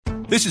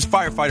This is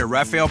firefighter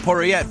Raphael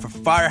Porriette for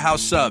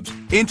Firehouse Subs.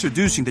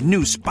 Introducing the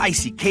new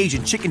spicy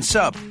Cajun chicken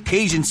sub.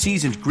 Cajun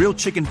seasoned grilled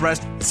chicken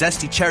breast,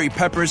 zesty cherry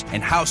peppers,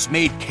 and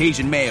house-made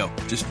Cajun mayo.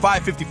 Just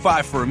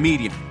 $5.55 for a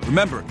medium.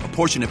 Remember, a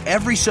portion of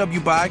every sub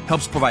you buy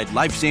helps provide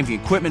life-saving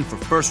equipment for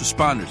first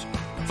responders.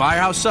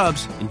 Firehouse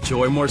Subs.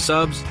 Enjoy more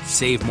subs,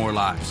 save more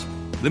lives.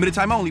 Limited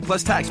time only,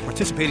 plus tax.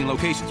 Participating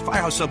locations.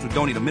 Firehouse Subs would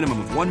donate a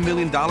minimum of $1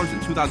 million in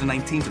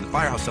 2019 to the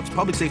Firehouse Subs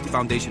Public Safety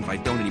Foundation by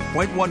donating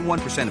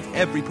 0.11% of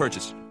every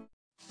purchase.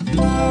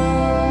 Feral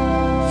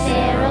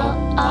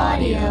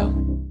Audio.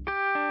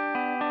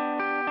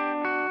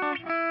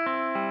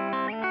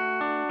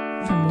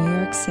 From New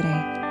York City,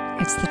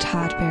 it's the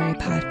Todd Barry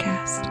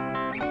Podcast.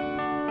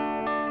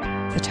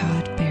 The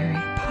Todd Barry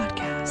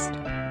Podcast.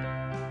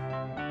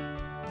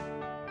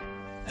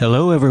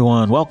 Hello,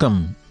 everyone.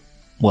 Welcome.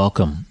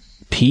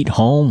 Pete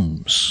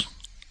Holmes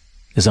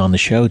is on the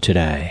show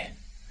today.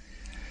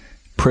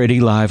 Pretty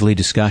lively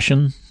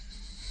discussion.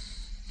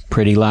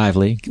 Pretty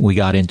lively. We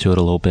got into it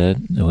a little bit.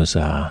 It was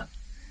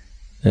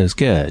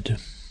good.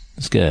 It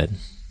was good.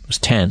 It was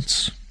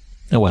tense.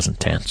 It wasn't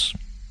tense.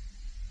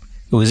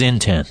 It was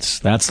intense.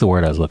 That's the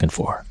word I was looking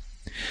for.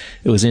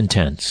 It was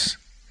intense.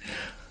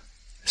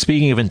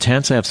 Speaking of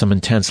intense, I have some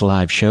intense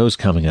live shows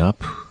coming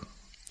up.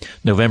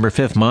 November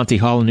 5th, Monty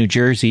Hall in New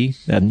Jersey,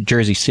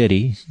 Jersey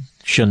City.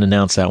 Shouldn't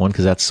announce that one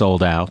because that's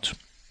sold out.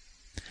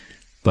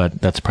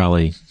 But that's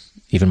probably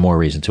even more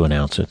reason to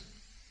announce it.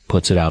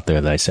 Puts it out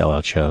there that I sell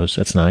out shows.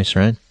 That's nice,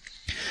 right?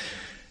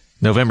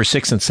 November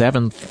 6th and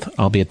 7th,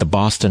 I'll be at the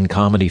Boston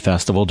Comedy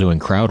Festival doing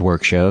crowd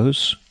work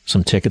shows.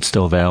 Some tickets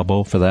still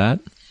available for that.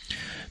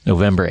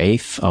 November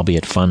 8th, I'll be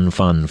at Fun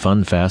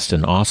Fest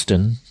in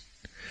Austin.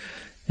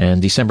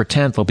 And December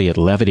 10th, I'll be at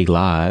Levity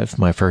Live,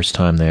 my first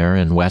time there,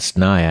 in West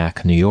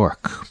Nyack, New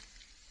York.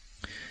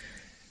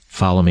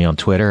 Follow me on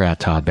Twitter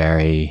at Todd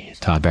Barry,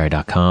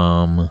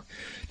 toddbarry.com.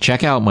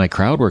 Check out my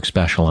crowdwork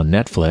special on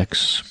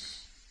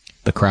Netflix,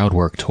 The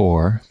Crowdwork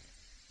Tour.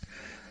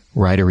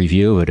 Write a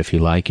review of it if you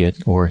like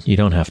it, or you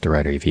don't have to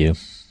write a review.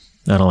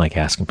 I don't like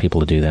asking people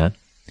to do that.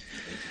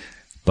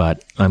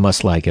 But I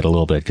must like it a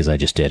little bit because I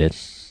just did it.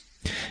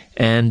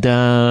 And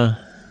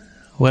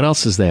what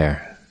else is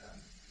there?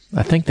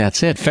 I think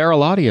that's it.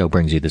 Feral Audio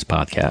brings you this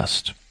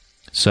podcast.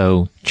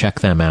 So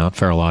check them out,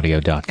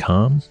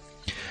 feralaudio.com.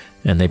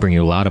 And they bring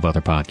you a lot of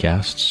other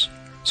podcasts.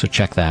 So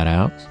check that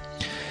out.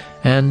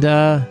 And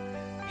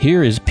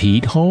here is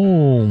Pete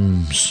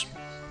Holmes.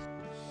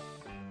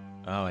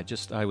 Oh,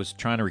 I was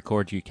trying to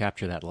record you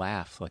capture that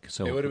laugh.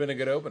 So it would have been a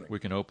good opening. We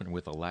can open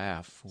with a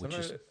laugh.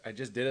 I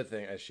just did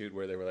a shoot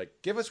where they were like,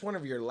 give us one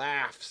of your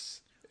laughs.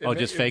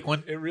 Just fake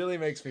one? It really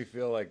makes me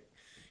feel like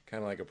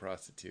kind of like a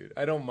prostitute.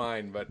 I don't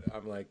mind, but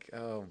I'm like,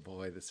 oh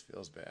boy, this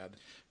feels bad.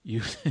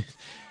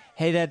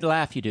 Hey, that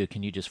laugh you do,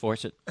 can you just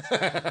force it?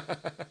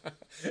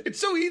 It's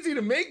so easy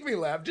to make me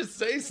laugh. Just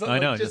say something. I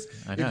know.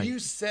 If you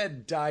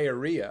said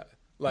diarrhea,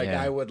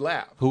 I would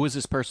laugh. Who was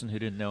this person who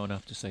didn't know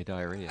enough to say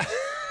diarrhea?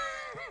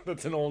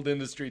 That's an old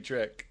industry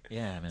trick.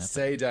 Yeah, I mean,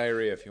 say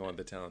diarrhea if you want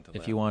the talent to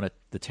laugh. If you want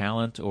the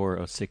talent or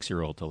a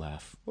 6-year-old to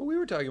laugh. Well, we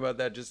were talking about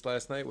that just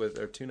last night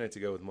or 2 nights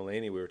ago with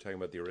Mulaney. We were talking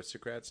about the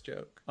Aristocrats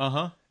joke.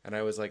 Uh-huh. And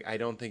I was like, I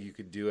don't think you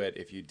could do it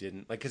if you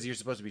didn't, because you're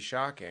supposed to be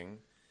shocking.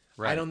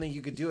 Right. I don't think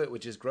you could do it,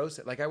 which is gross.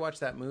 Like, I watched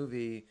that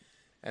movie,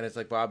 and it's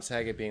like Bob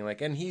Saget being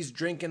like, and he's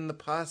drinking the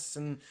pus,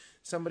 and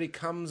somebody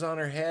comes on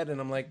her head, and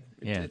I'm like,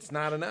 it's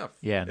not enough.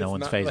 Yeah, no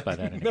one's fazed by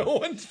that anymore. No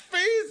one's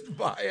fazed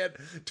by it.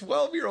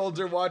 12-year-olds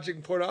are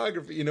watching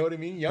pornography. You know what I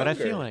mean? Younger. But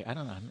I feel like, I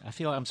don't know.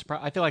 I'm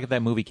surprised. I feel like if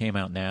that movie came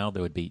out now,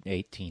 there would be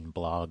 18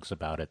 blogs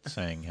about it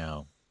saying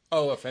how...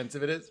 Oh,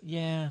 offensive it is?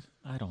 Yeah,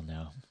 I don't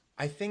know.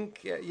 I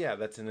think,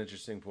 that's an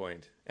interesting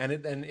point.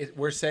 And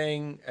we're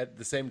saying at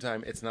the same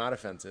time, it's not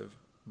offensive.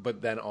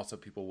 But then also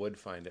people would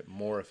find it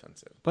more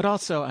offensive. But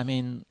also, I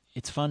mean,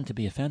 it's fun to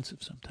be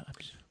offensive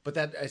sometimes. But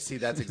that's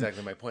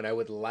exactly my point. I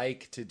would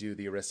like to do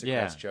the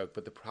Aristocrats joke,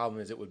 but the problem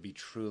is it would be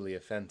truly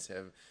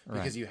offensive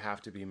because you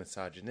have to be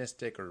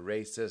misogynistic or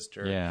racist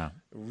or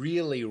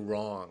really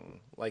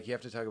wrong. Like you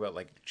have to talk about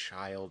like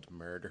child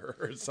murder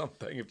or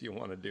something if you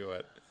want to do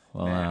it.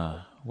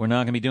 Well, we're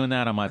not going to be doing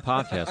that on my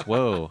podcast.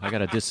 Whoa, I got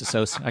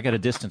to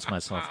distance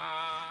myself.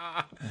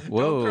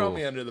 Whoa. Don't throw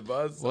me under the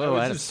bus. Whoa,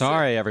 I'm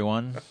sorry,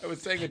 everyone. I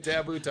was saying a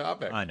taboo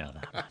topic. I know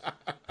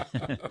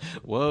that.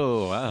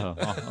 Whoa, wow.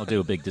 I'll do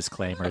a big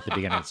disclaimer at the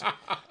beginning.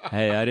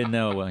 Hey, I didn't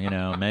know,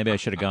 maybe I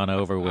should have gone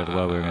over with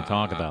what we were going to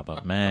talk about,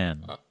 but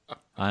man,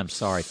 I'm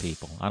sorry,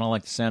 people. I don't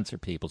like to censor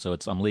people, so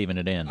I'm leaving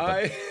it in.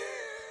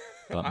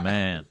 But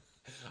man.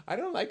 I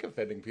don't like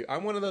offending people.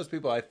 I'm one of those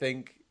people, I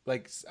think,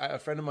 like a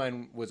friend of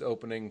mine was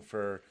opening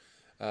for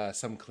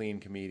some clean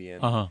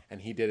comedian,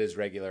 and he did his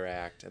regular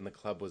act, and the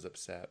club was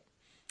upset.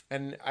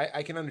 And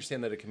I can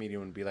understand that a comedian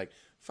would be like,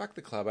 fuck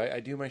the club,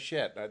 I do my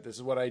shit. This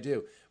is what I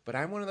do. But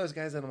I'm one of those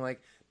guys that I'm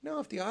like, no,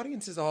 if the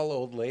audience is all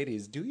old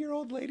ladies, do your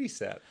old lady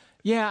set.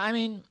 Yeah, I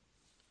mean,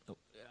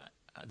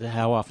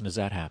 how often does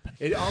that happen?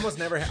 It almost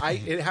never.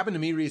 It happened to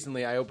me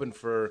recently. I opened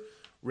for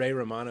Ray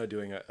Romano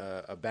doing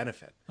a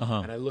benefit,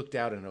 and I looked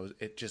out and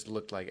it just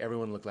looked like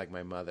everyone looked like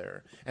my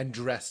mother and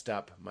dressed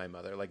up my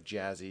mother like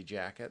jazzy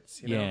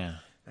jackets, you know. Yeah.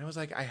 And I was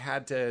like, I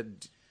had to.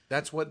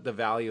 That's what the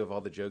value of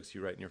all the jokes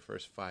you write in your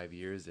first 5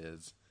 years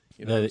is.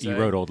 You know, You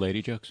wrote old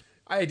lady jokes?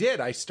 I did.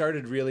 I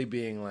started really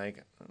being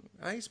like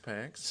ice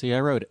packs. See,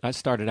 I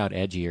started out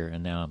edgier,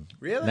 and now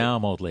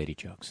I'm old lady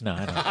jokes. No,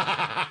 I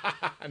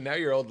don't. And now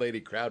you're old lady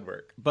crowd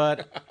work.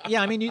 But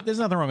yeah, I mean, there's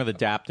nothing wrong with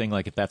adapting,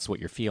 like if that's what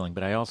you're feeling.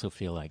 But I also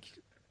feel like,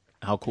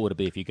 how cool would it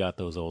be if you got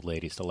those old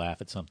ladies to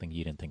laugh at something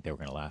you didn't think they were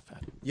going to laugh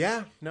at?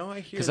 Yeah, no, I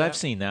hear. Because I've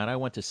seen that. I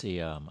went to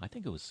see. I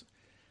think it was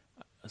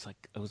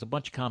a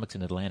bunch of comics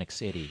in Atlantic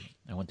City.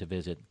 I went to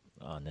visit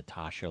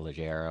Natasha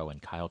Leggero,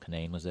 and Kyle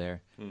Kinane was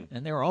there,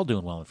 and they were all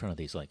doing well in front of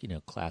these, like, you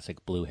know,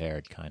 classic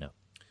blue-haired kind of.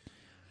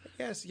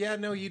 Yes, yeah,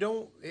 no, you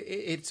don't.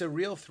 It's a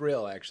real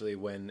thrill, actually,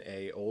 when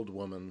a old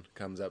woman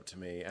comes up to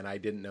me and I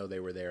didn't know they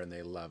were there and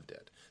they loved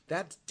it.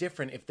 That's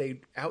different if they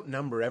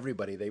outnumber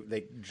everybody.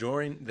 They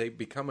join. They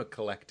become a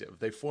collective.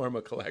 They form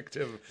a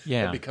collective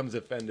that becomes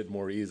offended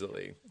more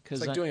easily.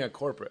 It's like doing a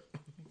corporate.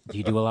 Do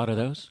you do a lot of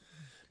those?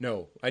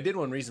 No, I did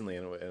one recently,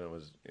 and it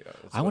was. You know,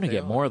 I want to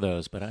get more of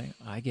those, but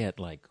I get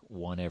like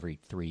one every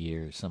 3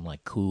 years. Some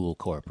like cool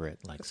corporate,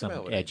 like that's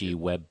some edgy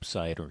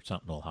website or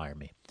something will hire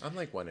me. I'm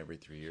like one every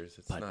 3 years.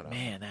 It's but not.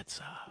 Man, that's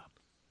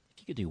if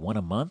you could do one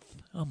a month.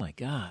 Oh my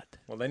God.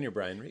 Well, then you're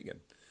Brian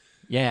Regan.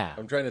 Yeah,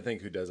 I'm trying to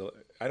think who does.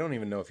 I don't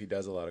even know if he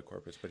does a lot of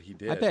corporates, but he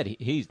did. I bet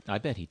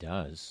he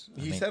does.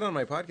 He said on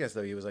my podcast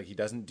though, he was like, he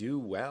doesn't do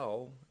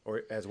well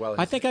or as well as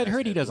I think I'd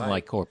heard he doesn't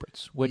like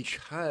corporates,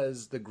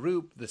 because the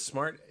group, the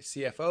smart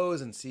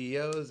CFOs and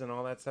CEOs and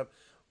all that stuff,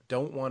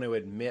 don't want to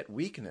admit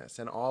weakness,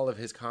 and all of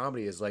his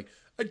comedy is like,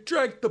 I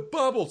drank the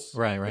bubbles,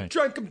 right. I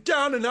drank them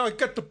down, and now I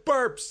got the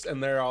burps,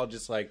 and they're all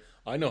just like,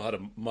 I know how to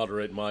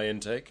moderate my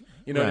intake.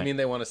 You know what I mean?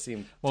 They want to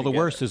seem well. together. The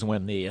worst is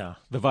when the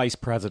vice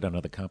president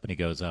of the company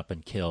goes up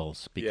and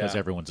kills because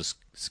everyone's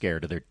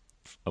scared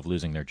of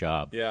losing their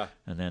job. Yeah,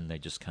 and then they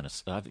just kind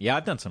of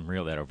I've done some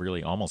that have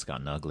really almost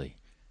gotten ugly.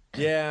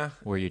 Yeah,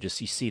 where you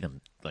see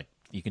them like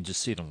you can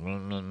just see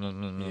them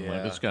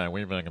like this guy.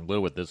 What I can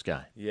do with this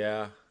guy?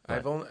 Yeah,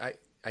 but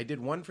I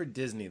did one for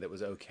Disney that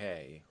was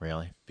okay.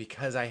 Really?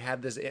 Because I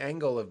had this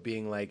angle of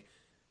being like,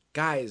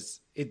 guys,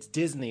 it's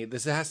Disney.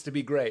 This has to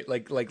be great.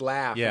 Like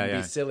laugh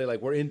and be silly.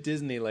 Like, we're in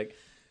Disney. Like,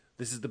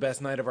 this is the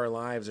best night of our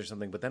lives or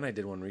something. But then I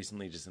did one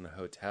recently just in a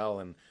hotel,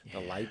 and the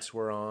lights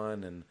were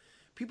on, and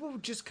people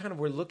just kind of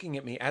were looking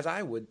at me, as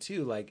I would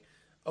too, like,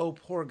 oh,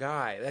 poor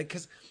guy.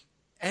 Because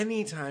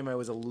anytime I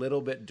was a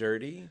little bit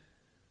dirty,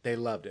 they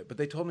loved it. But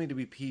they told me to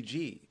be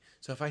PG.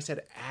 So if I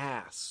said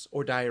ass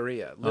or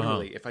diarrhea,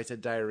 literally, if I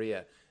said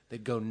diarrhea,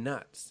 they'd go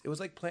nuts. It was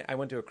like I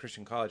went to a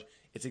Christian college.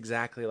 It's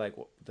exactly like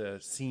the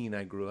scene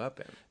I grew up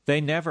in.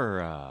 They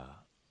never.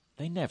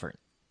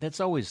 That's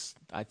always.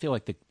 I feel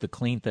like the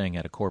clean thing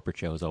at a corporate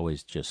show is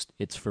always just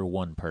it's for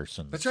one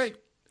person. That's right,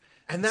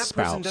 and that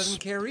person doesn't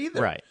care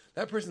either. Right,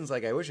 that person's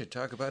like, I wish I'd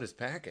talk about his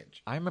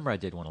package. I remember I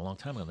did one a long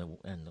time ago,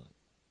 and the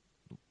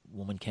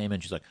woman came in.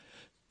 She's like,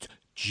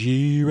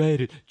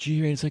 G-rated.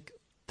 It's like,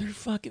 they're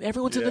fucking.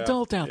 Everyone's an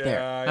adult out there.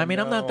 I mean,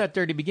 I'm not that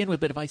dirty to begin with,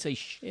 but if I say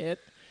shit.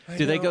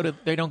 They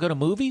don't go to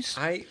movies?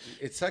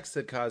 It sucks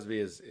that Cosby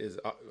is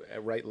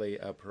rightly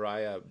a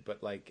pariah,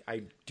 but like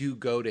I do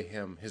go to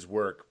his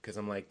work because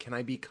I'm like, can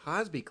I be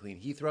Cosby clean?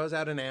 He throws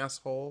out an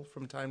asshole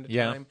from time to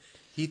time.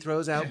 He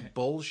throws out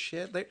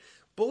bullshit.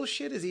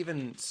 Bullshit is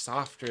even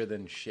softer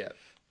than shit.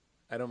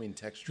 I don't mean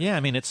textual. Yeah, I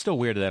mean, it's still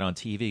weird that on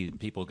TV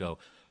people go,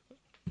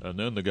 and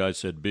then the guy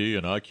said B,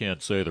 and I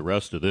can't say the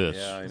rest of this.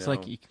 Yeah, I know. It's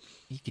like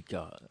you could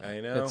go. I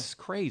know. It's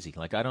crazy.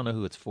 Like, I don't know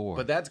who it's for.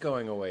 But that's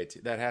going away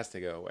too. That has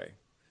to go away.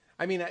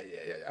 I mean,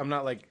 I'm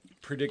not like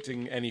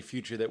predicting any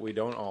future that we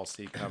don't all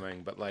see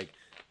coming, but like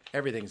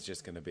everything's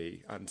just going to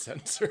be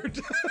uncensored.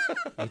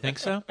 You think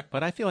so?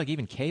 But I feel like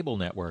even cable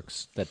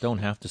networks that don't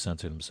have to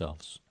censor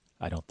themselves,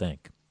 I don't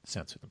think,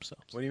 censor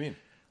themselves. What do you mean?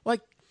 Like,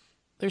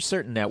 there's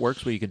certain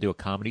networks where you can do a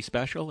comedy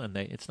special, and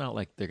it's not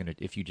like they're going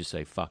to, if you just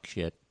say fuck,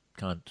 shit,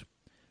 cunt,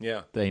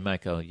 they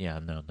might go, yeah,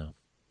 no.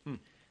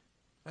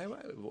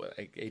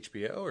 Like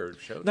HBO or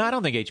show? No, I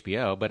don't think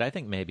HBO, but I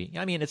think maybe.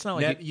 I mean, it's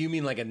not like you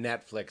mean like a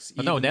Netflix?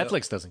 No,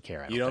 Netflix doesn't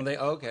care. You don't think?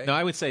 Oh, okay. No,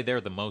 I would say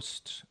they're the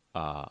most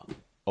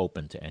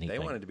open to anything.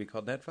 They wanted to be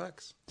called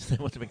Netfucks. They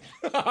want to be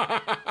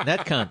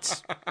Net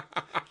cunts.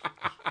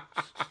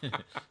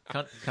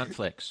 Cunt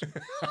flicks.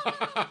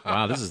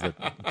 Wow, this is the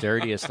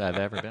dirtiest I've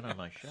ever been on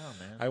my show,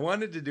 man. I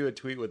wanted to do a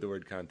tweet with the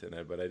word cunt in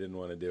it, but I didn't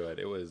want to do it.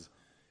 It was,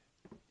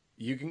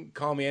 you can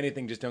call me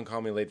anything, just don't call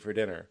me late for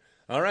dinner.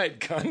 All right,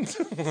 cunt.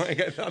 Like,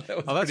 I thought that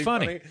was that's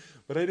funny.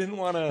 But I didn't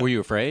want to. Were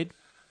you afraid?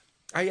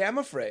 I am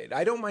afraid.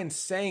 I don't mind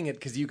saying it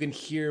because you can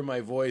hear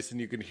my voice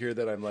and you can hear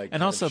that I'm like.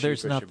 And also,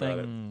 there's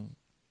nothing.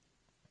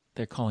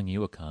 They're calling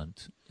you a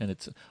cunt, and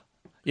it's.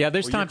 Yeah,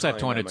 there's times I've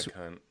torn it.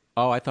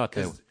 Oh, I thought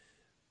that.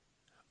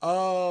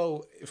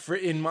 Oh,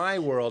 in my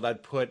world,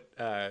 I'd put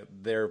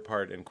their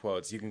part in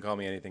quotes. You can call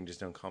me anything, just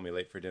don't call me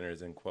late for dinner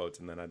is in quotes,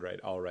 and then I'd write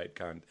 "all right,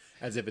 cunt,"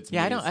 as if it's me.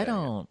 I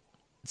don't.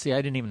 See,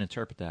 I didn't even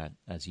interpret that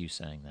as you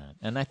saying that,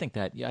 and I think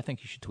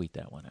you should tweet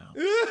that one out.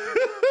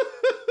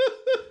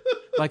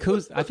 Like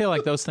I feel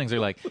like those things are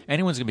like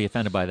anyone's gonna be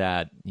offended by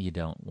that. You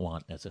don't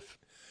want as if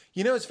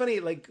It's funny.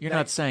 Like you're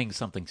not saying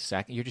something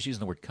second. You're just using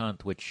the word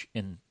cunt, which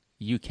in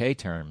UK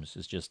terms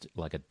is just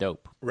like a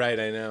dope. Right,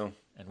 I know.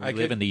 And we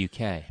live in the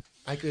UK.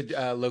 I could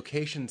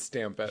location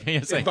stamp it.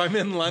 Yes, if I'm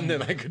in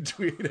London, I could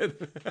tweet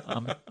it.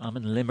 I'm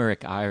in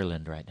Limerick,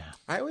 Ireland right now.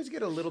 I always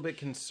get a little bit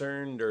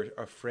concerned or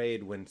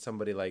afraid when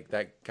somebody like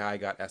that guy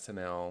got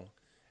SNL,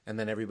 and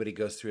then everybody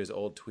goes through his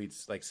old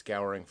tweets like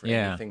scouring for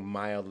anything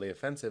mildly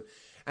offensive.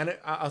 And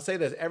I'll say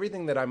this: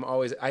 everything that I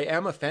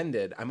am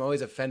offended. I'm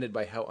always offended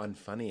by how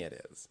unfunny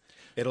it is.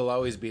 It'll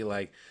always be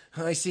like,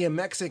 I see a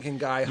Mexican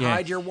guy,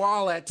 hide your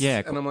wallet.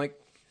 Yeah, and I'm like,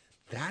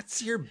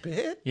 that's your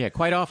bit? Yeah,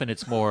 quite often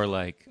it's more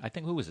like, I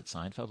think, who was it?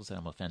 Seinfeld who said,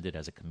 I'm offended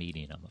as a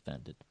comedian, I'm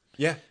offended.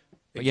 Yeah.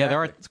 But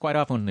yeah, it's quite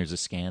often when there's a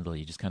scandal,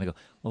 you just kind of go,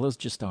 well, those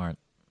just aren't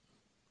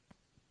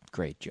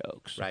great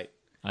jokes. Right.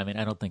 I mean,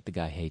 I don't think the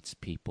guy hates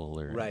people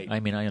or. Right. I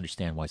mean, I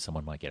understand why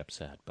someone might get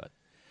upset, but.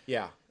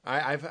 Yeah.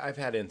 I've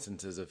had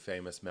instances of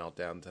famous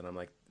meltdowns, and I'm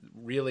like,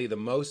 really, the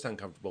most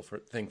uncomfortable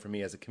thing for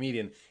me as a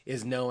comedian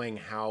is knowing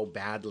how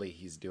badly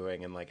he's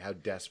doing and like how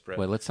desperate.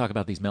 Well, let's talk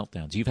about these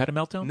meltdowns. You've had a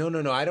meltdown?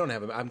 No, I don't have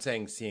them. I'm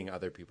saying seeing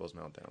other people's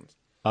meltdowns.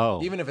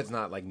 Oh. Even if it's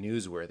not like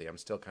newsworthy, I'm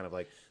still kind of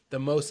like, the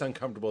most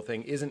uncomfortable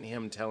thing isn't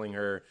him telling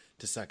her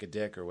to suck a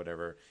dick or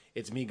whatever.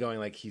 It's me going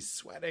like, he's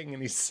sweating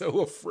and he's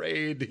so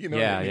afraid. You know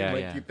what I mean? Yeah,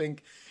 like yeah.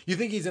 you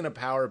think he's in a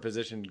power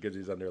position because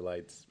he's under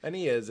lights. And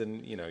he is,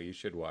 and you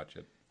should watch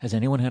it. Has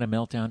anyone had a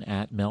meltdown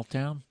at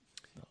Meltdown?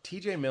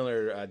 TJ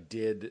Miller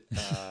did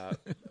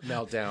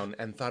Meltdown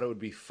and thought it would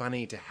be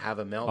funny to have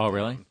a meltdown. Oh,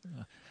 really?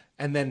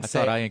 And then I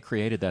thought I had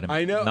created that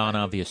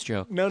non-obvious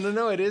joke. No,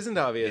 it isn't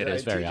obvious. It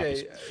is very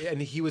obvious.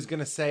 And he was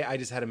going to say, I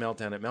just had a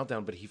meltdown at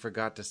Meltdown, but he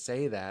forgot to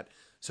say that.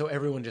 So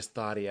everyone just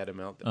thought he had a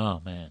meltdown.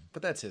 Oh, man.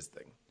 But that's his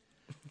thing.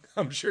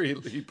 I'm sure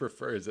he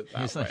prefers it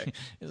that way.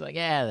 He's like,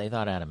 yeah, they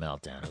thought I had a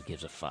meltdown. Who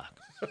gives a fuck?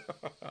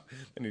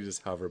 And he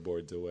just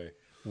hoverboards away.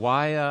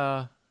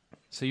 Why,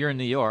 so you're in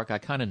New York. I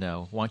kind of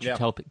know. Why don't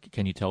you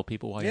can you tell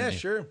people why you're in New York?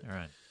 Sure. All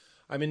right.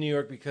 I'm in New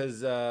York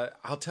because,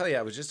 I'll tell you,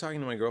 I was just talking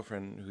to my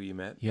girlfriend who you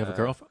met. You have a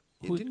girlfriend?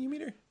 Didn't you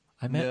meet her?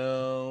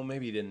 No,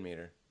 maybe you didn't meet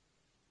her.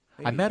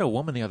 Maybe. I met a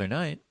woman the other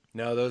night.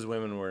 No, those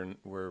women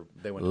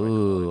they went to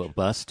Ooh, my college.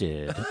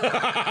 Busted.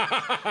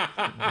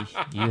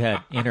 You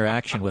had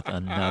interaction with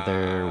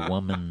another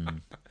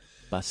woman.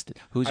 Busted.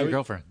 Who's your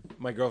girlfriend?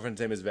 My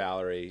girlfriend's name is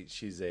Valerie.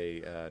 She's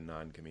a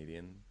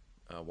non-comedian,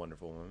 a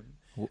wonderful woman.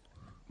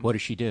 What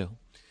does she do?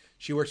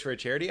 She works for a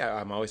charity.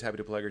 I'm always happy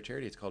to plug her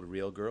charity. It's called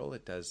Real Girl.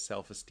 It does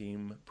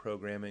self-esteem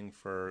programming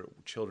for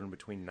children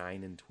between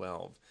 9 and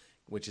 12,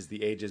 which is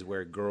the ages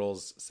where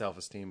girls'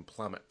 self-esteem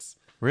plummets.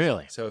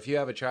 Really? So if you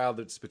have a child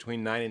that's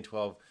between 9 and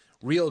 12,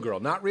 Real Girl,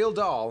 not Real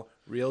Doll,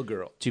 Real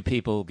Girl. Do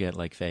people get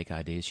like fake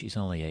IDs? She's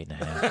only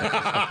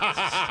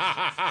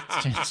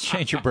 8.5.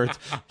 Change your birth.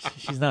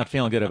 She's not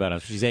feeling good about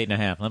it. She's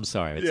 8.5. I'm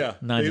sorry.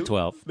 It's 9 to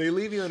 12. They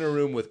leave you in a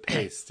room with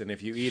paste, and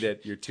if you eat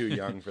it, you're too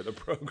young for the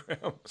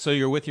program. So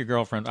you're with your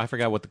girlfriend. I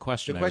forgot what the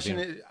question. The question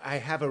is, I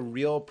have a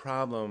real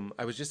problem.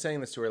 I was just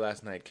saying this to her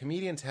last night.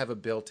 Comedians have a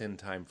built-in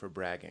time for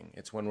bragging.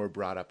 It's when we're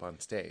brought up on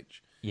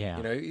stage.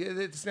 Yeah.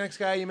 This next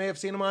guy, you may have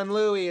seen him on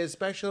Louis, is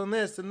special in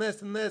this and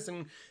this and this,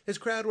 and his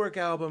crowd work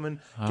album, and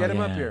get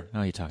him up here.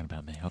 Oh, you're talking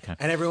about me. Okay.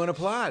 And everyone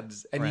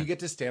applauds, and you get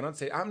to stand on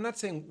stage. I'm not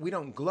saying we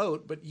don't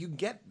gloat, but you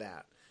get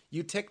that.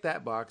 You tick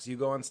that box, you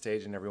go on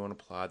stage, and everyone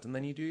applauds, and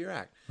then you do your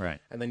act.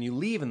 Right. And then you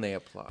leave, and they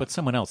applaud. But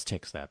someone else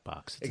ticks that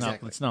box.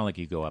 Exactly. It's not like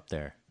you go up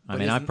there. I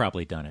mean, I've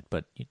probably done it,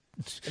 but...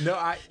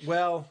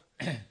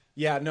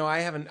 Yeah, no,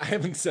 I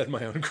haven't said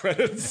my own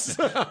credits,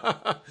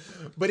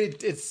 but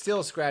it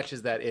still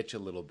scratches that itch a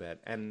little bit,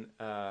 and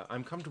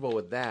I'm comfortable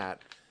with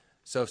that.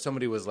 So if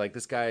somebody was like,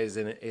 "This guy is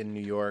in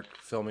New York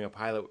filming a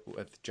pilot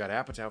with Judd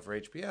Apatow for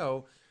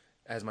HBO,"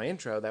 as my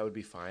intro, that would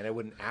be fine. I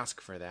wouldn't ask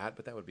for that,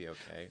 but that would be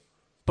okay.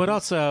 But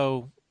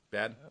also,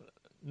 bad?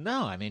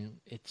 No, I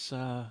mean it's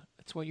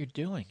what you're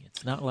doing.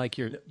 It's not like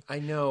you're. I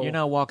know you're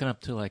not walking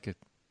up to like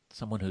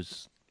someone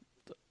who's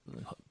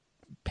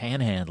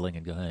panhandling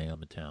and go, "Hey,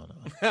 I'm in town."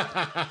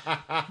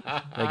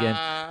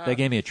 They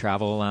gave me a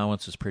travel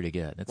allowance. It's pretty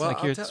good. It's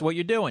it's what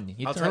you're doing.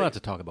 You're allowed to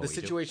talk about the what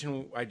you do.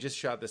 situation. I just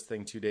shot this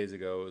thing 2 days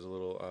ago. It was a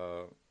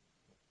little.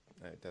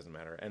 It doesn't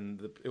matter.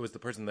 And it was the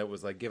person that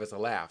was like, "Give us a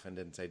laugh," and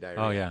didn't say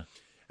diarrhea. Oh yeah.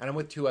 And I'm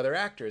with 2 other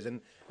actors,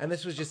 and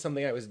this was just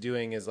something I was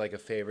doing as like a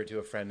favor to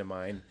a friend of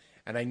mine.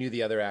 And I knew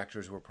the other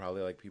actors were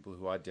probably like people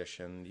who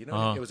auditioned.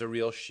 It was a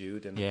real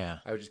shoot, and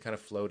I was just kind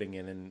of floating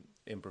in and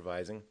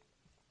improvising.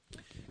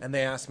 And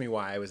they asked me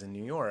why I was in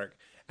New York,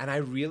 and I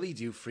really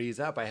do freeze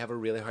up. I have a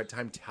really hard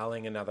time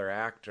telling another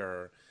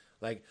actor,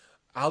 like,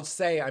 I'll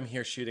say I'm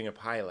here shooting a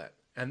pilot,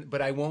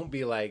 but I won't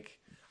be like,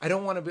 I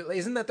don't want to be.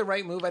 Isn't that the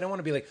right move? I don't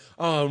want to be like,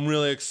 oh, I'm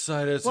really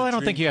excited. Well, I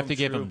don't think you have to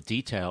give them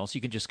details. You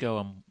can just go,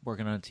 I'm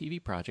working on a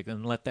TV project,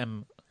 and let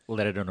them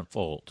let it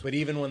unfold. But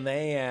even when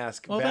they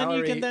ask, Well,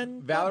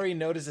 Valerie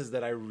notices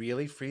that I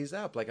really freeze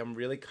up. Like, I'm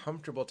really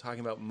comfortable talking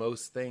about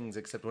most things,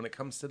 except when it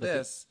comes to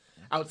this.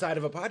 Outside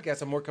of a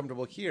podcast, I'm more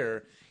comfortable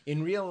here.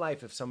 In real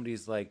life, if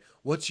somebody's like,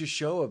 "What's your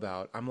show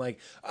about?" I'm like,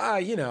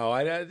 I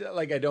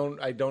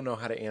don't know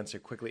how to answer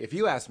quickly. If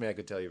you asked me, I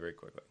could tell you very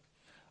quickly.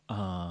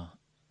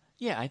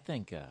 Yeah, I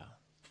think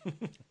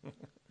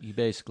you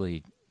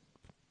basically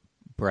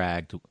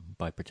bragged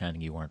by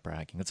pretending you weren't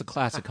bragging. It's a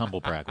classic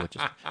humble brag, which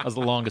is that was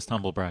the longest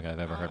humble brag I've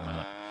ever heard in my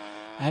life.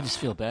 I just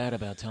feel bad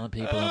about telling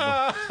people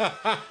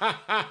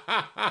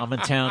I'm in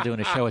town doing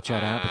a show at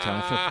Judd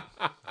Apatow.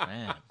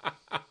 Man,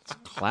 it's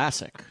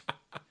classic.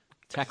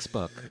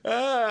 Textbook.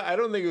 I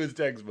don't think it was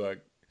textbook.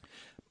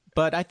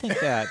 But I think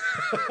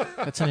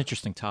that's an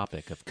interesting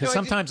topic. Because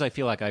sometimes I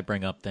feel like I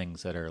bring up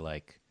things that are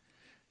like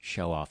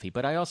show-offy.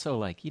 But I also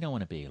like, you don't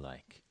want to be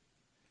like,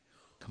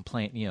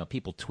 complain. You know,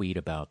 people tweet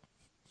about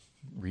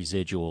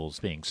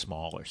residuals being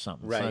small or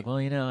something. Right. It's like, well,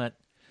 you know what?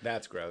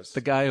 That's gross.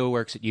 The guy who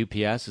works at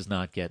UPS is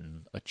not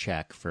getting a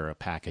check for a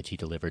package he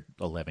delivered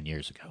 11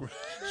 years ago.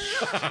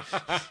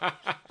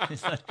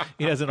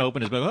 He doesn't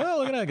open his book. Oh,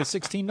 look at that. I got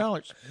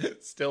 $16.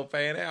 Still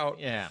paying out.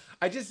 Yeah.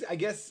 I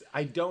guess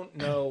I don't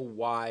know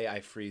why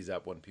I freeze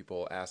up when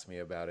people ask me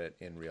about it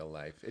in real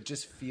life. It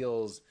just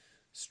feels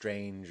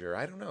strange, or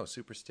I don't know,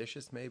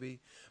 superstitious maybe.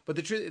 But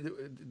the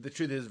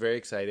truth is very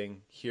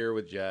exciting. Here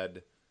with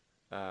Judd,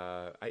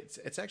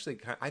 it's actually,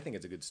 I think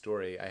it's a good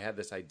story. I had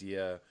this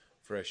idea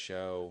for a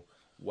show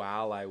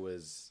while I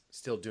was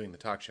still doing the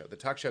talk show. The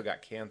talk show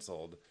got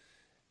canceled,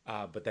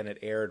 but then it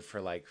aired for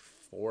like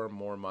 4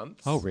 more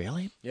months. Oh,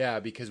 really? Yeah,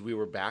 because we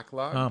were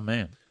backlogged. Oh,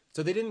 man.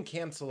 So they didn't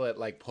cancel it,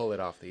 like pull it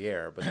off the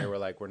air, but they were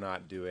like, we're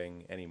not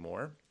doing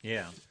anymore.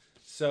 Yeah.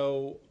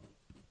 So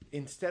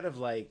instead of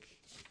like,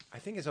 I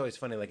think it's always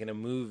funny, like in a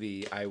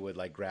movie, I would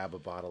like grab a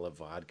bottle of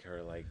vodka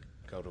or like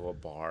go to a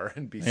bar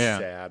and be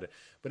sad.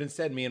 But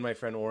instead, me and my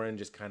friend Oren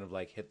just kind of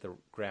like hit the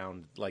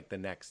ground like the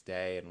next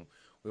day, and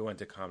we went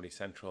to Comedy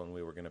Central and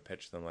we were going to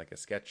pitch them like a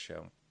sketch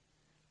show.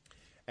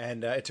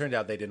 And it turned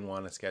out they didn't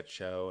want a sketch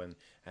show, and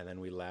then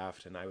we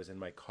left, and I was in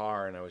my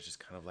car, and I was just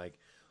kind of like,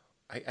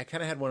 I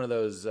kind of had one of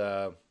those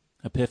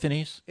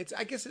Epiphanies?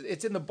 I guess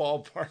it's in the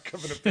ballpark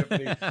of an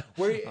epiphany.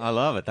 Where I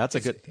love it. That's a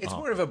good... It's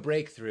more of a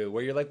breakthrough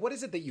where you're like, what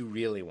is it that you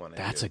really want to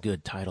do? That's a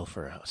good title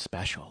for a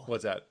special.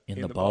 What's that?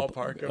 In the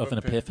ballpark of an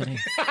epiphany?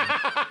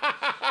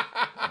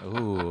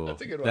 Ooh,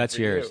 that's a good one. That's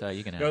for yours. You.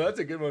 You can have No, that's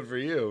a good one for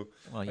you.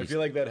 Well, I feel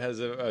like that has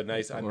a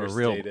nice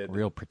understated...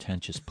 real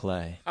pretentious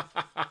play.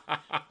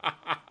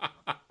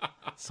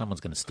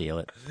 Someone's going to steal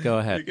it. Go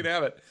ahead. You can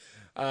have it.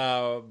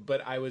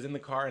 But I was in the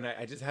car, and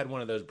I just had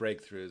one of those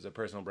breakthroughs, a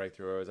personal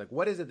breakthrough, where I was like,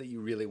 what is it that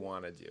you really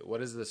want to do?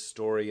 What is the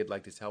story you'd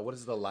like to tell? What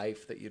is the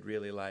life that you'd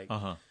really like?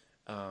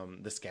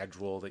 The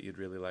schedule that you'd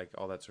really like,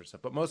 all that sort of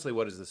stuff. But mostly,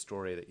 what is the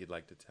story that you'd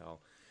like to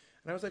tell?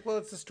 And I was like, well,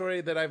 it's the story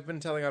that I've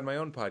been telling on my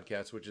own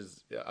podcast, which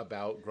is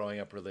about growing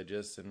up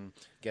religious and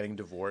getting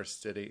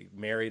divorced,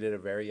 married at a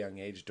very young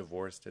age,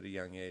 divorced at a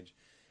young age,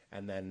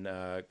 and then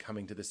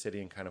coming to the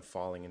city and kind of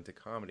falling into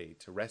comedy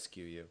to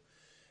rescue you.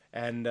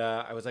 And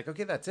I was like,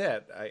 okay, that's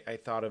it. I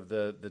thought of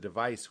the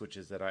device, which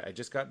is that I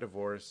just got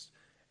divorced,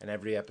 and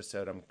every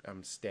episode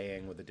I'm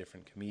staying with a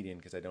different comedian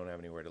because I don't have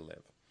anywhere to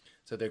live.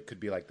 So there could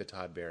be like the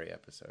Todd Barry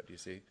episode, you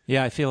see?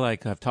 Yeah, I feel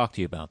like I've talked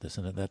to you about this,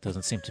 and that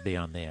doesn't seem to be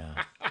on the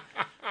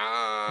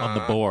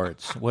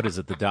boards. What is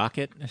it, the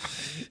docket?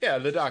 Yeah,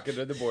 the docket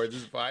or the boards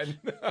is fine.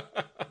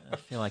 I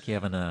feel like you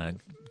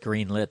haven't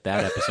green-lit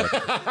that episode.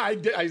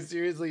 I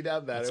seriously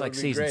doubt that. It's like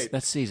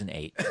that's season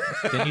 8.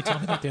 Didn't you tell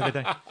me that the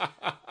other day?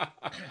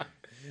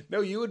 No,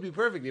 you would be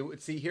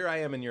perfect. See, here I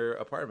am in your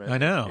apartment. I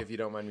know. If you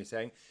don't mind me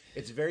saying.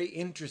 It's very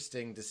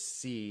interesting to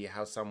see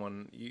how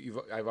someone...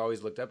 I've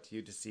always looked up to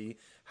you to see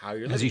how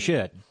you're living. As you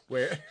should.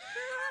 Where...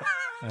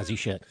 As you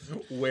should.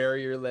 Where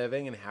you're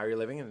living and how you're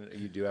living, and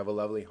you do have a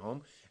lovely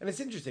home. And it's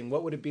interesting.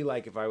 What would it be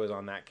like if I was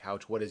on that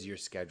couch? What is your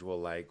schedule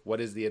like?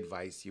 What is the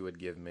advice you would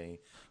give me?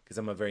 Because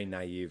I'm a very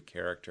naive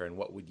character, and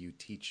what would you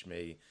teach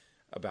me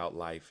about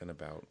life and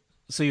about...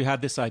 So you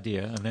had this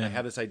idea, and then... I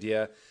had this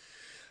idea.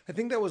 I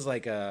think that was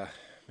like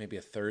maybe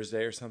a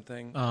Thursday or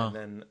something. And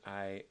then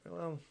I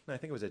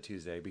think it was a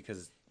Tuesday,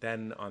 because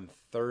then on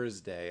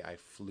Thursday I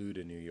flew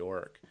to New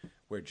York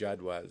where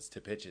Judd was to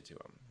pitch it to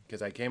him.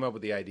 Because I came up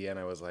with the idea and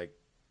I was like,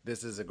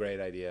 this is a great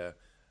idea.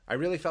 I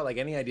really felt like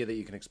any idea that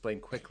you can explain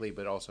quickly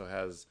but also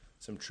has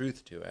some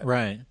truth to it.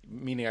 Right.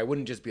 Meaning I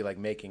wouldn't just be like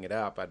making it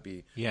up. I'd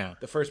be... Yeah.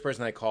 The first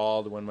person I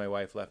called when my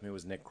wife left me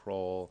was Nick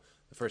Kroll.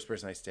 The first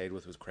person I stayed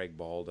with was Craig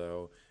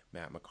Baldo,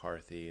 Matt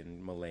McCarthy,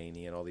 and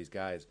Mulaney, and all these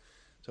guys.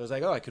 So I was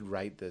like, oh, I could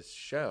write this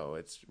show.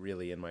 It's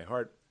really in my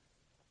heart.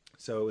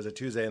 So it was a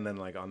Tuesday, and then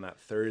like on that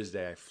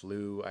Thursday, I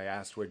flew. I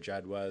asked where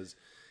Judd was.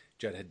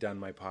 Judd had done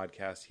my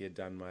podcast. He had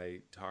done my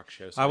talk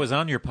show. So I was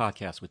on your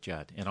podcast with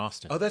Judd in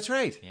Austin. Oh, that's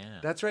right. Yeah.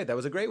 That's right. That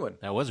was a great one.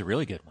 That was a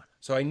really good one.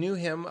 So I knew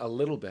him a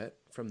little bit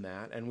from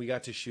that, and we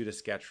got to shoot a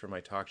sketch for my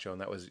talk show,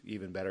 and that was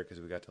even better because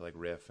we got to like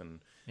riff and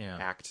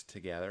act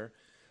together.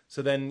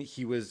 So then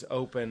he was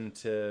open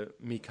to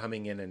me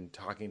coming in and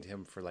talking to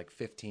him for like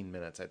 15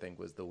 minutes, I think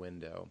was the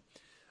window,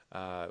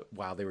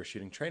 while they were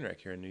shooting Trainwreck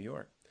here in New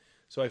York.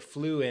 So I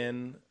flew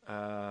in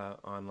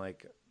on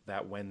like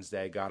that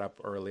Wednesday, got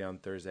up early on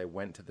Thursday,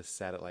 went to the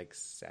set at like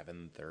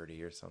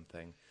 7:30 or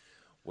something,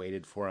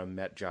 waited for him,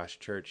 met Josh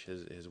Church,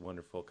 his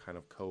wonderful kind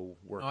of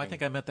co-working. Oh, I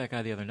think I met that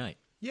guy the other night.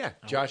 Yeah,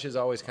 Josh is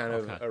always kind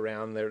of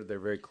around. They're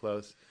very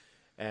close.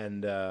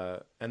 And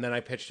then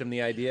I pitched him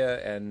the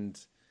idea, and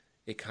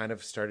it kind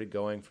of started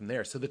going from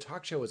there. So the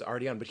talk show was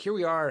already on, but here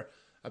we are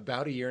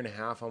about a year and a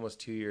half, almost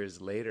 2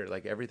 years later.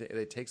 Like everything,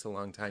 it takes a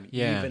long time,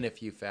 even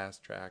if you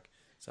fast track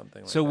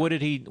something like that. So what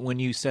did he, when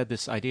you said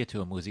this idea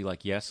to him, was he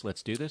like, yes,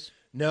 let's do this?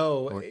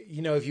 No,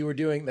 if you were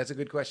doing, that's a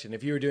good question.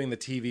 If you were doing the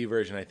TV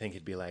version, I think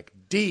he'd be like,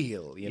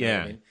 deal, you know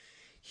what I mean?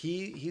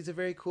 He's a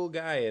very cool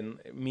guy, and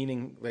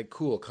meaning like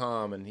cool,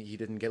 calm, and he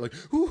didn't get like,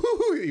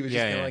 woo-hoo-hoo. He was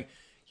just kind of like,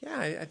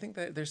 I think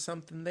that there's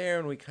something there,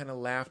 and we kind of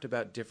laughed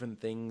about different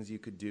things you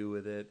could do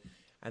with it.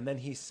 And then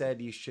he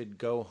said you should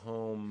go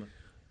home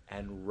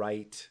and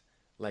write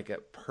like a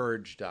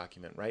purge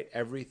document, right?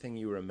 Everything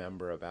you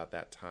remember about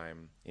that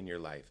time in your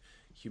life.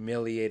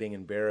 Humiliating,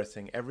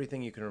 embarrassing,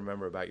 everything you can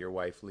remember about your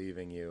wife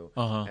leaving you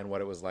and what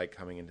it was like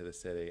coming into the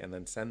city, and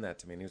then send that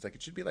to me. And he was like,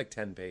 it should be like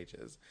 10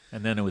 pages.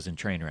 And then it was in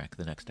Trainwreck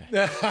the next day.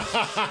 It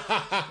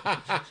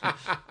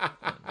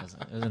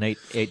was an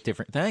eight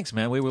different... Thanks,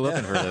 man. We were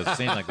looking for those. It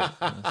seemed like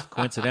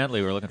coincidentally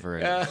we were looking for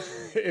it.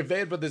 If they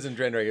had put this in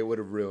Trainwreck, it would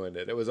have ruined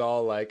it. It was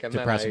all like... And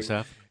depressing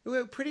stuff?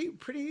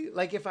 Pretty...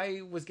 Like if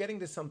I was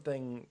getting to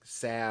something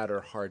sad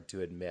or hard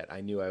to admit,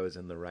 I knew I was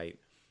in the right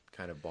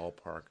kind of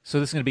ballpark.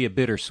 So this is going to be a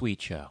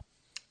bittersweet show.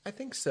 I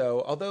think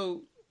so.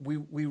 Although we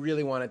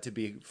really want it to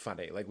be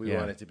funny. Like we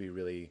want it to be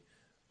really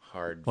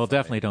hard. Well, funny.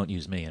 Definitely don't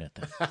use me in it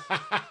then.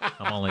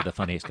 I'm only the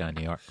funniest guy in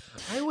New York.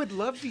 I would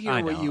love to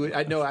hear what you would.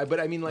 But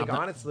I mean, like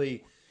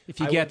honestly, if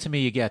you get to me,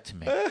 you get to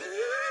me.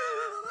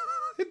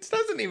 It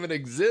doesn't even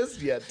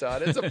exist yet,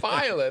 Todd. It's a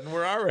pilot, and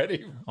we're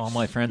already. All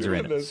my friends are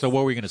in it. So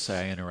what were we going to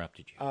say? I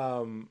interrupted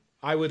you.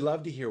 I would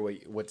love to hear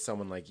what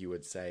someone like you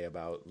would say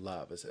about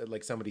love.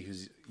 Like somebody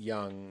who's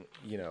young,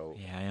 Yeah,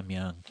 I am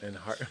young. And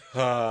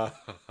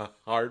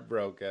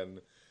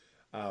heartbroken.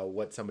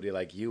 What somebody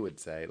like you would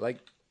say. Like,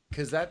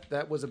 because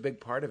that was a big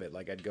part of it.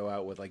 Like, I'd go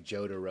out with, like,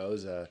 Joe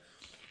DeRosa,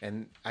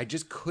 and I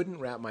just couldn't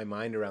wrap my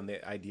mind around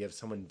the idea of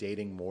someone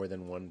dating more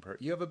than one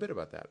person. You have a bit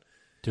about that.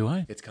 Do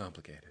I? It's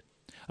complicated.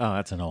 Oh,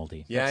 that's an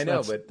oldie. Yeah, I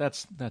know, but...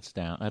 That's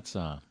down. That's,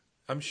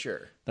 I'm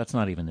sure. That's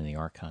not even in the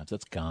archives.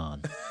 That's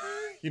gone.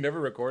 You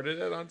never recorded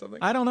it on something?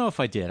 I don't know if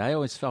I did. I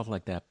always felt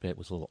like that bit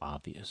was a little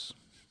obvious.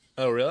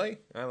 Oh, really?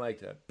 I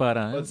liked it. But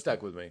it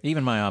stuck with me.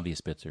 Even my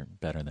obvious bits are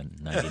better than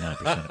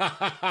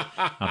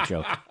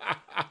 99%.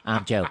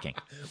 I'm joking.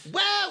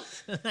 Well,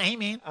 I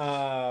mean.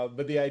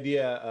 But the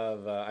idea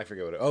of I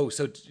forget what.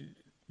 So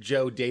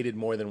Joe dated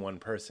more than one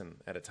person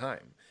at a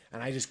time,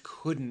 and I just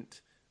couldn't.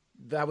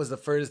 That was the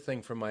furthest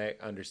thing from my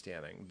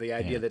understanding. The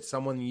idea that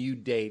someone you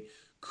date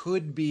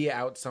could be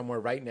out somewhere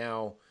right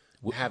now.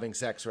 Having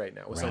sex right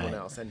now with someone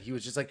else, and he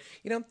was just like,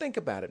 think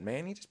about it,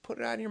 man. You just put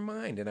it out of your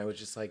mind. And I was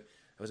just like,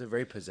 I was a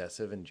very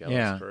possessive and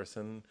jealous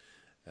person.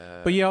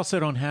 But you also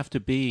don't have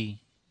to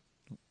be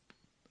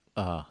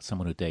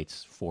someone who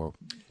dates four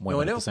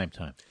women at the same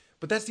time.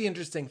 But that's the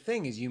interesting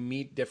thing is you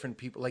meet different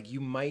people. Like you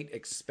might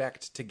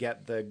expect to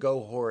get the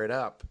go whore it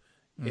up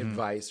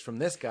advice from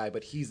this guy,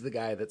 but he's the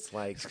guy that's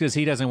like, because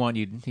he doesn't want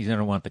you. He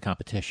doesn't want the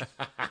competition.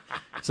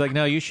 It's like,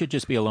 no, you should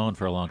just be alone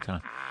for a long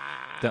time.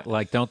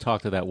 Don't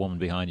talk to that woman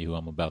behind you who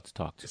I'm about to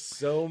talk to.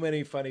 So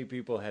many funny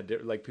people had,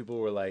 people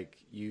were like,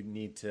 you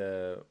need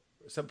to,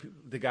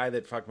 the guy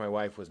that fucked my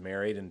wife was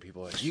married, and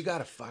people were like, you got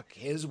to fuck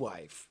his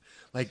wife.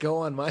 Like, go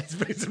on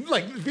MySpace.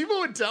 Like, people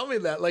would tell me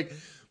that. Like,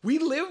 we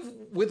live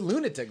with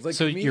lunatics. Like,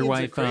 so your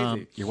wife,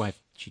 crazy.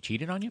 She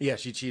cheated on you? Yeah,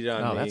 she cheated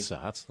on me.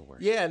 That's the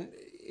worst. Yeah, and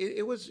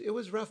it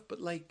was rough,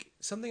 but like,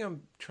 something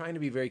I'm trying to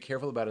be very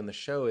careful about in the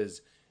show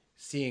is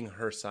seeing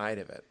her side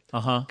of it.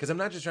 Because I'm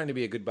not just trying to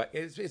be a good buddy.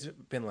 It's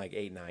been like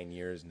 8-9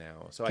 years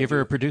now. So give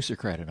her a producer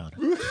credit on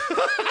it.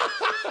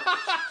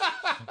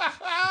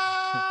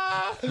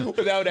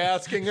 Without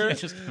asking her,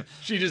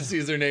 she just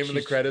sees her name in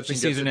the credits. She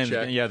sees her name.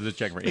 Yeah, there's a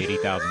check for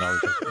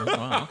 $80,000.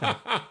 Wow, okay.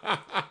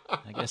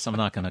 I guess I'm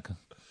not going to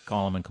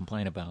call him and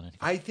complain about it.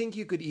 I think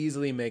you could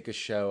easily make a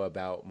show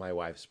about my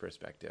wife's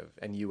perspective,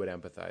 and you would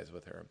empathize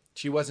with her.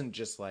 She wasn't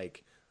just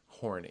like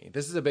horny.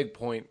 This is a big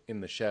point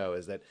in the show: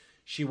 is that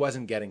she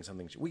wasn't getting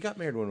something. We got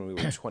married when we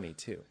were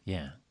 22.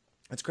 Yeah,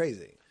 that's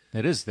crazy.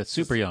 It is. That's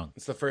super young.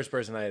 It's the first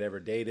person I had ever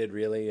dated,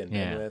 really, and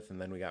been with,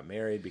 and then we got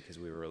married because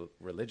we were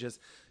religious.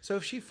 So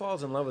if she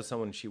falls in love with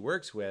someone she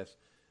works with,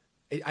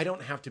 I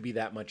don't have to be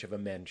that much of a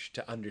mensch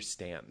to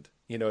understand.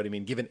 You know what I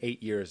mean? Given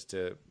 8 years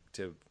to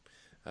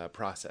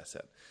process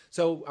it.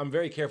 So I'm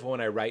very careful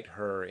when I write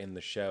her in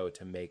the show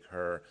to make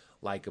her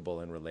likable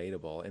and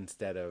relatable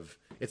instead of,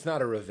 it's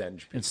not a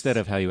revenge piece. Instead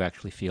of how you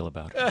actually feel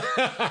about it.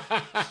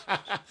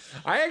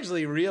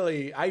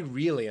 I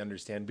really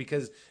understand,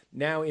 because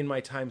now in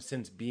my time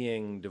since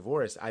being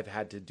divorced, I've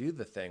had to do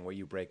the thing where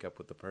you break up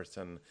with the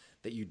person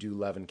that you do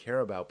love and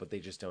care about, but they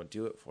just don't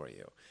do it for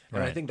you.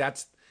 And I Right. think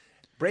that's,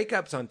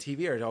 breakups on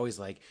TV are always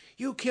like,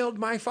 you killed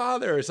my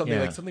father, or something,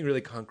 Yeah. like something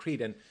really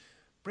concrete. And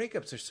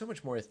breakups are so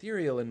much more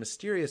ethereal and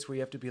mysterious, where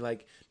you have to be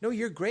like, no,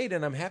 you're great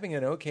and I'm having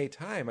an okay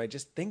time. I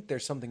just think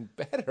there's something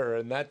better.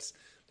 And that's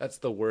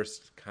the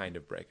worst kind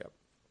of breakup.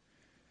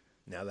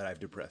 Now that I've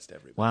depressed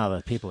everybody. Wow,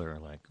 the people are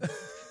like...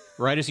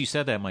 Right as you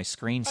said that, my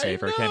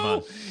screensaver came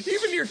on.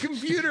 Even your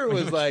computer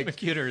was like,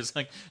 Computer is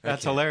like,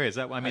 that's hilarious.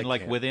 I mean,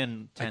 like can't.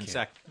 within 10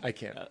 seconds. I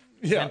can't.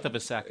 Tenth of a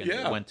second,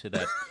 Yeah. it went to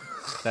that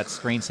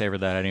screensaver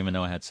that I didn't even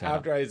know I had set up.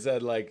 After I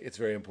said, like, it's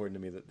very important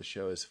to me that the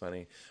show is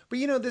funny. But,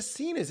 you know, this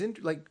scene is,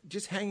 like,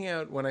 just hanging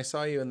out when I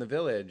saw you in the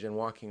Village and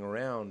walking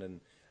around,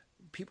 and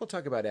people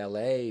talk about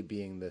L.A.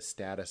 being the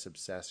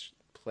status-obsessed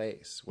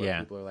place where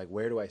people are like,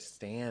 where do I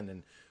stand,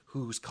 and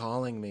who's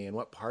calling me, and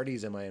what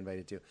parties am I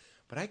invited to?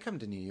 But I come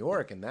to New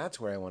York, and that's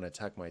where I want to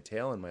tuck my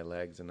tail in my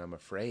legs, and I'm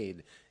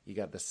afraid. You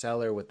got the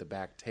cellar with the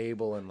back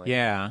table, and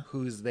like,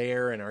 who's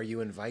there, and are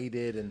you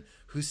invited, and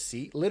whose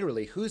seat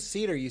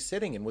are you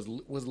sitting in? Was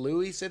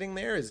Louis sitting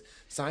there? Is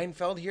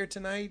Seinfeld here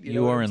tonight?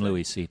 You were in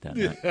Louis' seat that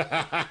night.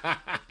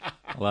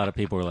 A lot of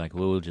people were like,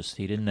 well,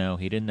 he didn't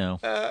know.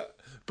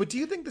 But do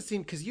you think the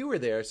scene, because you were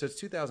there, so it's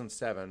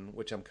 2007,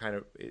 which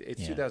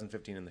it's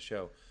 2015 in the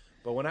show.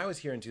 But when I was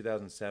here in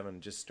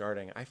 2007, just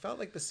starting, I felt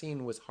like the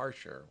scene was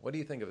harsher. What do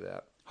you think of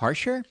that?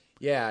 Harsher?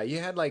 Yeah, you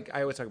had, like,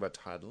 I always talk about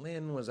Todd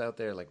Lynn was out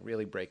there, like,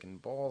 really breaking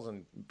balls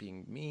and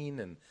being mean.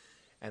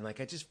 And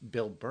like,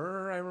 Bill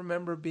Burr, I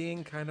remember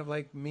being kind of,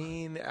 like,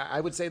 mean. I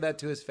would say that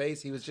to his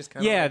face. He was just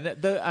kind of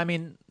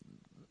like,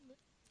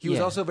 he was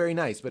also very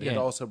nice, but he'd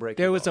also break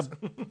balls.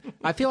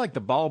 I feel like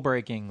the ball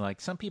breaking,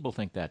 like, some people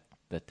think that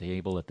the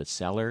table at the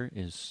cellar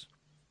is...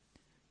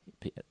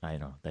 I don't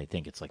know. They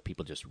think it's like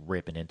people just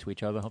ripping into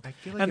each other. I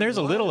feel like and there's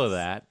it a little was. of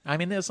that. I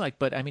mean, there's like,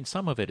 but I mean,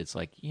 some of it, it's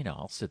like, you know,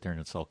 I'll sit there and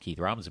insult Keith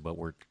Robinson, but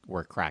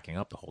we're cracking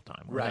up the whole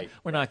time.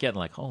 We're not getting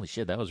like, holy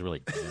shit, that was really,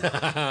 dude,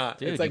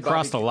 It's like you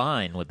crossed the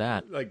line with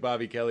that. Like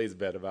Bobby Kelly's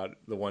bit about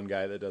the one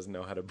guy that doesn't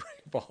know how to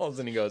break balls,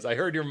 and he goes, I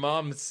heard your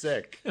mom's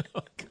sick.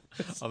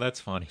 Oh, that's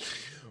funny.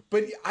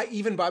 But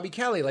even Bobby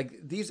Kelly,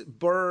 like these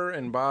Burr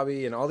and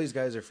Bobby and all these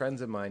guys are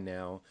friends of mine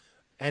now.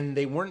 And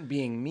they weren't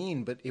being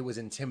mean, but it was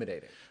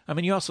intimidating. I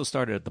mean, you also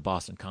started at the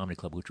Boston Comedy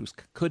Club, which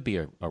could be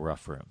a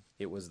rough room.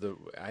 It was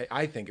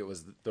I think it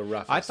was the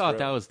roughest. I thought room.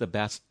 that was the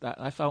best.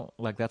 I felt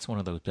like that's one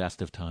of those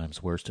best of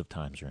times, worst of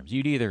times rooms.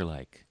 You'd either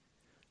like,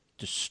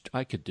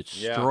 I could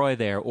destroy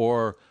there,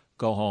 or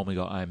go home and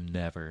go, I'm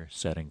never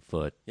setting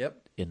foot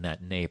in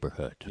that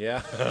neighborhood.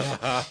 Yeah.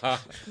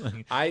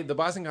 The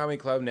Boston Comedy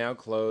Club, now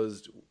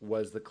closed,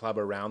 was the club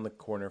around the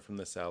corner from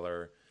the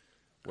cellar,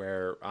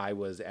 where I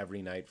was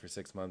every night for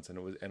 6 months, and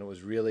it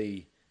was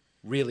really,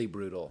 really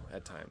brutal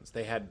at times.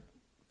 They had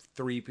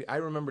I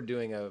remember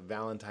doing a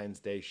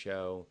Valentine's Day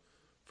show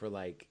for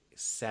like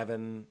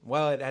 7.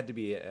 Well, it had to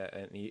be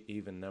an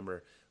even number.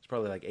 It was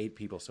probably like 8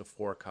 people, so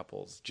 4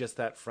 couples. Just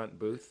that front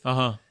booth.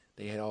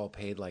 They had all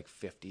paid like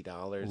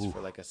 $50 for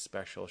like a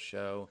special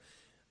show.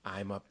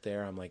 I'm up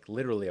there. I'm like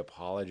literally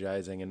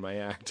apologizing in my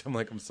act. I'm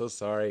like, I'm so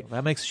sorry. Well,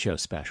 that makes the show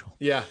special.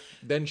 Yeah.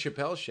 Then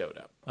Chappelle showed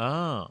up.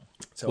 Oh.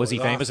 So was he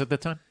famous awesome. at the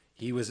time?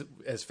 He was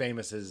as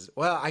famous as,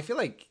 well, I feel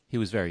like he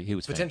was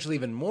potentially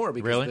even more,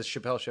 because the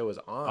Chappelle show was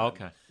on.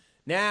 Okay.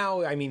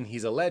 Now, I mean,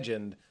 he's a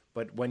legend,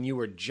 but when you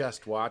were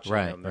just watching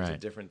him, there's a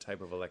different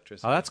type of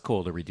electricity. Oh, that's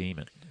cool to redeem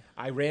it.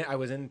 I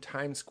was in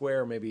Times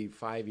Square maybe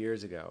 5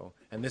 years ago,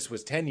 and this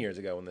was 10 years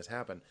ago when this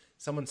happened.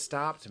 Someone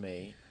stopped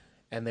me,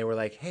 and they were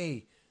like,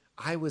 hey,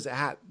 I was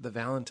at the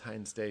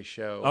Valentine's Day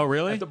show. Oh,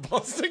 really? At the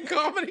Boston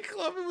Comedy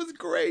Club. It was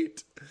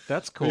great.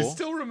 That's cool. I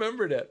still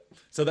remembered it.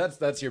 So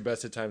that's your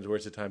best of times,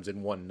 worst of times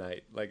in one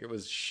night. Like, it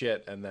was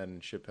shit, and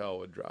then Chappelle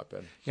would drop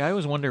in. Yeah, I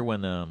always wonder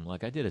when,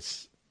 like, I did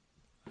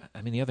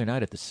the other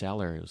night at the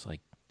Cellar, it was like,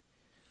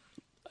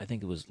 I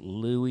think it was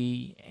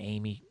Louis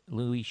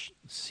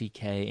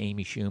C.K.,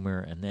 Amy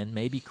Schumer, and then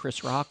maybe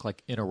Chris Rock,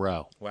 like, in a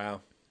row.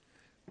 Wow.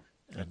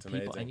 That's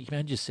amazing. And you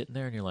imagine just sitting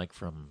there and you're like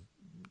from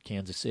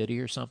Kansas City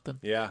or something.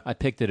 Yeah. I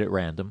picked it at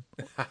random.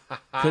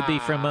 Could be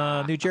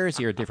from New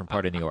Jersey or a different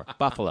part of New York.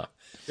 Buffalo.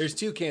 There's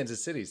 2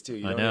 Kansas Cities, too.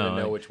 You I don't know. even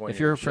know which one if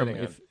you're from.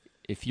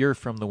 If you're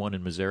from the one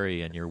in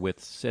Missouri and you're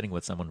sitting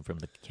with someone from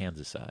the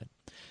Kansas side,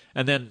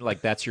 and then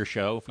like that's your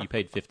show, if you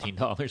paid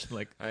 $15,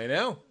 like I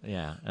know.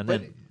 Yeah, and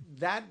but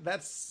then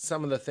that's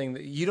some of the thing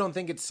that you don't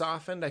think it's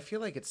softened. I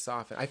feel like it's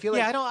softened. I feel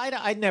like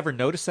I never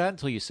noticed that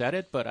until you said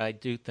it, but I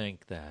do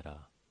think that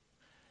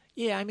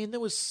there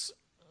was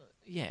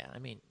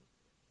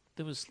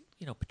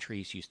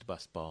Patrice used to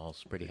bust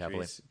balls pretty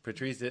heavily.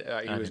 Patrice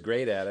he was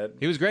great at it.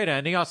 He was great at it.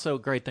 And he also,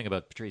 great thing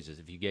about Patrice is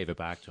if you gave it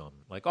back to him,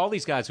 like all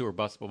these guys who are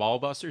ball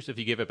busters, if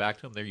you give it back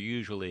to them, they're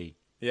usually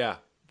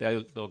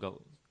they'll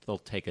go they'll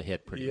take a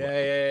hit pretty Yeah,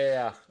 well.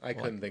 yeah. I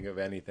couldn't think of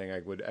anything I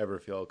would ever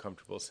feel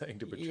comfortable saying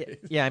to Patrice.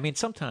 Yeah, I mean,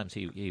 sometimes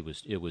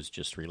it was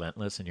just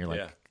relentless, and you're like,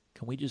 Yeah.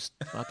 can we just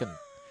fucking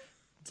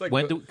It's like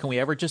can we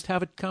ever just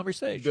have a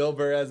conversation? Bill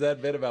Burr has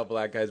that bit about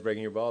black guys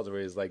breaking your balls,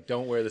 where he's like,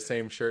 "Don't wear the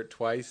same shirt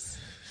twice."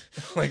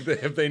 Like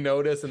if they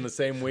notice in the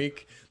same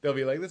week, they'll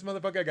be like, "This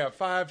motherfucker got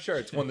 5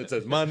 shirts. One that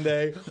says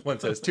Monday, one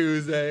says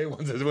Tuesday,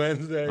 one says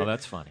Wednesday, Oh,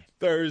 that's funny.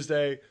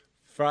 Thursday,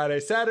 Friday,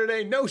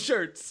 Saturday, no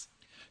shirts."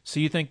 So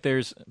you think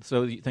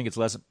it's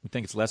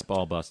less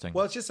ball busting?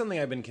 Well, it's just something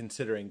I've been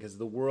considering, because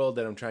the world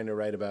that I'm trying to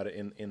write about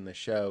in the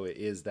show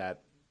is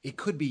that it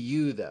could be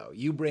you, though.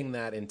 You bring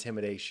that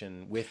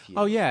intimidation with you.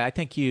 Oh yeah, I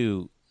think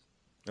you.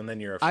 And then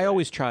you're afraid. I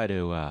always try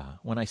to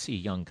when I see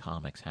young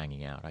comics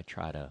hanging out, I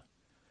try to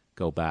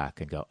go back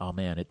and go, oh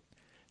man,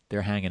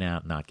 they're hanging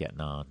out, and not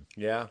getting on,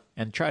 Yeah.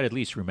 and try to at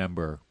least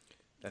remember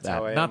That's that.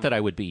 how I am. Not that I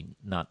would be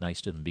not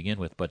nice to them to begin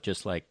with, but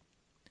just like,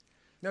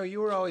 No, you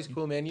were always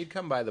cool, man. You'd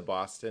come by the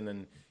Boston,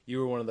 and you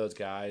were one of those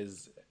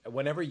guys.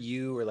 Whenever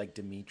you or like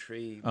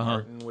Dimitri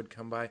Martin would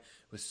come by, it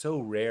was so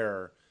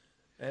rare.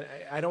 And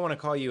I don't want to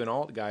call you an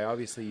alt guy.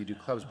 Obviously, you do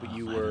clubs, but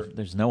you were.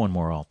 there's no one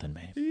more alt than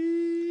me.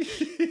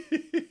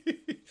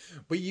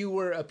 But you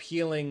were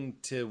appealing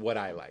to what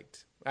I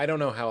liked. I don't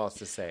know how else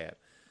to say it.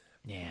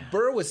 Yeah.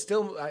 Burr was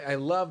still. I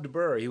loved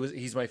Burr.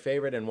 He's my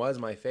favorite and was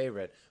my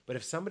favorite. But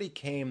if somebody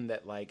came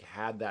that like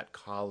had that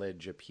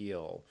college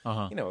appeal,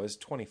 it was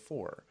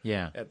 24.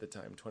 Yeah. At the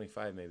time,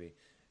 25 maybe.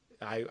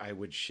 I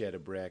would shit a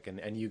brick,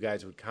 and you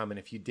guys would come, and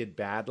if you did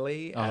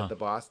badly at the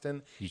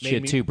Boston, You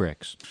shit 2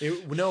 bricks.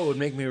 It would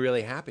make me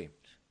really happy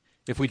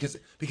If we just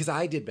because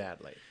I did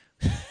badly.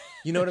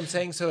 You know what I'm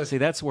saying? So see,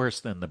 that's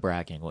worse than the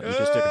bragging. What you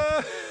just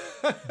did,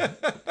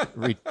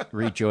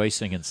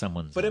 rejoicing in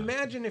someone's. But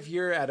imagine if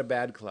you're at a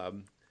bad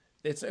club.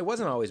 It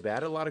wasn't always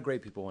bad. A lot of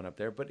great people went up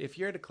there. But if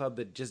you're at a club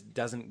that just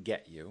doesn't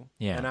get you,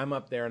 Yeah. and I'm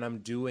up there and I'm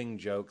doing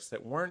jokes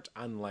that weren't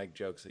unlike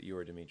jokes that you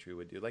or Dimitri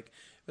would do. Like,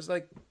 it was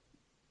like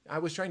I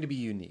was trying to be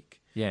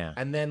unique. Yeah.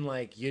 And then,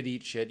 like, you'd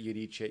eat shit.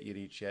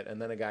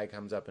 And then a guy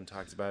comes up and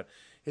talks about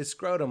his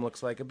scrotum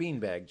looks like a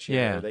beanbag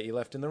chair that you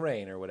left in the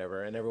rain or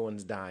whatever, and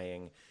everyone's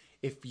dying.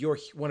 If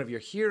one of your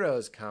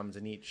heroes comes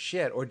and eats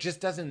shit or just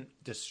doesn't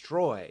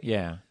destroy,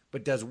 Yeah.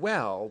 but does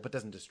well, but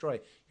doesn't destroy,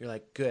 you're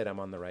like, good,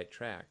 I'm on the right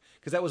track.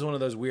 Because that was one of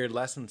those weird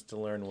lessons to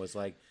learn, was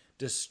like,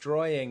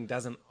 destroying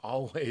doesn't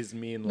always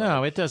mean like...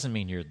 No, it doesn't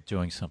mean you're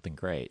doing something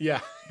great.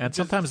 Yeah. And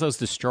sometimes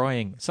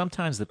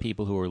sometimes the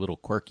people who are a little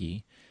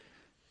quirky,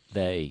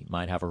 they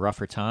might have a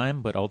rougher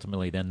time, but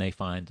ultimately then they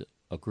find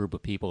a group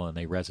of people and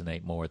they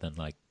resonate more than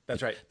like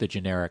That's right. the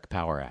generic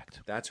power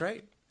act. That's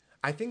right.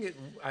 I think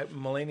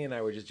Mulaney and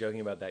I were just joking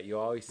about that. You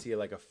always see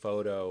like a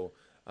photo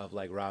of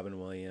like Robin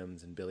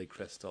Williams and Billy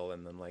Crystal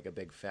and then like a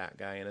big fat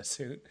guy in a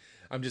suit.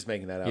 I'm just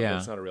making that up. Yeah.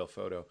 It's not a real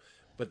photo.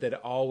 But that'd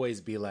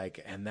always be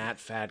like, and that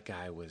fat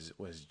guy was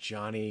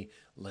Johnny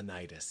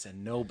Leonidas,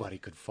 and nobody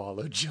could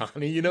follow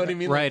Johnny. You know what I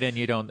mean? Right, Like, and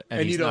you don't,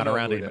 and and he's you don't not know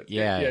around who anymore. it-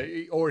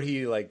 Yeah. Or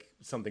he like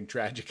something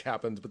tragic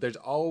happens, but there's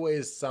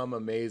always some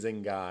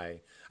amazing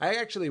guy. I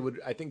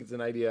think it's an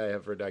idea I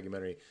have for a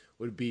documentary,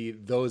 would be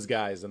those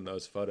guys in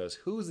those photos.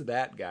 Who's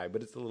that guy?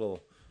 But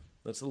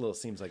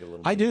seems like a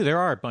little. I do. There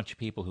are a bunch of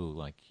people who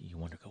like you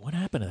wonder, what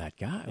happened to that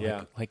guy?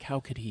 Yeah. Like how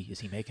could he?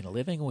 Is he making a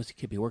living? Could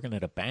he be working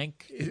at a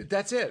bank?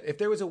 That's it. If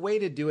there was a way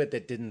to do it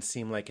that didn't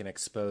seem like an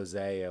expose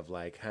of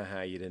like,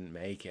 haha, you didn't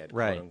make it,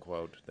 Right.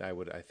 quote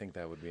unquote, I think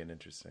that would be an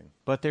interesting.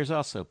 But there's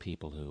also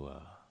people who,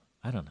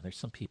 I don't know. There's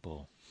some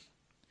people,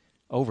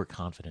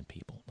 overconfident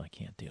people, I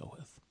can't deal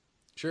with.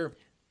 Sure.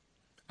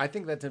 I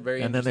think that's a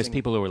very And then there's interesting...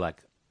 people who are like,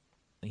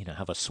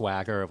 have a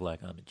swagger of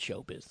like, I'm in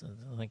show business.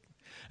 Like,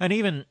 and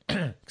even,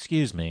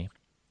 excuse me,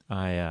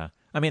 I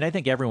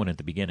think everyone at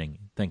the beginning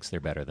thinks they're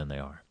better than they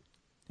are,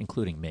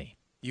 including me.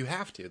 You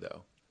have to,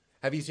 though.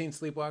 Have you seen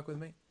Sleepwalk with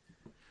Me?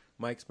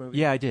 Mike's movie?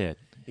 Yeah, I did.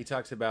 He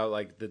talks about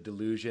like the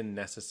delusion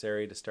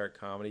necessary to start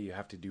comedy. You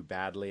have to do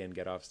badly and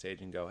get off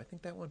stage and go, I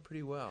think that went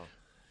pretty well.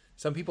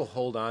 Some people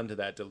hold on to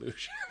that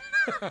delusion.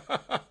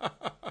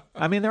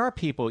 I mean, there are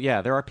people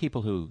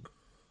who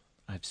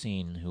I've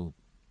seen who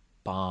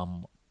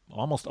bomb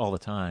almost all the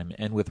time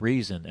and with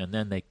reason, and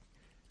then they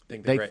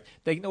Think they're great.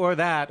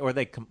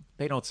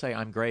 they don't say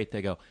I'm great.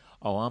 They go,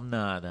 oh, I'm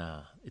not.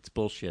 It's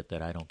bullshit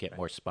that I don't get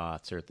more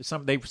spots, or for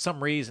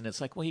some reason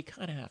it's like, well, you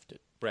kind of have to.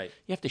 Right.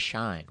 You have to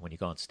shine when you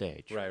go on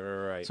stage.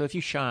 Right. So if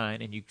you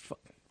shine and you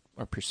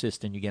are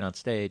persistent, you get on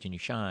stage and you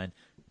shine,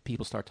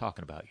 people start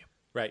talking about you.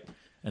 Right.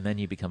 And then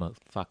you become a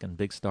fucking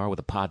big star with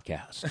a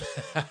podcast.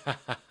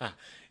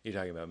 You're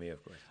talking about me,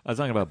 of course. I was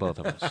talking about both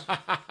of us.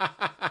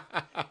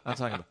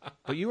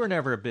 But you were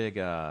never a big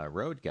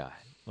road guy.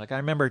 Like I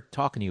remember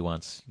talking to you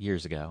once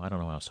years ago. I don't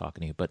know why I was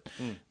talking to you, but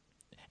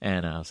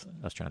and I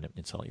was trying to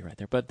insult you right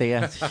there. But they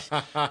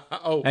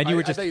Oh, and you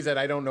were I just thought you said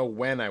I don't know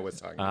when I was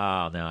talking.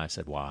 oh no, I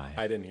said why.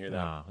 I didn't hear that.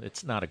 No,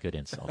 it's not a good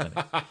insult.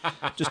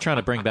 Just trying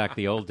to bring back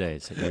the old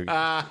days.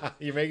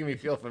 You're making me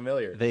feel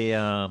familiar.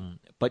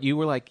 But you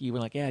were like,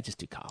 yeah, just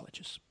do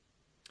colleges.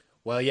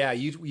 Well, yeah,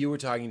 you were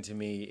talking to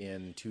me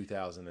in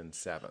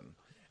 2007,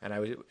 and I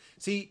was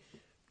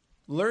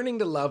learning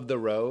to love the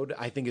road,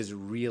 I think, is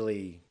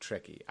really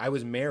tricky. I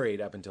was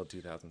married up until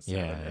 2007.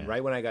 Yeah, And yeah.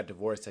 right when I got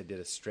divorced, I did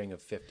a string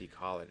of 50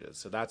 colleges.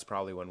 So that's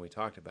probably when we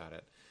talked about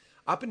it.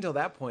 Up until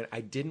that point, I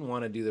didn't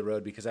want to do the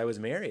road because I was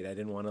married. I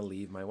didn't want to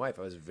leave my wife.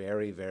 I was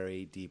very,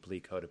 very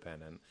deeply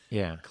codependent,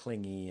 Yeah.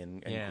 clingy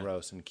and Yeah.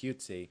 gross and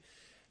cutesy.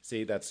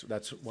 See, that's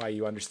why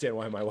you understand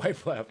why my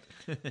wife left.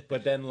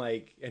 But then,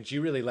 and she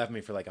really left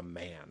me for like a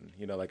man,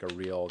 like a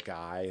real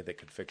guy that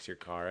could fix your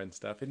car and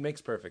stuff. It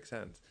makes perfect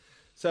sense.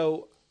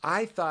 So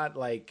I thought,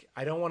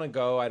 I don't want to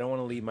go. I don't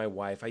want to leave my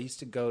wife. I used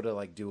to go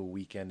to do a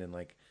weekend in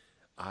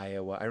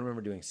Iowa. I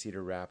remember doing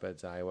Cedar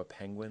Rapids, Iowa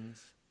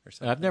Penguins or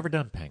something. I've never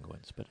done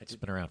Penguins, but it's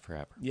been around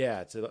forever. Yeah,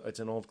 it's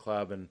an old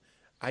club, and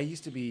I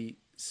used to be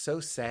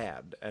so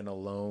sad and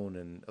alone,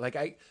 and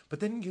but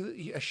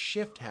then a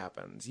shift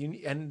happens.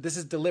 And this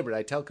is deliberate.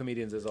 I tell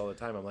comedians this all the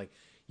time. I'm like,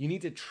 you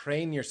need to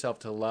train yourself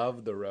to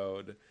love the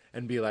road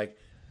and be like,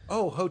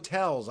 oh,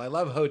 hotels. I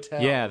love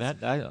hotels. Yeah,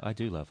 I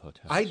do love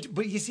hotels.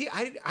 But you see,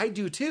 I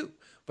do too.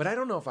 But I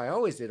don't know if I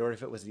always did or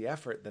if it was the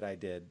effort that I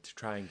did to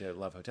trying to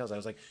love hotels. I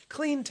was like,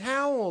 clean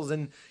towels,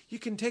 and you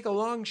can take a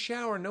long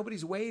shower,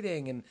 nobody's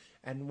waiting,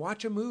 and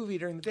watch a movie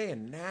during the day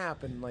and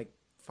nap and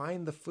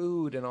find the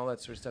food and all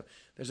that sort of stuff.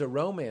 There's a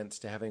romance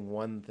to having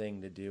one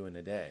thing to do in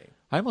a day.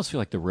 I almost feel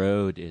like the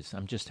road is,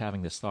 I'm just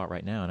having this thought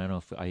right now, and I don't know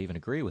if I even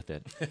agree with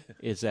it,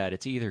 is that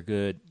it's either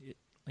good,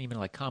 even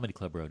like Comedy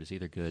Club Road is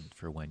either good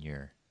for when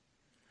you're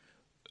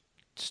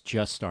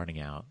just starting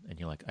out and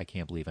you're like, I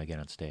can't believe I get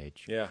on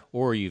stage. Yeah.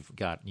 Or you're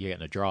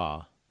getting a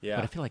draw. Yeah.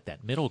 But I feel like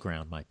that middle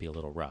ground might be a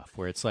little rough,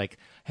 where it's like,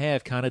 hey,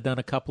 I've kind of done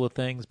a couple of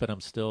things, but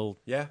I'm still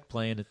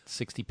playing at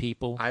 60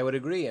 people. I would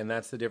agree, and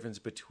that's the difference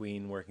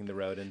between working the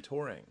road and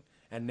touring.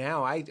 And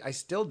now I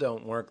still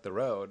don't work the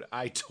road.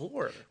 I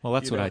tour. Well,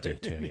 that's what I do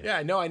too.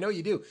 Yeah. Yeah, I know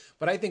you do.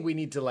 But I think we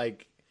need to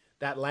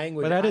that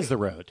language. But that is the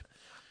road.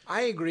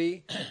 I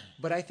agree,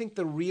 but I think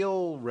the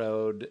real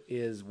road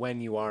is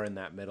when you are in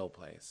that middle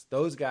place.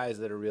 Those guys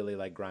that are really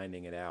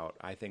grinding it out,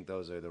 I think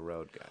those are the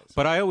road guys.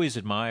 But I always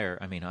admire,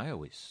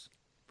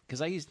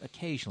 because I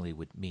occasionally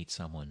would meet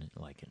someone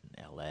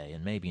in L.A.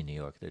 and maybe in New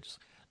York. They're just,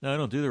 no, I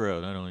don't do the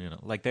road. I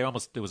don't,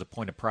 there was a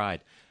point of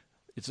pride.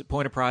 It's a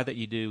point of pride that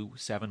you do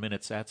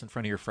 7-minute sets in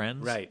front of your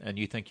friends. Right. And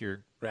you think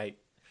you're. Right.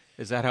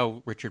 Is that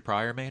how Richard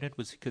Pryor made it?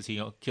 Was because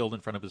he killed in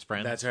front of his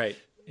friends? That's right.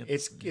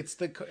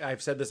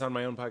 I've said this on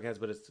my own podcast,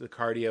 but it's the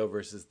cardio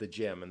versus the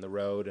gym and the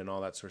road and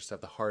all that sort of stuff.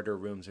 The harder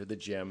rooms are the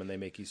gym and they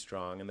make you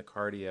strong, and the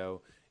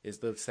cardio is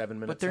the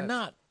 7-minute But they're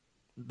sets.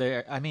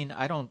 not.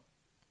 I don't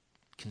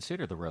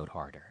consider the road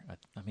harder.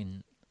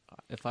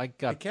 If I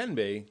got. It can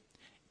be.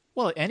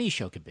 Well, any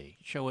show could be.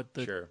 Show at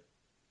the. Sure.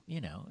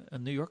 A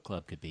New York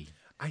club could be.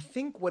 I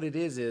think what it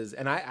is,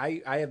 and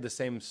I have the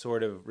same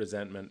sort of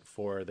resentment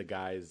for the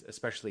guys,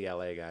 especially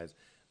LA guys,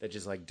 that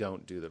just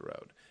don't do the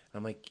road. And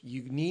I'm like,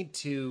 you need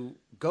to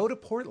go to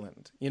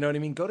Portland. You know what I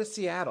mean? Go to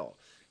Seattle.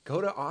 Go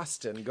to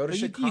Austin. Go to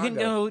Chicago. You can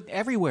go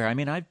everywhere.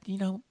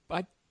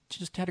 I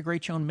just had a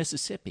great show in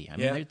Mississippi.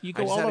 You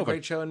go I just all had over. a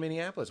great show in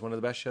Minneapolis. One of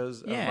the best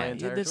shows of my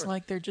entire tour.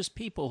 They're just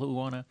people who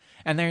want to,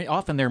 and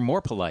they're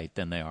more polite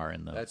than they are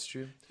in the. That's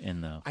true.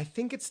 I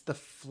think it's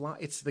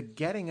it's the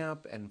getting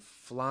up and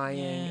flying,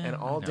 Yeah, and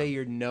all I know. day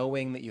you're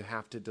knowing that you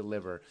have to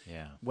deliver.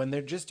 Yeah. When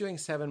they're just doing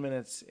 7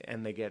 minutes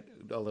and they get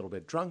a little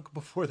bit drunk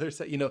before they're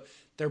set,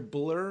 they're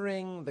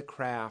blurring the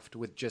craft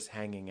with just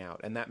hanging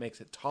out, and that makes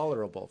it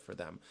tolerable for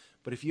them.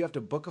 But if you have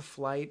to book a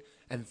flight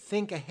and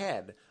think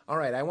ahead, all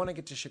right, I want to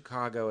get to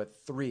Chicago at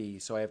 3,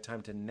 so I have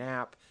time to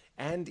nap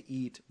and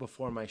eat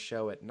before my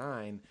show at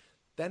 9,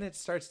 then it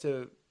starts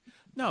to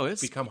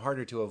it's become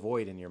harder to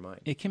avoid in your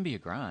mind. It can be a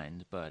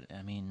grind, but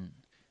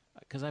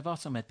because I've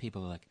also met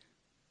people like,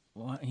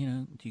 well, do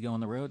you go on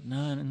the road?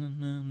 No,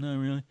 not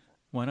really.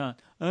 Why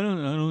not? I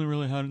don't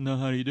really know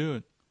how you do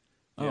it.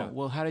 Yeah. Oh,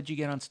 well, how did you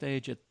get on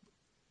stage at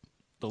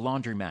the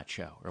laundromat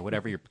show or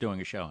whatever you're doing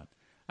a show on?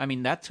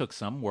 That took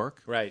some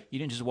work. Right. You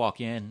didn't just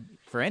walk in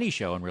for any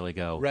show and really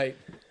go, Right.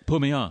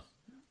 put me on.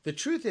 The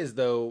truth is,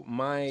 though,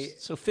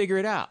 So figure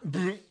it out.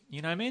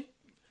 You know what I mean?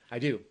 I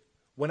do.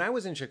 When I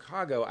was in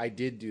Chicago, I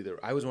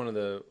was one of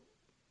the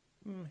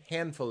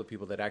handful of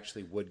people that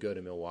actually would go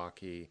to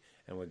Milwaukee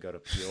and would go to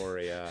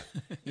Peoria.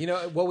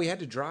 We had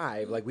to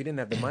drive. We didn't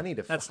have the money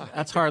to fly.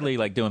 That's hardly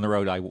like doing the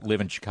road. I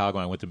live in Chicago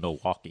and I went to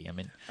Milwaukee.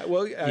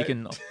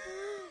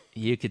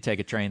 You could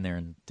take a train there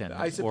in 10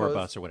 minutes or a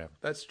bus or whatever.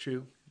 That's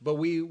true. But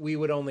we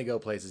would only go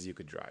places you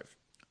could drive.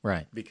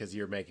 Right. Because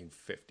you're making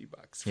 $50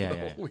 for the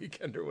whole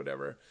weekend or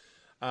whatever.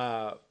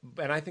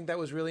 And I think that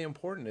was really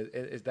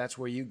important. That's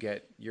where you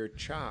get your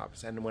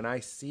chops. And when I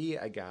see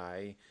a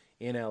guy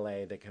in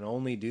LA that can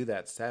only do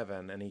that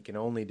 7 and he can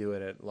only do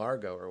it at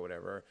Largo or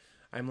whatever,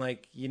 I'm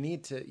like, you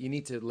need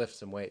to lift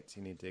some weights.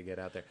 You need to get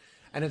out there.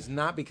 And it's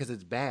not because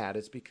it's bad.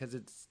 It's because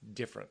it's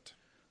different.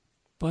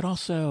 But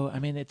also,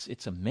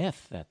 it's a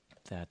myth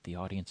that the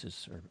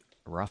audiences are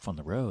rough on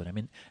the road.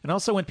 And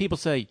also when people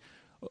say,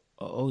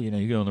 oh,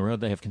 you go on the road,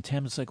 they have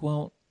contempt. It's like,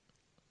 well,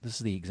 this is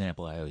the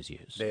example I always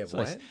use. They have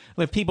what?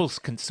 Like people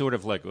can sort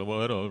of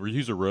well, I don't know,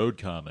 he's a road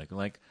comic.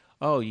 Like,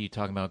 Oh, you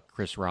talking about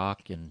Chris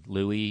Rock and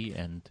Louis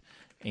and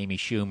Amy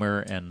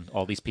Schumer and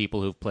all these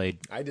people who've played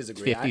I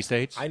disagree. 50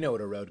 states? I know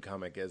what a road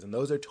comic is, and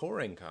those are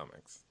touring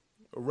comics.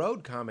 A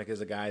road comic is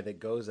a guy that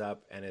goes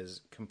up and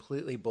is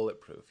completely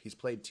bulletproof. He's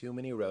played too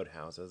many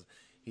roadhouses.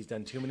 He's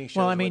done too many shows.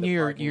 Well, I mean,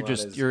 where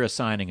the you're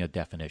assigning a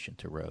definition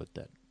to road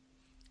that.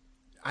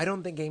 I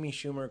don't think Amy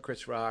Schumer,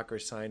 Chris Rock, or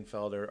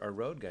Seinfeld are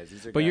road guys.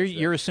 These are. But guys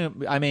you're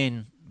assuming. I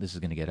mean, this is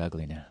going to get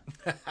ugly now.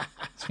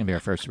 It's going to be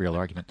our first real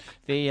argument.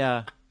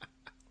 I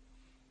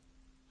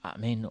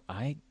mean,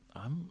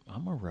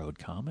 I'm a road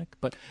comic,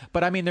 but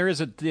I mean, there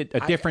is a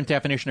different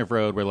definition of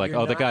road where like,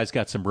 the guy's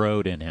got some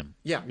road in him,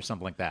 or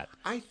something like that.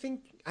 I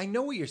think I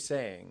know what you're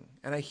saying,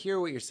 and I hear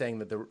what you're saying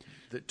that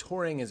the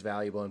touring is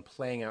valuable and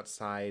playing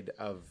outside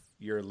of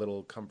your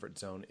little comfort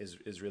zone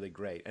is really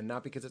great, and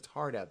not because it's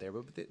hard out there,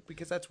 but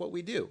because that's what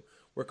we do.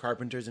 We're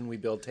carpenters and we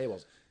build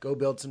tables. Go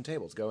build some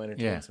tables. Go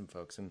entertain some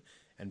folks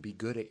and be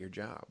good at your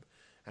job.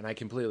 And I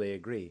completely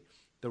agree.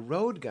 The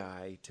road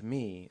guy, to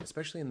me,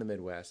 especially in the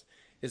Midwest,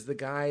 is the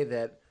guy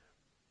that,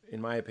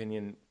 in my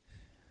opinion,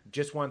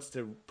 just wants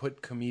to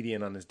put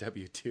comedian on his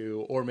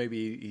W-2, or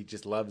maybe he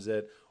just loves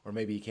it, or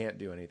maybe he can't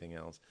do anything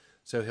else.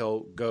 So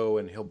he'll go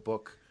and he'll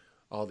book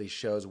all these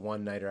shows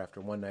one nighter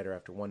after one nighter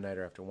after one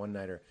nighter after one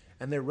nighter.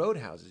 And they're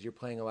roadhouses. You're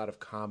playing a lot of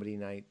comedy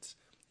nights.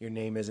 Your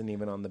name isn't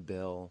even on the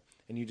bill.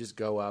 And you just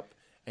go up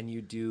and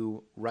you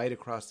do right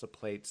across the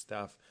plate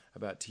stuff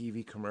about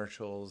TV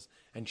commercials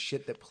and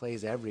shit that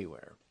plays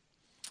everywhere.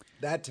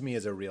 That to me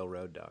is a real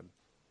road dog.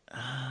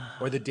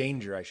 Or the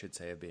danger, I should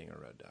say, of being a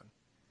road dog.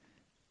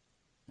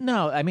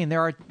 No, I mean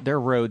there are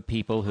road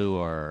people who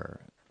are,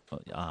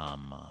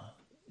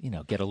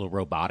 get a little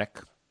robotic.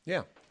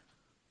 Yeah.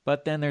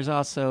 But then there's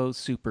also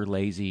super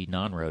lazy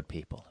non-road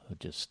people who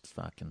just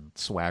fucking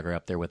swagger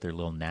up there with their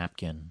little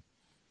napkin.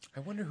 I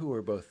wonder who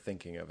we're both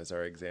thinking of as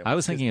our example. I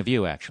was thinking of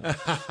you, actually.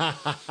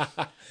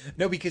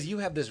 No, because you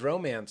have this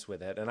romance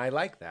with it, and I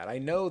like that. I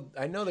know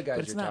the guys But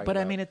it's you're not. talking But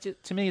about. I mean,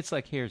 to me, it's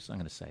like I'm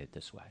going to say it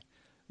this way: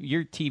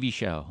 your TV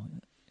show,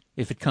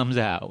 if it comes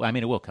out, I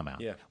mean, it will come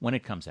out. Yeah. When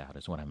it comes out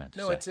is what I meant to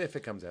say. No, it's if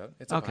it comes out.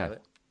 It's a Okay.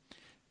 pilot.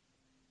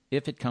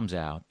 If it comes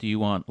out, do you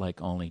want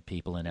like only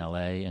people in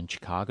L.A. and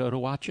Chicago to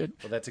watch it,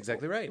 Well, that's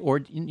exactly right. or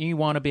do you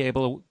want to be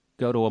able to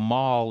go to a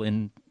mall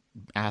in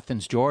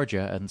Athens,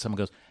 Georgia, and someone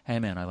goes, "Hey,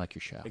 man, I like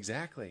your show."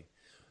 Exactly.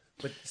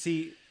 But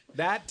see,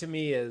 that to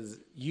me is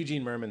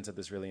Eugene Merman said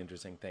this really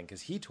interesting thing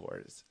because he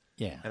tours.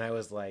 Yeah. And I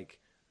was like,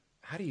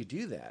 how do you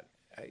do that?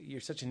 You're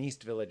such an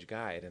East Village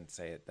guy. I didn't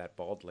say it that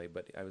baldly,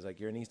 but I was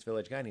like, you're an East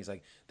Village guy. And he's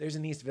like, there's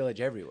an East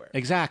Village everywhere.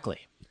 Exactly.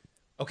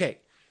 Okay.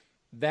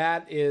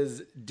 That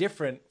is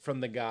different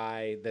from the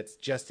guy that's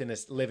just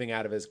living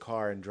out of his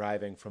car and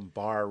driving from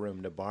bar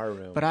room to bar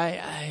room. But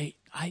I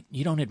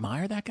you don't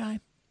admire that guy?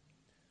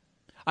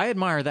 I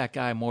admire that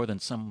guy more than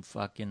some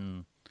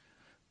fucking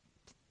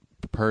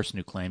person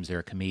who claims they're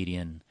a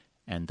comedian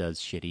and does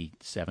shitty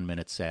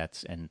 7-minute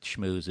sets and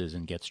schmoozes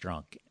and gets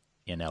drunk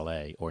in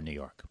L.A. or New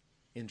York.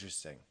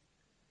 Interesting.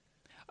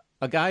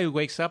 A guy who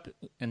wakes up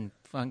and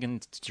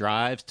fucking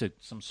drives to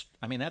some...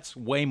 I mean, that's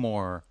way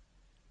more...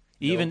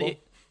 Noble?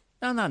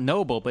 Not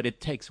noble, but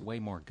it takes way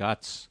more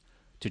guts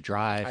to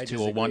drive I to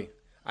disagree. a one...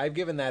 I've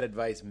given that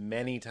advice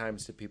many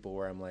times to people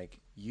where I'm like,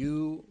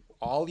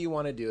 all you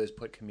want to do is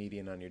put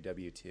comedian on your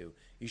W-2.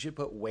 You should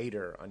put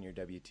waiter on your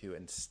W-2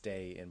 and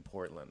stay in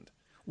Portland.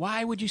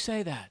 Why would you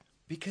say that?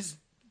 Because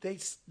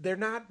they're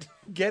not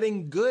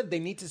getting good. They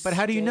need to But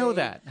how do you know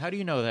that? How do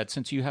you know that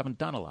since you haven't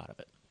done a lot of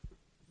it?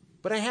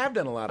 But I have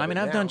done a lot of it. I mean,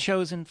 I've now. done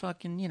shows in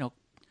fucking,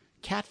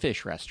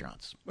 catfish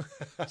restaurants.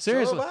 So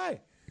Seriously. have I.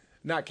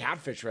 Not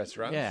catfish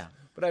restaurants. Yeah.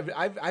 But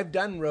I've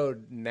done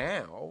road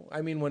now.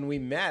 I mean, when we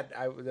met,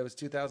 that was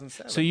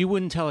 2007. So you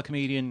wouldn't tell a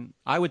comedian,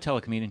 I would tell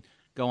a comedian,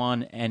 go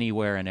on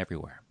anywhere and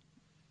everywhere.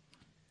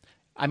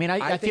 I mean,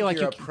 I think feel like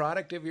you're a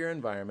product of your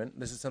environment.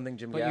 This is something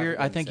Jim Gaffigan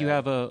I think you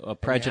said. have a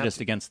prejudice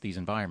against these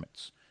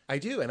environments. I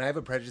do, and I have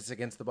a prejudice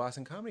against the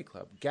Boston Comedy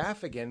Club.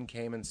 Gaffigan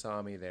came and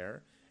saw me there,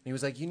 and he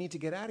was like, you need to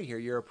get out of here.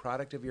 You're a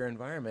product of your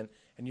environment,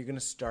 and you're going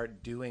to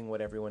start doing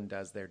what everyone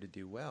does there to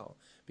do well.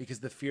 Because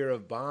the fear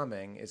of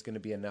bombing is going to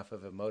be enough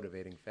of a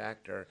motivating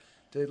factor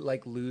to,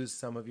 lose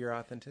some of your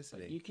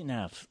authenticity.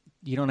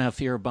 You don't have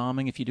fear of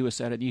bombing if you do a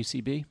set at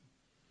UCB?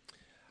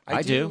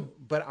 I do.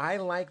 But I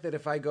like that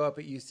if I go up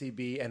at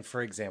UCB, and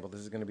for example, this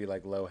is going to be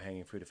like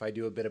low-hanging fruit. If I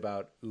do a bit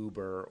about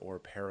Uber or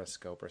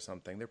Periscope or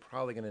something, they're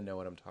probably going to know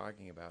what I'm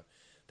talking about.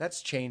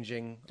 That's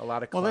changing a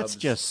lot of clubs. Well, that's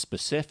just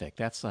specific.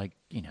 That's like,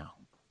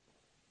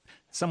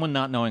 someone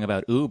not knowing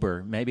about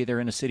Uber, maybe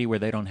they're in a city where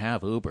they don't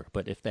have Uber.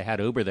 But if they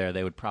had Uber there,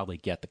 they would probably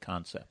get the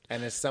concept.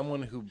 And as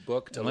someone who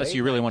booked Unless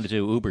you really want to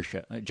do Uber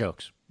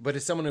jokes. But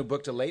as someone who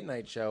booked a late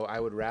night show, I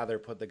would rather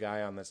put the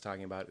guy on that's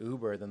talking about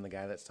Uber than the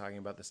guy that's talking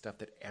about the stuff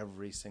that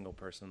every single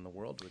person in the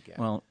world would get.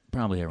 Well,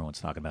 probably everyone's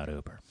talking about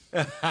Uber.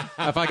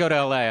 If I go to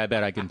L.A., I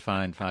bet I can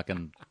find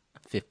fucking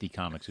 50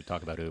 comics who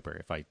talk about Uber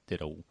if I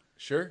did a...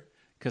 Sure.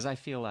 Because I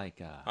feel like...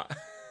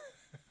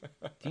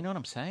 Do you know what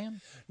I'm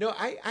saying? No,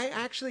 I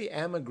actually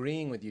am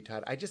agreeing with you,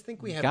 Todd. I just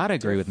think we have Gotta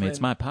agree with me.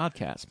 It's my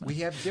podcast, man. We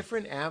have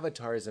different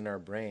avatars in our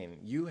brain.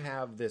 You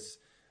have this,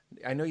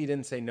 I know you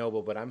didn't say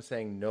noble, but I'm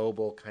saying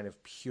noble, kind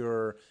of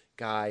pure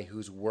guy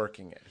who's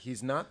working it.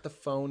 He's not the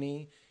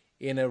phony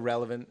in a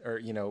relevant,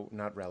 or,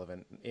 not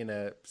relevant, in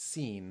a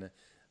scene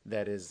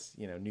that is,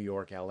 New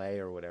York, LA,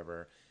 or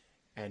whatever,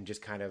 and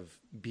just kind of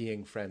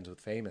being friends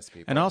with famous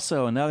people. And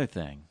also another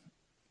thing,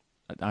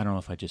 I don't know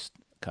if I just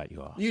cut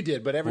you off. You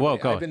did, but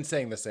everybody, I've been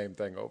saying the same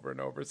thing over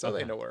and over, so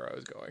they know where I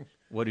was going.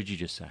 What did you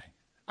just say?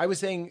 I was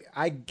saying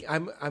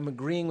I'm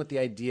agreeing with the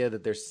idea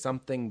that there's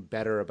something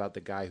better about the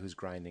guy who's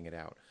grinding it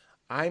out.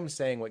 I'm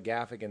saying what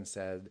Gaffigan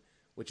said,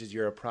 which is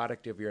you're a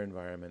product of your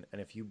environment, and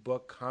if you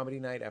book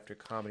comedy night after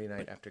comedy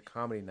night after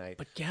comedy night.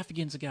 But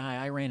Gaffigan's a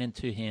guy, I ran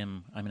into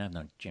him, I've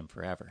known Jim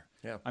forever.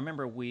 Yeah. I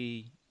remember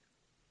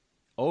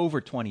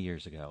over 20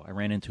 years ago, I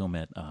ran into him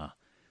at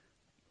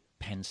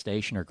Penn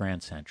Station or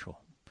Grand Central.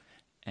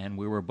 And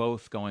we were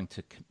both going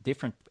to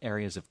different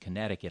areas of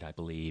Connecticut, I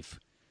believe,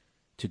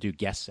 to do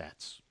guest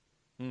sets.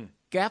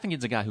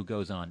 Gaffigan's a guy who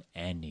goes on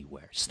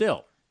anywhere,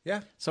 still.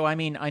 Yeah. So, I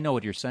know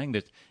what you're saying.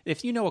 That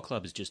if you know a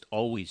club is just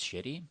always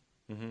shitty,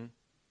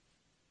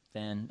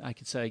 then I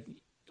could say,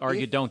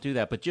 don't do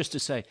that. But just to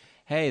say,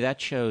 hey,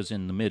 that show's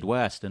in the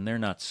Midwest, and they're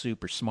not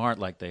super smart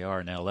like they are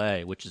in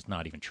L.A., which is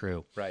not even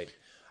true. Right.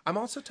 I'm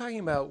also talking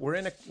about we're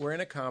in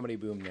a comedy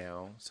boom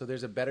now, so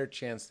there's a better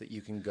chance that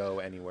you can go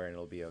anywhere and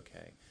it'll be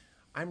okay.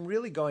 I'm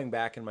really going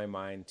back in my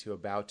mind to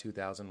about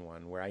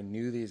 2001, where I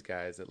knew these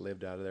guys that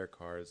lived out of their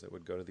cars that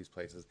would go to these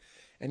places,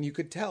 and you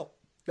could tell.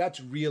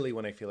 That's really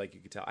when I feel like you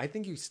could tell. I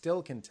think you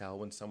still can tell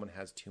when someone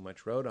has too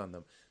much road on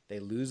them. They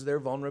lose their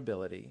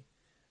vulnerability,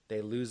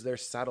 they lose their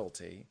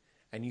subtlety,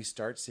 and you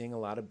start seeing a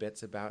lot of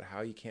bits about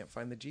how you can't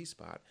find the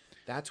G-spot.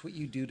 That's what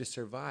you do to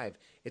survive.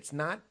 It's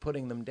not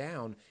putting them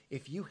down.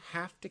 If you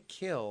have to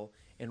kill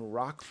in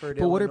Rockford,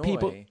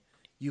 Illinois,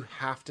 you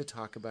have to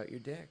talk about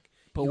your dick.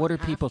 But what are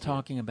people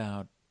talking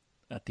about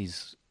at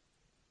these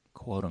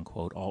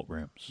quote-unquote alt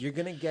rooms? You're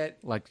gonna get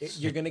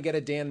you're gonna get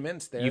a Dan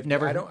Mintz there.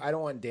 I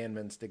don't want Dan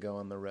Mintz to go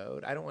on the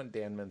road. I don't want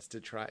Dan Mintz to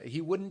try. He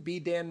wouldn't be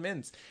Dan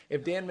Mintz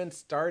if Dan Mintz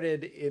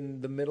started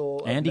in the middle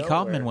of Andy nowhere.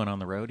 Kaufman went on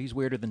the road. He's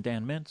weirder than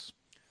Dan Mintz.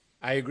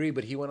 I agree,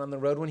 but he went on the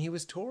road when he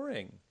was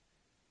touring.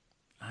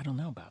 I don't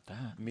know about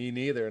that. Me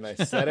neither, and I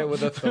said it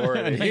with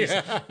authority. You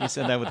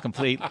said that with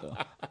complete.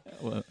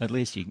 Well, at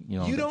least you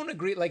don't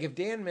agree. Like if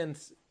Dan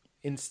Mintz,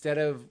 instead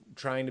of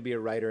trying to be a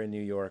writer in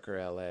New York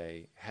or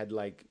LA, had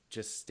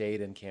just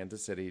stayed in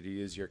Kansas City, to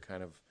use your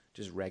kind of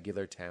just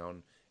regular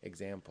town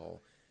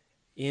example,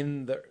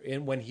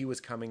 when he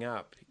was coming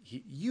up,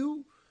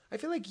 I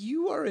feel like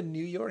you are a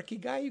New Yorky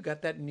guy. You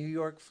got that New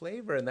York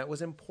flavor, and that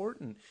was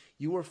important.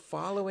 You were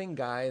following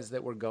guys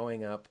that were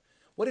going up.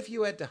 What if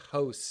you had to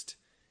host,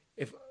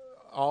 if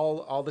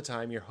all the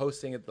time you're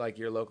hosting at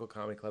your local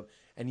comedy club,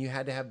 and you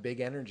had to have big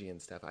energy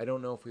and stuff? I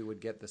don't know if we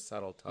would get the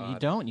subtle Todd. You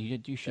don't.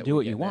 You should do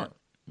what you want.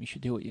 You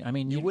should do what you.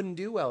 You wouldn't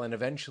do well, and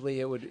eventually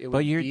it would.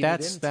 But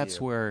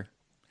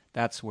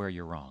that's where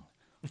you're wrong.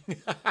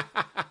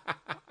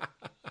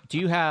 Do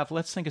you have?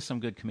 Let's think of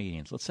some good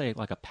comedians. Let's say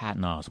like a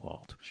Patton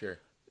Oswalt. Sure.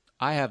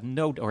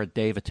 Or a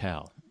Dave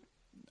Attell.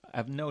 I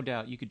have no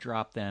doubt you could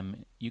drop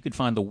them. You could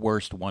find the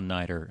worst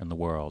one-nighter in the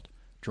world,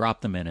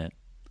 drop them in it,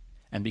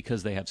 and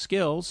because they have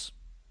skills,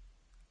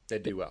 they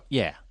do well.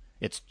 Yeah,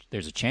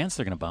 there's a chance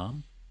they're going to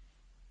bomb.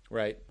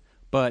 Right.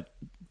 But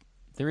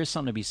there is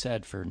something to be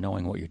said for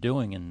knowing what you're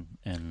doing,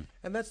 and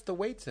that's the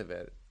weights of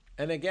it.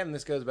 And again,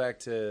 this goes back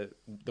to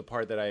the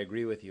part that I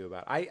agree with you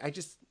about.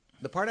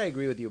 The part I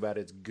agree with you about,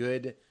 it's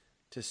good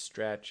to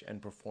stretch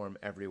and perform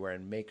everywhere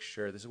and make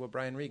sure. This is what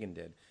Brian Regan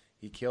did.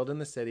 He killed in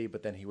the city,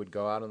 but then he would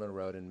go out on the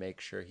road and make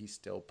sure he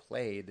still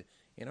played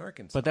in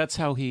Arkansas. But that's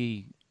how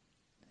he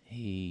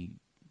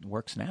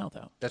works now,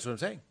 though. That's what I'm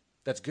saying.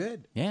 That's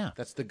good. Yeah.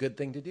 That's the good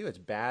thing to do. It's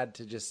bad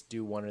to just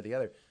do one or the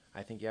other.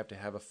 I think you have to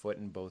have a foot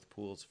in both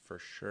pools for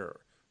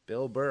sure.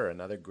 Bill Burr,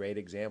 another great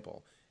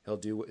example. He'll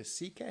do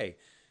CK.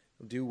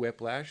 He'll do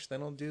Whiplash, then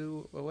he'll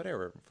do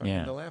whatever.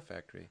 The Laugh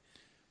Factory.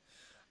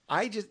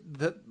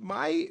 The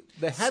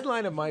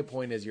headline of my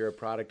point is you're a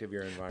product of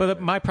your environment.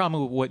 But my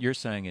problem with what you're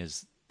saying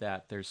is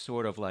that there's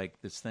sort of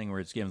like this thing where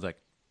it's given like,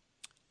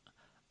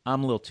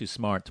 I'm a little too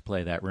smart to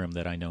play that room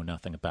that I know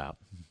nothing about,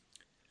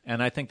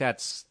 and I think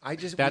that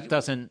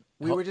doesn't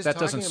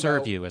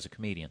serve you as a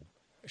comedian.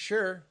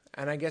 Sure,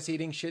 and I guess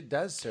eating shit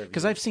does serve you.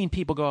 Because I've seen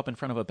people go up in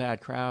front of a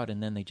bad crowd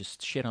and then they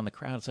just shit on the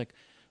crowd. It's like,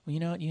 well, you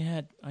know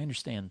what? I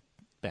understand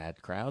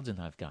bad crowds and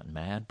I've gotten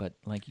mad, but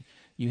like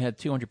you had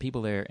 200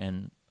 people there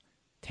and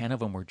 10 of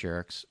them were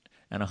jerks,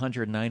 and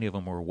 190 of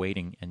them were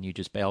waiting, and you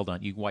just bailed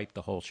on. You wiped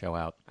the whole show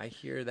out. I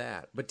hear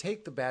that. But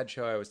take the bad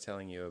show I was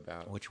telling you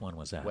about. Which one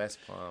was that? West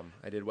Palm.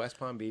 I did West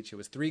Palm Beach. It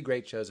was 3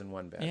 great shows and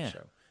 1 bad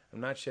show. I'm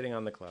not shitting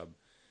on the club.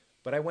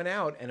 But I went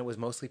out, and it was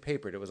mostly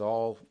papered. It was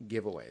all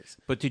giveaways.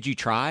 But did you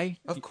try?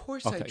 Of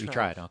course I tried. You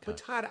tried, okay. But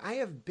Todd, I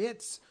have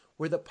bits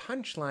where the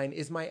punchline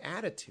is my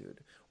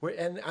attitude.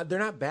 And they're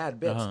not bad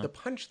bits. The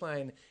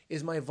punchline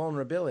is my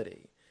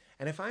vulnerability.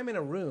 And if I'm in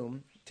a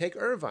room, take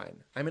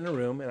Irvine. I'm in a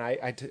room, and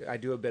I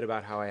do a bit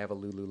about how I have a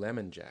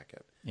Lululemon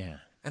jacket. Yeah.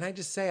 And I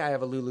just say I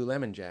have a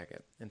Lululemon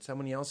jacket, and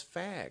someone yells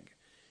fag.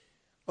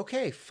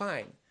 Okay,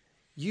 fine.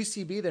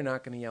 UCB, they're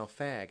not going to yell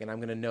fag, and I'm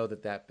going to know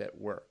that bit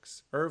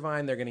works.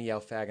 Irvine, they're going to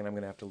yell fag, and I'm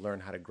going to have to learn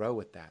how to grow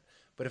with that.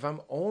 But if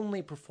I'm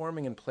only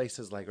performing in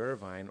places like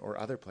Irvine or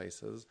other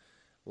places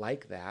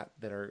like that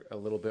are a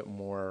little bit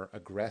more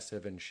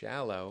aggressive and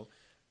shallow,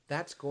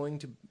 that's going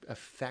to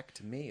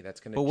affect me. That's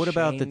going to. But what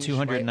about the change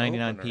 299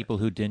 my opener. people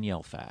who didn't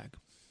yell fag?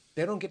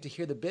 They don't get to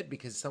hear the bit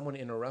because someone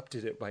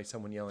interrupted it by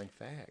someone yelling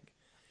fag.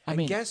 I And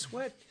mean- guess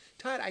what,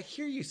 Todd? I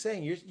hear you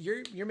saying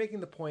you're making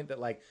the point that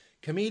like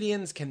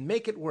comedians can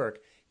make it work.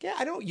 Yeah,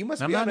 I don't. You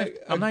must I'm be not on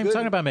I'm not even good-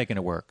 talking about making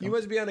it work. You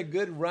must be on a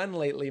good run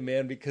lately,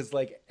 man, because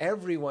like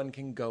everyone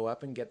can go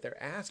up and get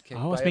their ass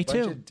kicked Oh, by it's a me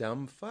bunch too. of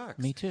dumb fucks.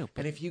 Me too.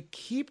 And if you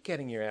keep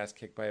getting your ass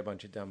kicked by a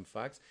bunch of dumb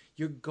fucks,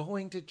 you're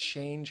going to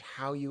change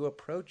how you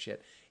approach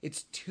it.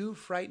 It's too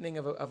frightening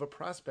of a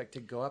prospect to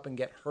go up and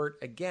get hurt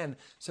again.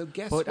 So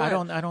guess But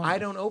what? I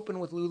don't open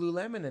with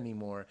Lululemon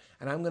anymore,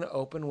 and I'm going to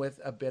open with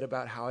a bit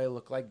about how I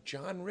look like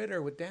John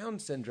Ritter with Down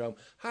syndrome.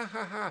 Ha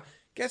ha ha!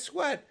 Guess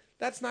what?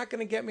 That's not going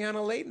to get me on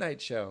a late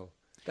night show.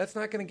 That's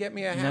not going to get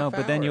me a half No, hour.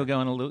 but then you'll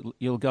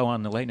go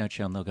on the late night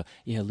show and they'll go,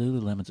 yeah,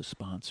 Lululemon's a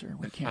sponsor.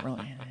 We can't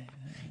really.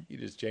 You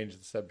just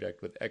changed the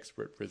subject with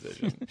expert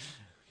precision.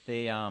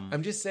 They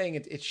I'm just saying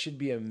it should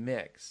be a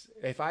mix.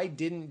 If I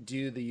didn't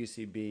do the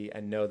UCB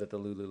and know that the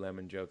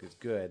Lululemon joke is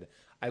good,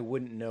 I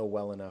wouldn't know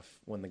well enough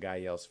when the guy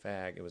yells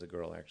fag, it was a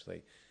girl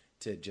actually,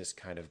 to just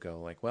kind of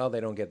go like, well, they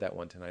don't get that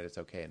one tonight, it's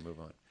okay, and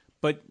move on.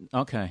 But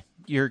okay,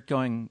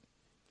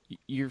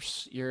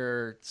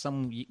 you're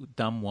some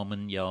dumb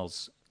woman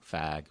yells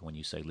fag when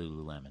you say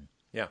Lululemon,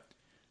 Yeah,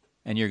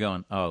 and you're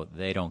going, oh,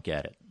 they don't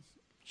get it.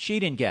 She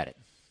didn't get it.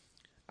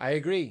 I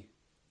agree.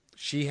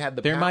 She had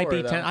the There power, might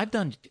be though. I've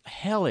done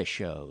hellish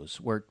shows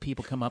where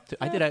people come up to.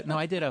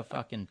 I did a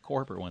fucking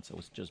corporate once that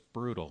was just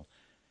brutal,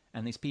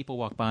 and these people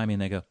walk by me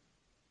and they go.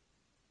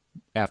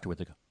 Afterwards,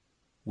 they go,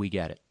 "We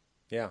get it."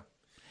 Yeah,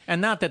 And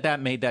not that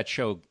made that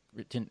show.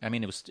 I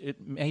mean,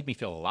 it made me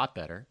feel a lot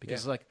better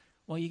because it's like,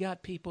 well, you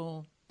got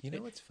people. you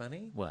know what's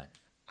funny? What?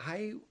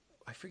 I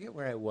forget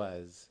where I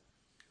was.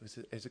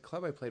 It was a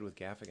club I played with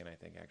Gaffigan, I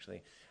think,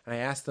 actually. And I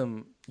asked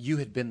them, you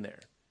had been there.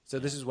 So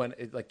this is when,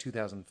 like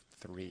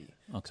 2003.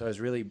 Okay. So I was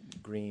really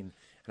green.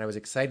 And I was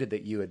excited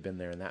that you had been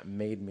there. And that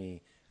made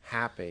me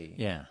happy.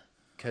 Yeah.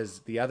 Because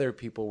the other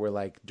people were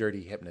like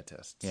dirty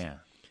hypnotists. Yeah.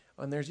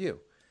 Oh, and there's you.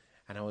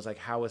 And I was like,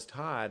 how was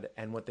Todd?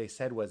 And what they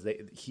said was they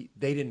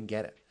didn't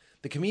get it.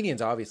 The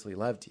comedians obviously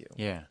loved you.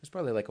 Yeah. It was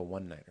probably like a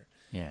one-nighter.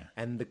 Yeah.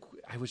 And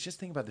I was just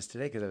thinking about this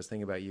today because I was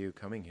thinking about you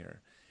coming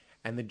here.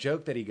 And the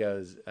joke that he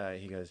goes,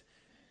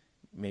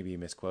 maybe you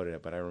misquoted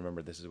it, but I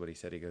remember this is what he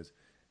said. He goes,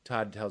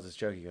 Todd tells this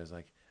joke. He goes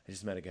like, I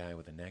just met a guy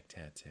with a neck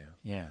tattoo.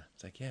 Yeah.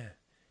 It's like, yeah,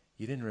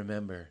 you didn't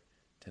remember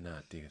to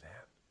not do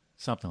that.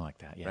 Something like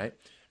that. Yeah. Right?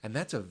 And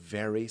that's a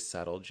very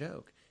subtle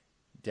joke.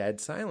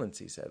 Dead silence,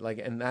 he said. Like,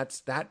 and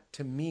that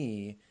to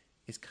me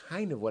is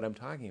kind of what I'm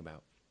talking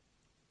about.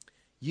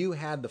 You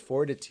had the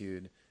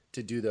fortitude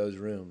to do those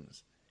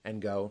rooms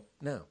and go,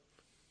 no,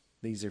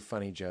 these are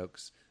funny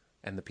jokes.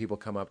 And the people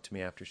come up to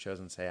me after shows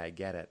and say, I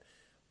get it.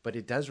 But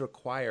it does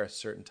require a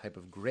certain type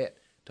of grit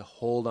to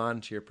hold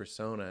on to your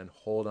persona and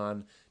hold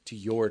on to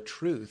your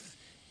truth.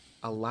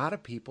 A lot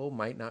of people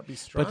might not be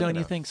strong But don't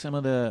you enough. think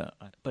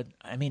but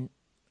I mean,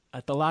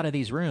 at a lot of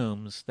these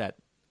rooms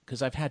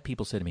because I've had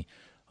people say to me,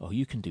 oh,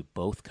 you can do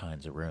both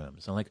kinds of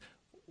rooms. I'm like,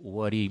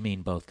 what do you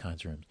mean both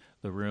kinds of rooms?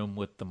 The room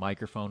with the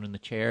microphone and the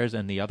chairs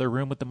and the other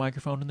room with the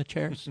microphone and the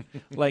chairs?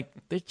 Like,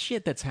 the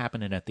shit that's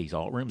happening at these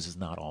alt rooms is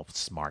not all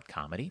smart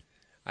comedy.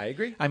 I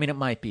agree. I mean, it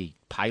might be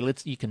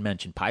pilots. You can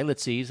mention pilot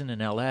season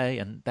in L.A.,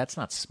 and that's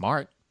not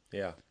smart.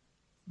 Yeah,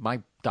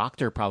 My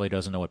doctor probably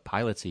doesn't know what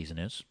pilot season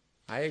is.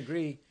 I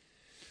agree.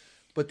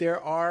 But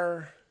there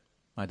are...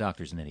 My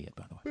doctor's an idiot,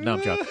 by the way. No,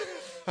 I'm joking.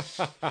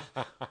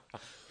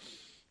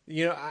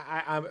 You know,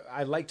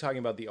 I like talking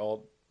about the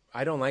alt.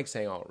 I don't like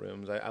saying alt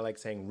rooms. I like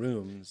saying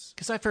rooms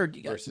Because I've heard...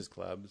 versus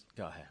clubs.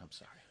 Go ahead. I'm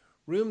sorry.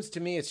 Rooms to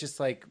me, it's just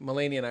like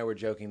Melania and I were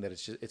joking that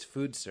it's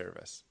food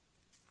service.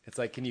 It's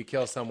like, can you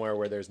kill somewhere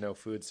where there's no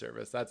food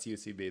service? That's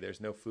UCB.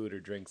 There's no food or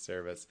drink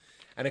service.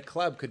 And a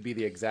club could be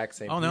the exact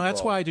same. Oh, no,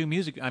 that's people. why I do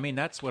music. I mean,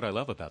 that's what I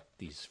love about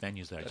these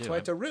venues that I do. That's why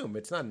it's a room.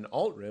 It's not an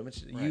alt room.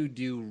 It's just, you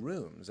do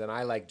rooms, and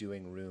I like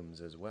doing rooms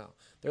as well.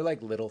 They're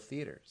like little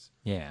theaters.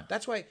 Yeah.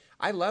 That's why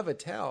I love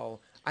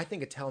Attell. I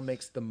think Attell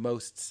makes the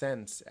most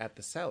sense at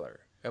the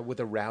Cellar with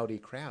a rowdy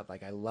crowd.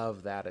 Like, I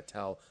love that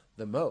Attell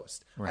the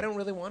most. Right. I don't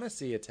really want to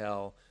see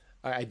Attell.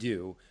 I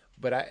do.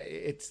 But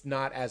it's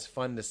not as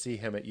fun to see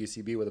him at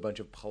UCB with a bunch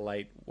of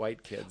polite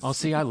white kids. Oh,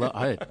 see, I love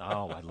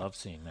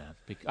seeing that.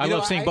 I know,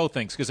 love seeing both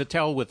things because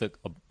Attell with a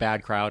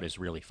bad crowd is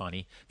really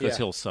funny because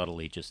Yeah. he'll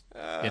subtly just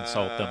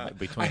insult them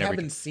between I every.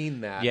 haven't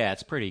seen that. Yeah,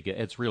 it's pretty good.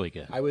 It's really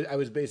good. I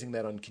was basing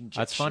that on conjecture.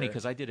 That's funny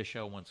because I did a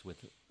show once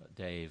with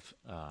Dave.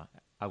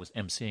 I was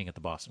emceeing at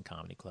the Boston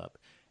Comedy Club,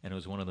 and it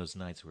was one of those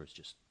nights where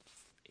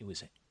it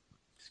was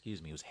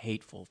excuse me, was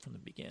hateful from the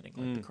beginning.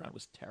 Like the crowd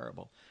was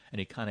terrible. And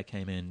he kind of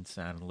came in,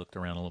 sat and looked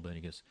around a little bit.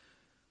 He goes,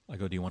 I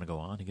go, do you want to go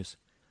on? He goes,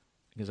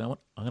 I'm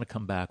going to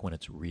come back when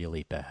it's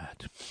really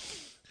bad.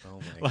 Oh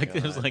my like God.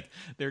 it was like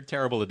they're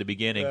terrible at the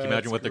beginning. Can you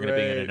imagine what they're going to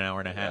be in an hour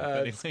and a half?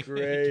 That's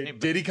great.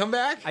 Did he come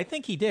back? I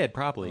think he did,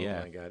 probably. Oh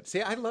yeah. my God.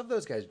 See, I love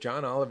those guys.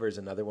 John Oliver is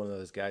another one of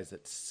those guys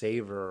that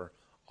savor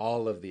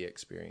all of the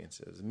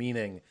experiences,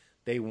 meaning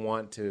they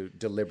want to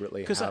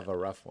deliberately have a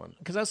rough one.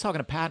 Because I was talking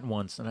to Patton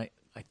once, and I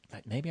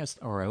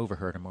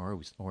overheard him, or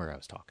I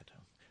was talking to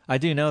him. I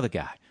do know the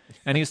guy,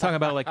 and he was talking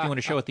about like doing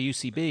a show at the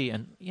UCB,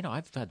 and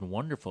I've had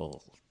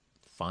wonderful,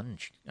 fun.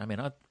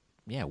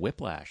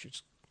 Whiplash.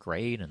 It's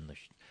great, and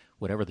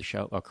whatever the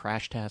show,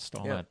 Crash Test,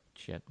 all that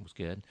shit was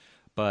good,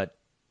 but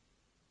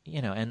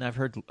and I've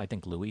heard, I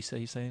think Louis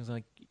say things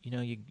like, you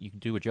can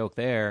do a joke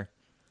there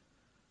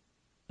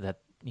that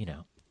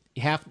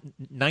half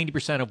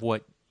 90% of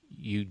what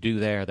you do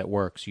there that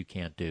works you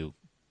can't do,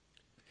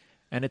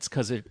 and it's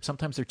because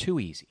sometimes they're too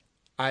easy.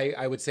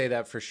 I would say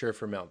that for sure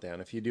for Meltdown.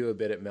 If you do a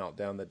bit at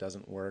Meltdown that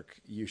doesn't work,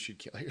 you should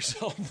kill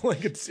yourself.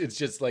 Like it's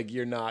just like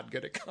you're not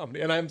good at comedy.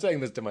 And I'm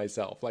saying this to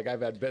myself. Like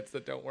I've had bits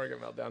that don't work at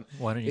Meltdown.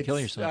 Why don't you kill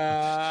yourself?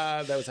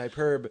 That was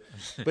hyperb.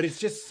 But it's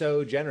just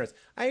so generous.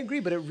 I agree,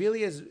 but it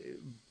really is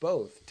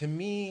both. To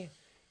me,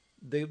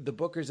 the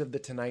bookers of the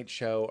Tonight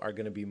Show are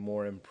going to be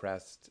more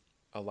impressed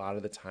a lot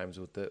of the times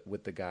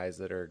with the guys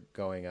that are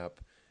going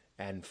up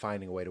and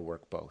finding a way to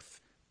work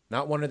both.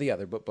 Not one or the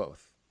other, but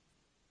both.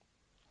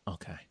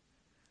 Okay.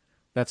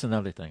 That's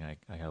another thing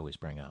I always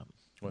bring up.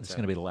 What's It's that?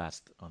 going to be the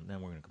last. Then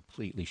we're going to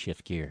completely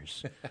shift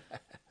gears.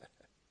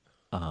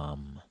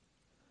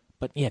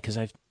 But yeah, because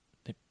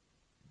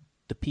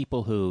the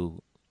people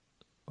who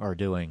are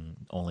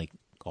doing only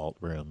alt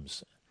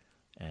rooms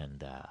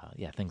and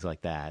things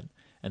like that,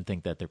 and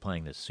think that they're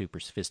playing this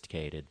super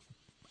sophisticated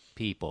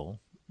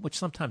people, which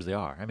sometimes they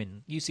are. I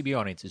mean, UCB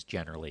audience is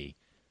generally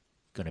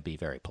going to be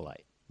very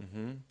polite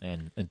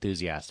and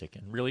enthusiastic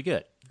and really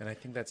good. And I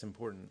think that's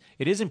important.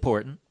 It is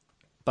important.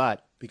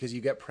 But Because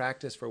you get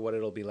practice for what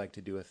it'll be like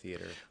to do a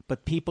theater.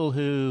 people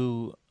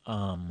who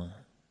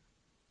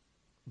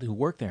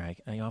work there,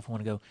 I often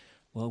want to go,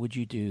 well, would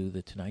you do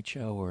the Tonight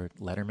Show or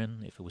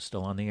Letterman if it was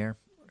still on the air?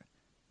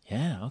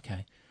 Yeah,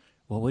 okay.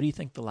 Well, what do you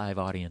think the live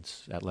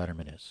audience at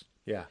Letterman is?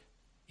 Yeah.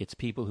 It's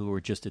people who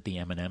were just at the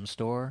M&M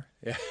store.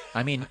 Yeah.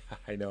 I mean,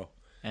 I know.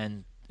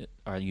 and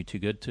are you too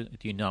good to?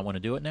 Do you not want to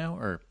do it now,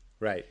 or?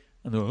 Right.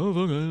 And they're,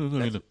 oh,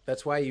 okay.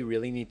 That's why you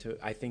really need to,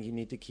 I think you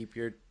need to keep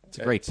your It's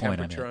a great point.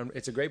 temperature on.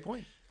 It's a great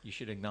point. You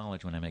should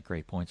acknowledge when I make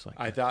great points like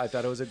that. I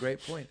thought it was a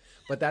great point.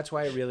 But that's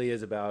why it really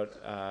is about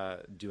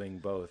doing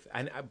both.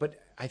 But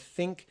I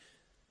think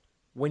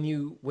when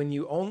you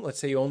own, let's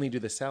say you only do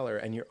the Cellar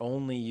and you're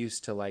only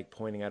used to like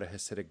pointing out a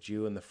Hasidic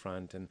Jew in the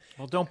front and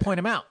Well, don't point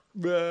them out.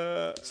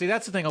 See,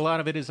 that's the thing. A lot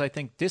of it is, I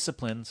think,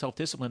 discipline,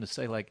 self-discipline to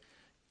say, like,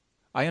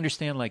 I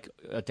understand, like,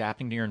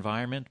 adapting to your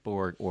environment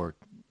or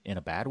in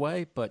a bad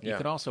way, but you Yeah.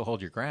 could also hold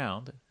your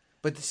ground.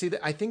 But see,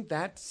 I think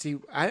that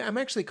I'm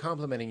actually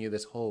complimenting you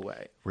this whole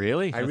way.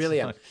 Really? I really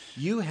am.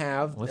 You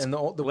have, Let's, and the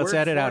let's word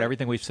edit out for-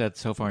 everything we've said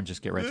so far and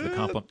just get right to the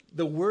compliment.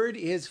 The word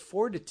is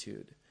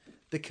fortitude.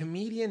 The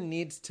comedian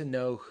needs to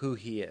know who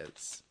he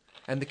is,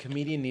 and the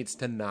comedian needs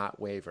to not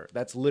waver.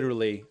 That's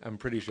literally, I'm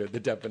pretty sure, the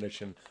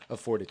definition of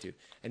fortitude.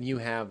 And you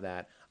have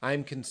that.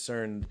 I'm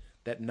concerned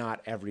that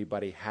not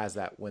everybody has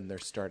that when they're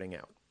starting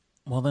out.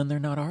 Well, then they're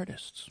not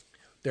artists.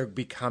 They're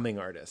becoming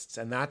artists,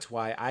 and that's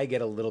why I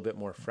get a little bit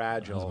more That was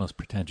fragile the most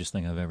pretentious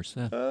thing I've ever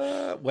said.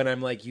 when I'm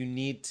like, you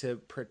need to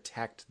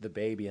protect the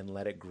baby and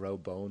let it grow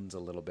bones a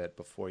little bit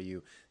before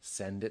you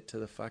send it to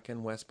the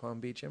fucking West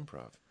Palm Beach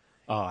Improv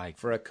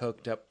for a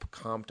coked up,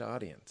 comped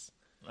audience.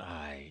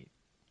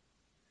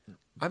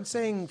 I'm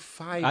saying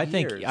 5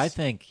 years. I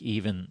think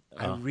even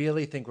I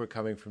really think we're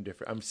coming from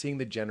different. I'm seeing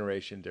the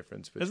generation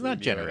difference between it's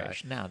not you and I.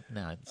 generation. No,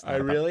 it's not I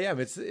about- really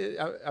am.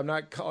 I'm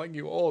not calling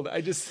you old.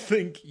 I just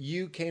think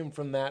you came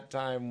from that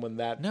time when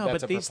that's No, a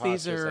but these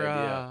preposterous are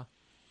idea.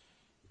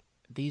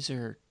 these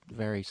are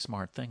very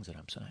smart things that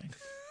I'm saying.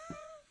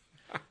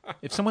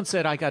 If someone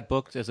said I got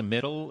booked as a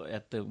middle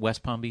at the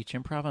West Palm Beach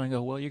Improv, and I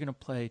go, well, you're going to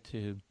play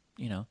to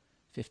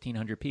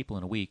 1,500 people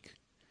in a week,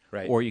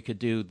 Right. Or you could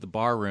do the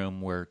bar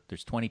room where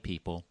there's 20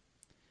 people,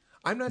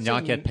 I'm not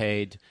not saying get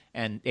paid,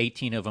 and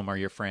 18 of them are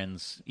your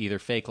friends, either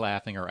fake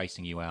laughing or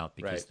icing you out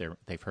because Right.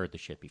 they've heard the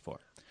shit before.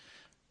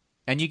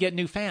 And you get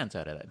new fans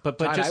out of it. But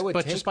Todd, I would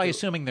just take by the-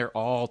 assuming they're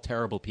all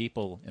terrible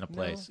people in a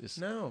place is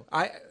No,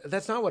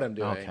 that's not what I'm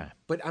doing. Okay.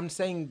 But I'm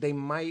saying they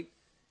might.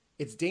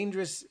 It's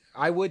dangerous.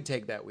 I would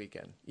take that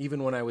weekend,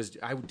 even when I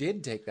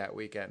did take that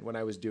weekend when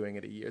I was doing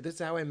it a year. This is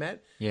how I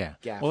met. Yeah.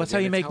 Gaffigan. Well, that's how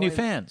you It's make new I-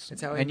 fans.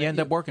 It's how I and you met end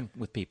up working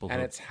with people. And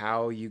who, it's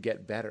how you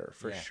get better,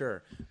 for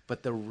sure.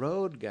 But the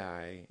road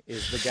guy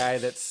is the guy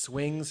that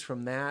swings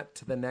from that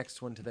to the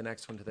next one, to the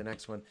next one, to the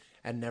next one,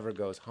 and never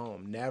goes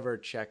home, never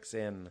checks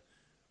in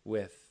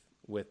with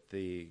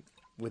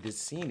his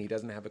scene. He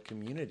doesn't have a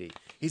community.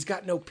 He's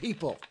got no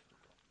people.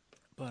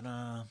 But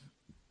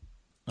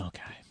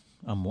okay,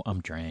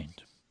 I'm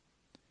drained.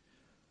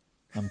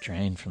 I'm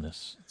drained from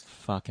this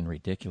fucking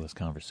ridiculous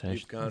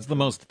conversation. gone It's the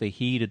most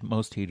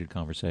heated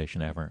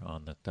conversation ever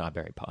on the Todd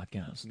Barry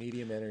podcast.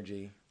 Medium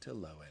energy to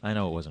low energy. I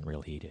know it wasn't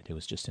real heated. It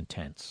was just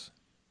intense.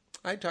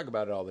 I talk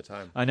about it all the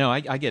time. I know. I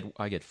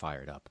get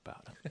fired up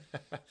about it.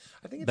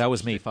 I think That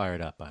was me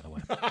fired up, by the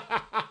way.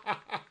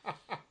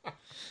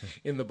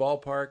 in the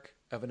ballpark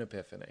of an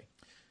epiphany.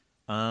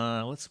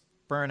 Let's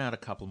burn out a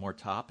couple more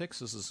topics.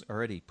 This is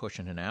already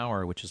pushing an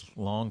hour, which is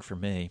long for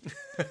me.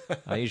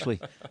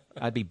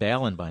 I'd be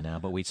bailing by now,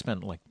 but we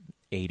spent like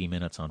 80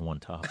 minutes on one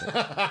topic.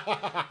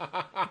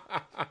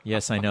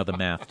 Yes, I know the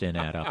math didn't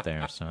add up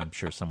there, so I'm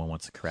sure someone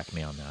wants to correct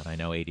me on that. I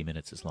know 80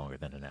 minutes is longer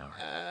than an hour.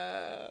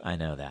 I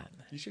know that.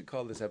 You should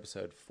call this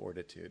episode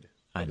Fortitude.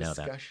 I know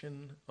that.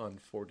 Discussion on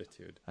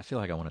fortitude. I feel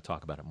like I want to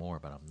talk about it more,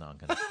 but I'm not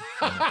going to.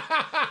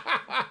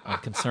 I'm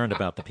concerned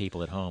about the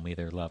people at home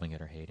either loving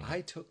it or hating it.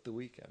 I took the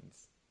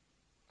weekends.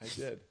 I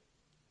did.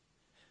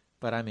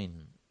 But I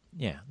mean,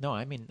 yeah, no,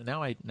 I mean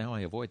now I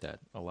avoid that,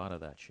 a lot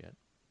of that shit,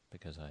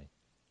 because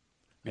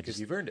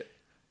you've earned it.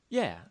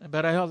 yeah,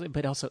 but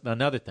also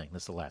another thing.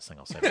 This is the last thing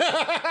I'll say.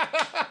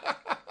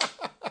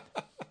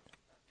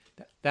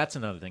 That's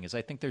another thing is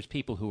I think there's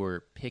people who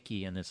are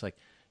picky, and it's like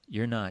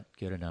you're not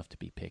good enough to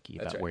be picky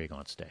about where you go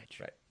on stage.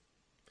 Right.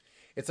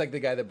 It's like the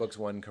guy that books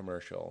one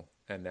commercial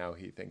and now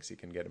he thinks he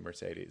can get a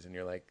Mercedes, and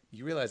you're like,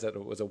 you realize that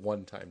it was a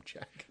one-time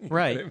check,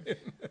 right? I mean?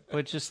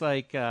 But just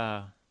like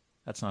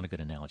that's not a good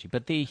analogy.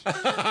 But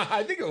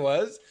I think it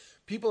was.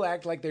 People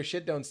act like their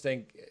shit don't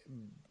stink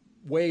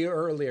way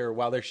earlier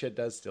while their shit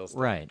does still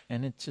stink. Right,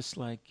 and it's just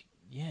like,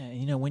 yeah,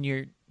 you know, when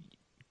you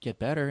get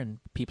better and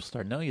people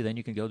start to know you, then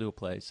you can go to a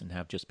place and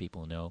have just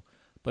people know.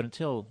 But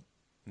until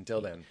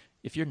then,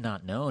 if you're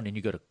not known and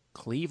you go to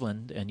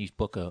Cleveland and you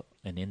book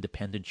an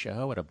independent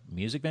show at a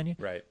music venue,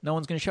 right, no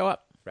one's going to show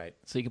up. Right.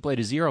 So you can play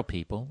to 0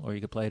 people, or you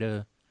can play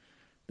to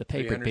the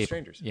paper people.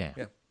 Strangers. Yeah.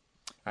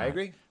 I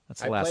agree.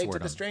 That's the last played word to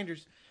the on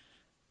strangers.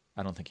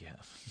 I don't think you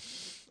have.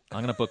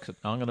 I'm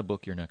gonna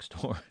book your next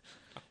tour.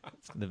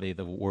 It's gonna be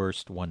the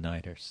worst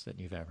one-nighters that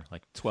you've ever,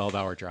 like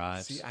 12-hour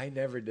drives. See, I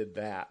never did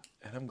that,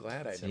 and I'm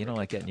glad I never. You don't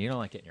like getting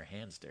your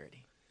hands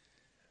dirty.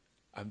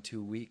 I'm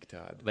too weak,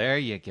 Todd. There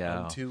you go.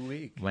 I'm too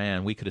weak.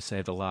 Man, we could have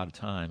saved a lot of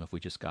time if we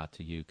just got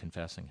to you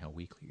confessing how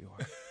weak you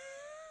are.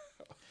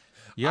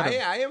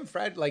 I am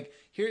fragile. Like,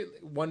 here,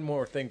 one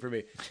more thing for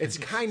me. It's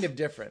kind of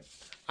different.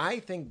 I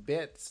think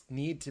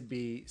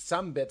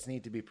some bits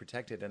need to be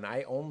protected, and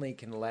I only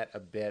can let a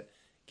bit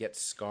get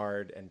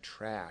scarred and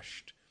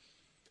trashed.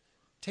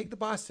 Take the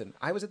Boston.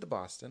 I was at the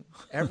Boston.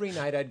 Every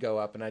night I'd go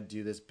up and I'd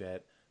do this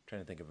bit. I'm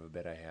trying to think of a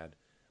bit I had.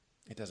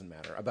 It doesn't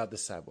matter. About the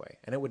subway.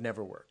 And it would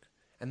never work.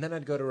 And then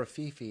I'd go to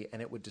Rafifi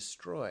and it would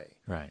destroy.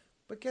 Right.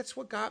 But guess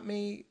what got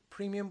me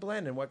Premium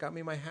Blend and what got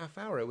me my half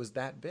hour? It was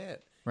that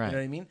bit. Right. You know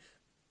what I mean?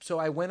 So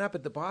I went up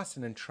at the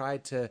Boston and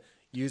tried to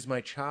use my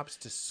chops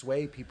to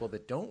sway people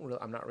that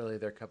I'm not really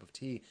their cup of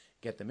tea,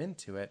 get them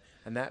into it.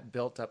 And that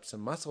built up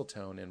some muscle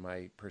tone in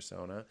my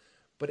persona.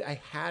 But I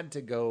had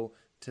to go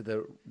to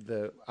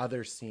the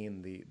other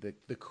scene,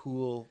 the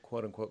cool,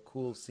 quote unquote,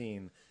 cool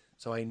scene.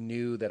 So I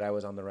knew that I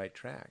was on the right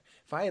track.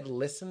 If I had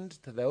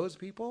listened to those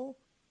people,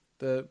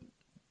 the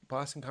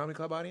Boston Comedy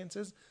Club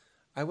audiences,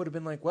 I would have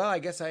been like, well, I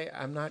guess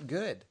I'm not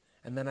good.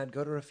 And then I'd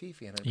go to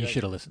Rafifi. And you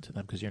should have listened to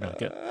them because you're not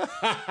good.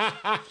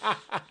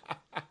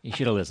 You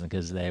should have listened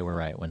because they were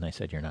right when they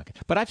said you're not good.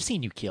 But I've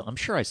seen you kill. I'm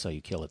sure I saw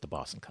you kill at the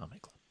Boston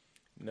Comedy Club.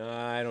 No,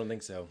 I don't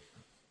think so.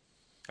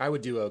 I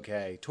would do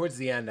okay. Towards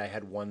the end, I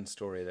had one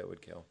story that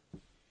would kill.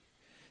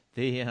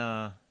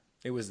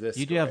 It was this.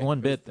 You do have one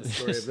bit. The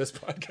story of this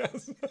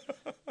podcast.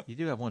 You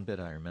do have one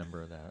bit I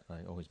remember that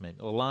I always made.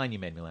 A line you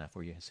made me laugh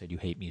where you said you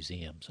hate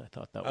museums. I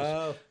thought that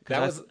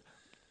was.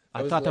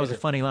 I thought that was a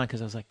funny line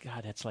because I was like,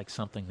 God, that's like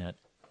something that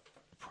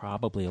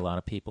probably a lot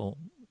of people.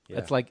 Yeah.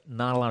 It's like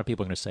not a lot of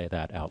people are going to say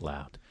that out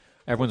loud.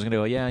 Everyone's going to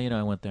go, yeah, you know,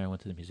 I went there, I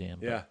went to the museum.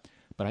 Yeah.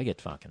 But I get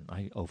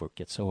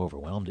so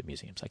overwhelmed at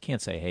museums. I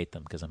can't say I hate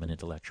them because I'm an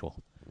intellectual.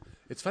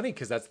 It's funny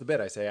because that's the bit.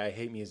 I say I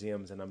hate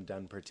museums and I'm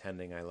done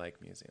pretending I like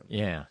museums.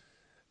 Yeah.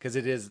 Because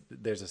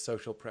there's a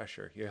social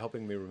pressure. You're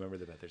helping me remember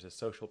the bit. There's a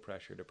social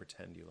pressure to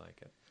pretend you like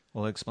it.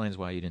 Well, it explains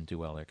why you didn't do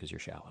well there because you're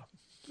shallow.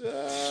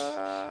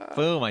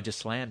 Boom, I just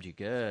slammed you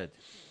good.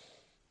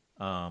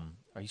 Are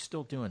you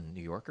still doing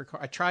New Yorker?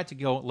 I tried to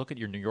go look at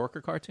your New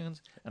Yorker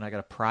cartoons, and I got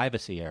a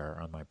privacy error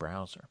on my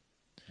browser.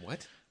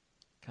 What?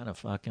 Kind of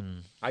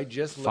fucking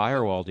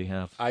firewall do you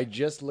have? I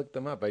just looked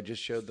them up. I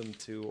just showed them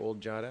to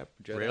old Judd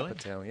really?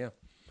 Apatow. Yeah.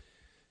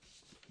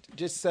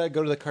 Just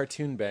go to the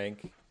Cartoon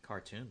Bank.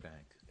 Cartoon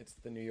Bank. It's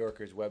the New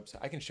Yorker's website.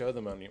 I can show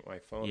them on my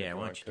phone. Yeah,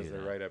 why don't you do that?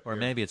 They're right up or here.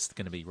 maybe it's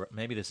going to be.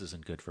 Maybe this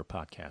isn't good for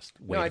podcast.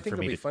 No, I think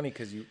it'll be funny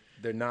because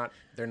they're not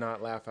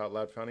laugh out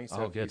loud funny.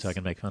 So good. So I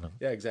can make fun of them.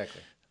 Yeah,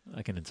 exactly.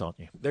 I can insult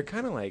you. They're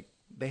kind of like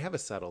they have a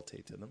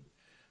subtlety to them.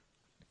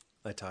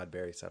 A Todd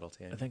Barry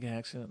subtlety. I think I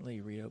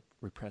accidentally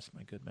repressed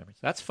my good memories.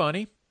 That's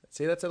funny.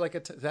 See, that's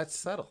that's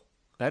subtle.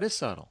 That is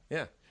subtle.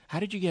 Yeah. How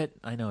did you get?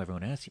 I know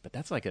everyone asks you, but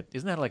that's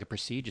isn't that like a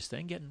prestigious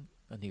thing? Getting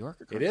a New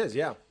Yorker card? It is.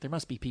 Yeah. There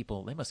must be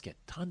people. They must get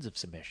tons of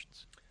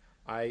submissions.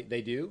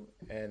 They do,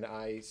 and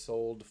I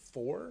sold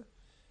 4.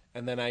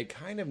 And then I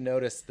kind of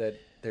noticed that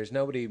there's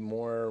nobody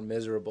more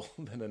miserable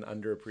than an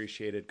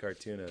underappreciated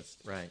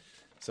cartoonist. Right.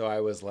 So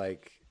I was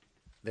like,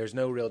 there's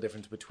no real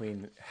difference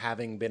between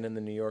having been in the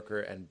New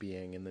Yorker and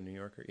being in the New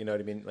Yorker. You know what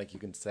I mean? Like you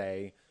can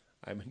say,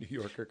 I'm a New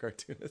Yorker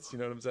cartoonist. You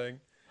know what I'm saying?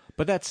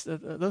 But that's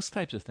those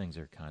types of things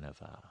are kind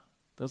of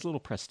those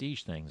little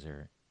prestige things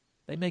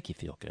they make you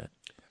feel good.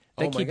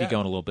 They keep you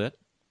going a little bit.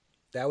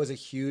 That was a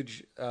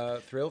huge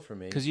thrill for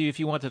me. Because if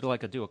you wanted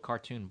to do a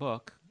cartoon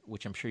book,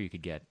 which I'm sure you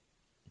could get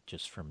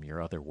just from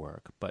your other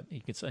work, but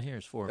you could say,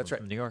 here's 4 of them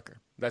from New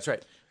Yorker. That's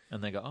right.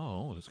 And they go,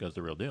 oh, this guy's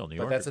the real deal, New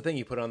Yorker. But that's the thing.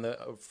 You put on the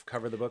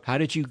cover of the book. How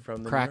did you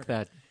from crack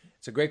that?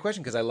 It's a great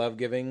question because I love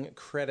giving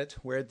credit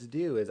where it's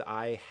due. Is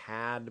I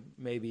had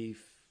maybe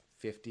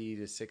 50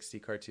 to 60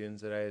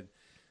 cartoons that I had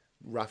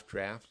rough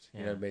draft,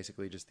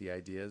 basically just the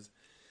ideas.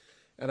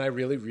 And I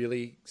really,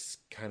 really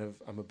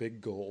I'm a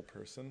big goal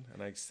person,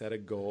 and I set a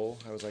goal.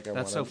 I was like,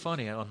 That's so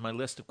funny. On my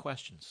list of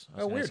questions,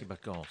 I was going to ask you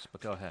about goals,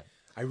 but go ahead.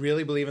 I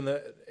really believe in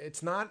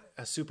it's not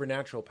a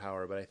supernatural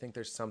power, but I think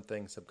there's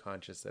something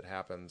subconscious that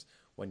happens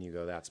when you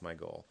go, that's my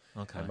goal.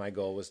 Okay. And my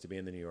goal was to be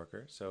in the New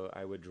Yorker, so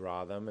I would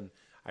draw them, and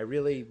I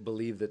really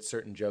believe that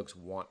certain jokes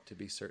want to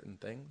be certain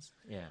things.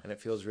 Yeah. And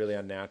it feels really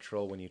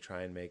unnatural when you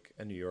try and make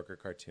a New Yorker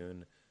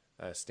cartoon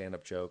a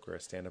stand-up joke or a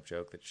stand-up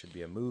joke that should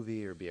be a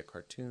movie or be a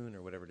cartoon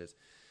or whatever it is.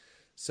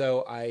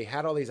 So I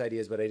had all these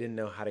ideas, but I didn't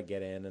know how to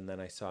get in, and then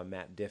I saw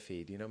Matt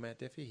Diffie. Do you know Matt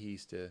Diffie? He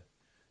used to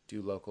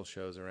do local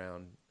shows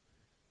around.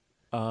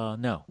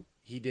 No.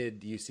 He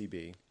did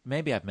UCB.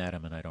 Maybe I've met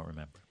him and I don't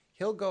remember.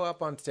 He'll go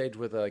up on stage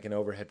with an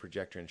overhead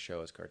projector and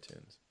show his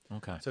cartoons.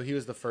 Okay. So he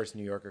was the first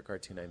New Yorker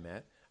cartoon I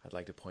met. I'd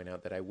like to point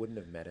out that I wouldn't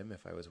have met him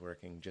if I was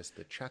working just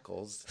the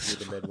Chuckles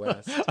through the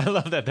Midwest. I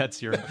love that.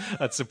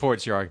 That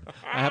supports your argument.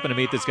 I happen to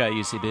meet this guy at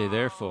UCB,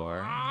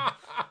 therefore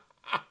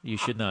you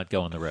should not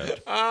go on the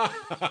road.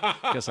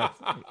 Because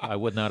I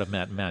would not have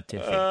met Matt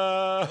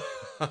Diffie.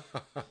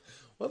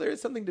 Well, there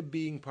is something to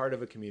being part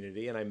of a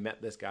community, and I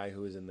met this guy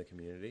who was in the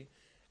community,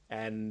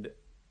 and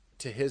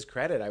to his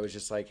credit, I was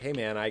just like, "Hey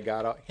man, I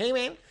got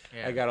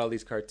all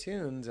these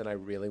cartoons, and I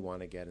really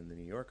want to get in the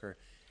New Yorker."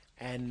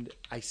 And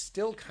I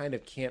still kind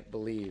of can't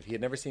believe he had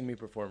never seen me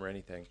perform or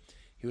anything.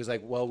 He was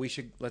like, "Well,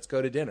 let's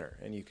go to dinner,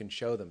 and you can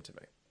show them to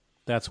me."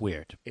 That's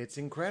weird. It's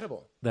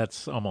incredible.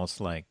 That's almost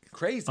like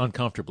crazy,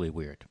 uncomfortably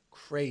weird.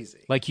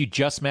 Crazy. Like you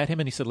just met him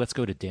and he said, "Let's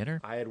go to dinner."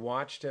 I had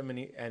watched him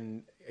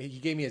and he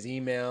gave me his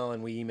email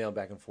and we emailed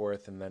back and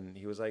forth, and then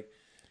he was like,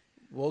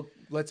 "Well,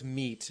 let's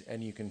meet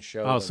and you can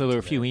show." Oh, so there were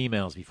a few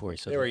emails before he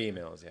said. There were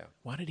emails, yeah.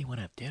 Why did he want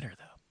to have dinner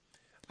though?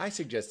 I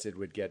suggested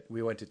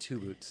we went to Two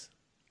Boots.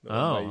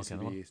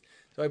 Okay.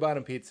 So I bought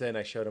him pizza and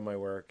I showed him my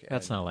work.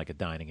 That's not like a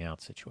dining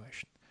out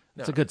situation.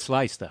 No. It's a good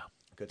slice though.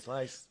 Good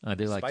slice. I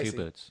do like Spicy. Two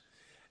Boots.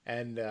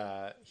 And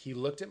he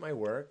looked at my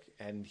work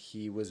and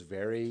he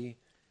wasn't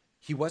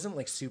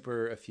like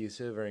super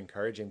effusive or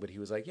encouraging, but he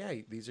was like, "Yeah,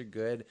 these are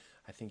good.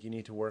 I think you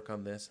need to work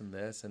on this and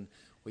this. And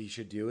what you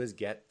should do is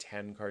get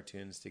 10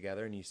 cartoons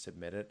together and you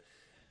submit it."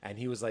 And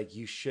he was like,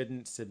 "You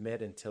shouldn't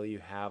submit until you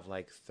have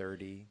like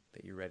 30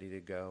 that you're ready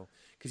to go.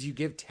 Because you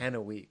give 10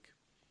 a week."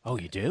 Oh,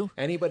 you do?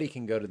 Anybody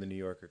can go to the New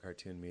Yorker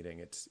cartoon meeting.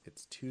 It's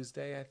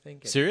Tuesday, I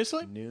think.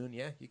 Seriously? Noon.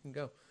 Yeah, you can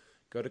go.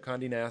 Go to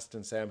Condé Nast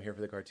and say, "I'm here for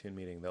the cartoon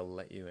meeting." They'll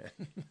let you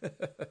in.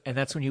 And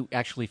that's when you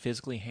actually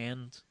physically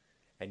hand.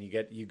 And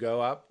you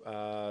go up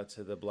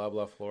to the blah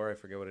blah floor. I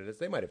forget what it is.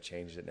 They might have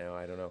changed it now.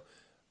 I don't know.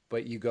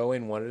 But you go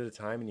in one at a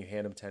time and you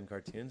hand him 10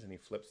 cartoons and he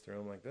flips through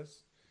them like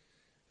this.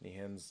 And he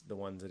hands the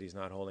ones that he's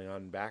not holding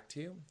on back to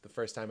you. The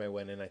first time I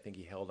went in, I think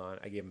he held on.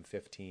 I gave him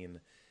 15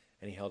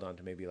 and he held on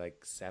to maybe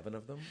like 7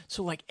 of them.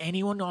 So like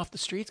anyone off the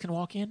streets can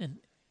walk in and.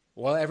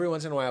 Well, every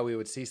once in a while we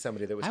would see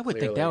somebody that was. I would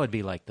think that would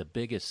be like the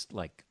biggest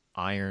like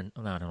iron.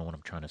 I don't know what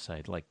I'm trying to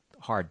say. Like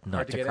hard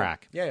nut to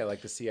crack. Yeah,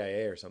 like the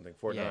CIA or something.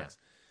 Fort Knox.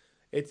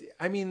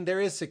 I mean, there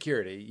is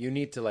security. You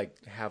need to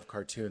like have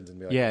cartoons and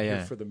be like, "I'm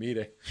here for the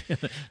meeting."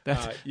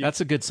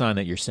 That's a good sign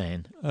that you're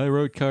saying, "I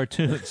wrote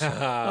cartoons."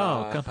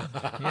 Oh, come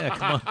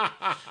on.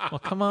 Well,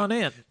 come on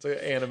in. It's an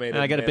animated.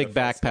 And I got a big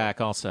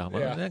backpack also.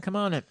 Well, come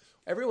on in.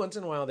 Every once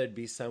in a while, there'd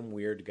be some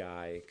weird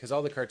guy because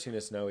all the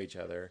cartoonists know each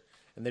other,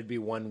 and there'd be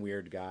one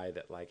weird guy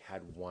that like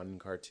had one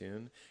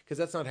cartoon because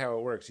that's not how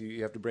it works.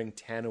 You have to bring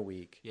 10 a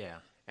week. Yeah,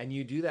 and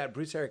you do that.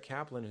 Bruce Eric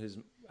Kaplan, who's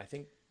I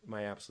think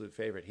my absolute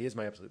favorite. He is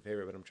my absolute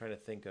favorite, but I'm trying to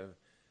think of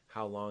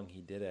how long he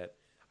did it.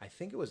 I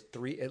think it was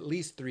at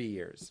least 3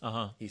 years.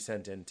 He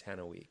sent in 10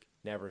 a week.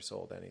 Never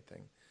sold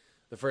anything.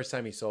 The first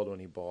time he sold one,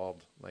 he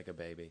bawled like a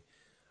baby.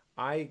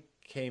 I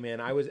came in.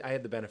 I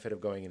had the benefit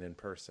of going in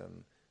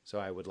person, so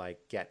I would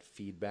like get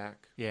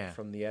feedback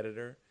from the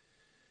editor.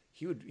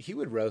 He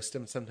would roast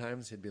him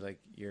sometimes. He'd be like,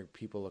 "Your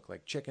people look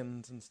like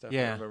chickens and stuff."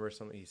 Yeah. I remember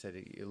something he said.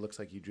 "It looks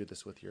like you drew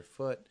this with your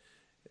foot,"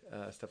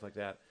 stuff like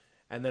that.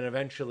 And then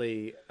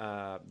eventually,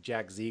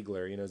 Jack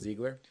Ziegler. You know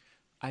Ziegler?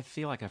 I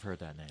feel like I've heard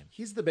that name.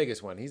 He's the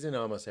biggest one. He's in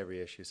almost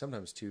every issue,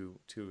 sometimes two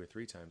or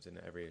three times in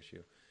every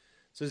issue.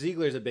 So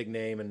Ziegler's a big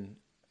name, and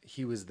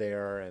he was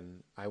there,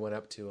 and I went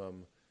up to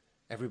him,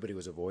 everybody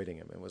was avoiding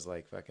him. It was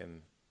like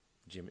fucking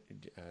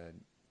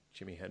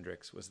Jimi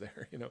Hendrix was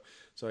there, you know?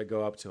 So I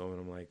go up to him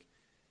and I'm like,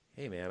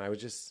 hey man,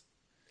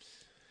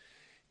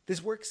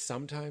 this works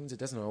sometimes. It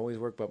doesn't always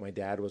work, but my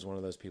dad was one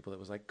of those people that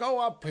was like, go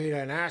up, Peter,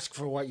 and ask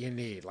for what you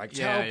need. Like,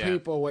 tell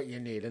people what you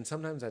need. And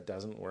sometimes that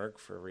doesn't work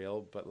for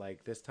real. But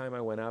like this time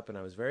I went up and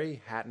I was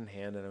very hat in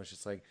hand and I was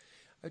just like,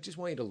 I just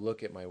want you to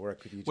look at my work.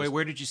 Could you just... Wait,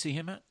 where did you see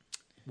him at?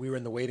 We were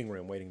in the waiting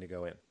room waiting to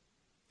go in.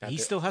 He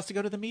still has to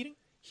go to the meeting?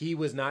 He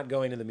was not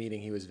going to the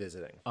meeting. He was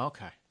visiting.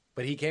 Okay.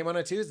 But he came on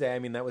a Tuesday. I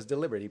mean, that was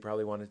deliberate. He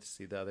probably wanted to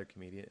see the other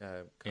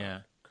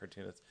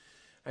cartoonists.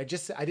 I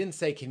didn't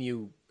say, can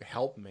you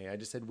help me? I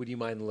just said, would you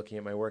mind looking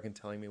at my work and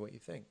telling me what you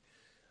think?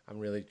 I'm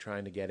really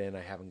trying to get in.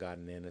 I haven't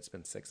gotten in. It's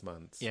been 6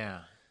 months. Yeah.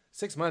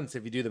 6 months,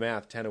 if you do the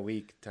math, 10 a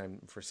week time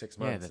for 6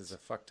 months is a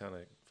fuck ton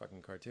of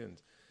fucking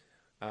cartoons.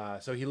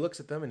 So he looks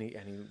at them and he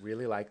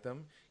really liked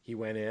them. He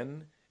went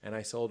in and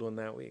I sold one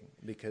that week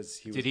because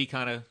he was... Did he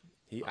kind of...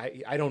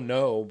 I don't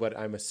know, but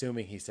I'm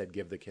assuming he said,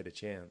 give the kid a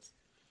chance.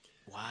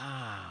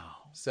 Wow.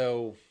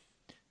 So...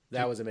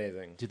 That was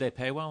amazing. Did they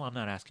pay well? I'm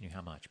not asking you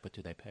how much, but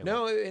do they pay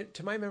well? No,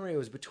 to my memory, it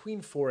was between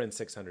 $400 and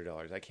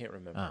 $600. I can't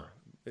remember.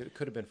 It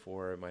could have been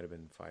 $400. It might have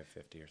been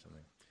 $550 or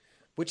something,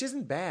 which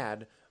isn't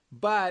bad.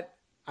 But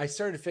I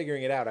started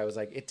figuring it out. I was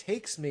like, it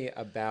takes me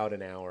about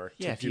an hour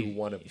to do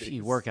one of these. If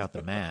you work out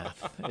the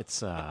math,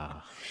 it's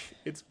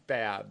it's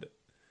bad.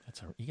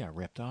 You got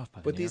ripped off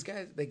by. But these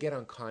guys, they get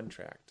on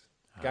contract.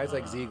 Guys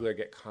like Ziegler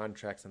get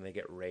contracts and they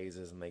get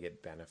raises and they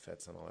get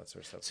benefits and all that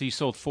sort of stuff. So you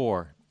sold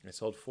 4. I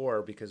sold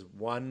 4 because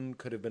 1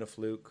 could have been a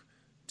fluke,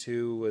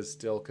 2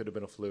 could have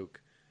been a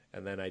fluke,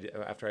 and then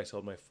after I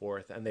sold my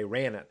 4th, and they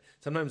ran it.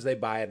 Sometimes they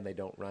buy it and they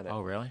don't run it.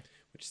 Oh, really?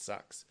 Which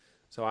sucks.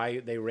 So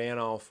they ran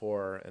all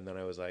 4, and then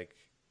I was like,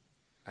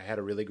 I had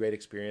a really great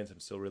experience. I'm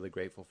still really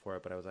grateful for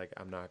it, but I was like,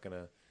 I'm not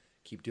gonna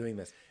keep doing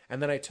this.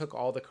 And then I took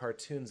all the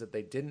cartoons that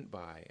they didn't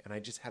buy, and I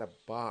just had a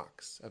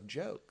box of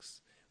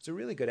jokes. It's a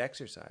really good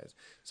exercise.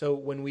 So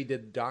when we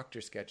did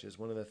doctor sketches,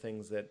 one of the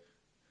things that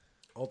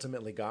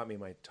ultimately got me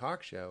my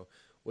talk show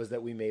was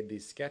that we made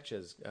these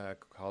sketches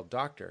called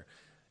Doctor.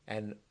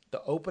 And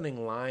the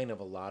opening line of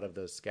a lot of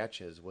those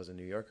sketches was a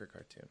New Yorker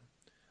cartoon.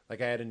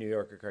 Like I had a New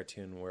Yorker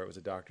cartoon where it was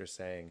a doctor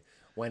saying,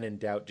 when in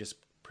doubt, just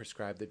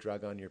prescribe the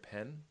drug on your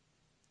pen.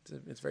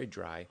 It's very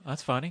dry.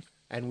 That's funny.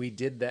 And we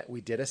did that. We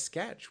did a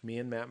sketch, me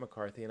and Matt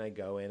McCarthy, and I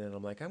go in and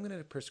I'm like, I'm going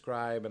to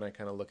prescribe. And I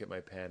kind of look at my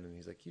pen and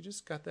he's like, you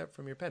just got that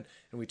from your pen.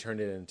 And we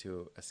turned it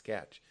into a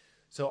sketch.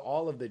 So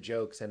all of the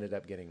jokes ended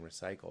up getting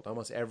recycled.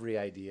 Almost every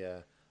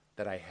idea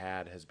that I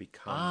had has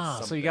become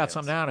something so you got else.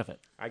 something out of it.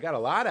 I got a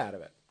lot out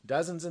of it.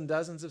 Dozens and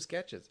dozens of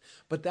sketches.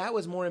 But that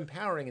was more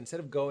empowering. Instead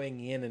of going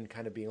in and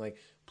kind of being like,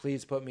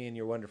 please put me in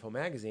your wonderful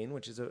magazine,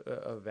 which is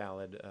a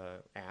valid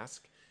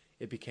ask,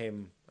 it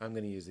became, I'm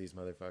going to use these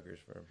motherfuckers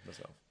for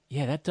myself.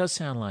 Yeah, that does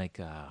sound like,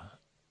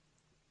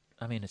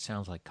 it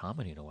sounds like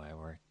comedy in a way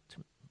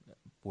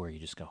where you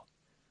just go,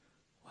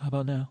 how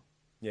about now?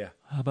 Yeah.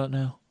 How about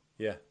now?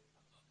 Yeah.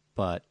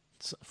 But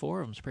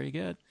 4 of them's pretty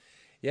good.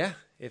 Yeah,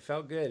 it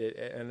felt good,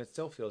 and it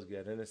still feels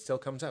good, and it still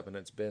comes up, and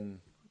it's been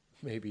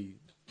maybe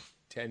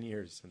 10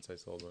 years since I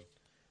sold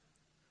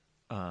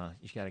one.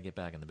 You got to get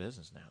back in the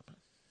business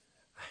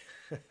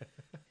now.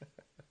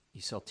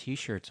 You sell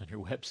T-shirts on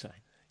your website.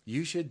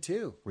 You should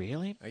too.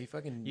 Really? Are you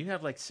fucking... You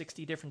have like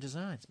 60 different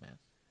designs, man.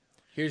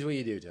 Here's what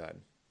you do,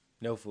 Todd.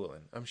 No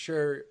fooling. I'm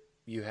sure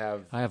you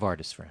have... I have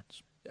artist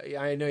friends.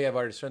 I know you have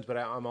artist friends, but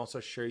I'm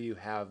also sure you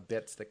have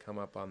bits that come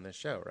up on this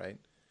show, right?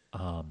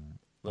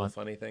 Little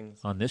funny things.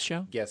 On this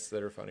show? Guests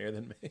that are funnier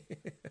than me.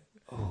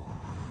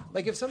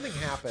 Like if something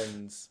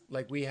happens,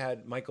 like we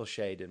had Michael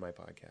Shea did my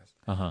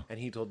podcast, and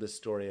he told this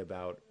story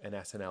about an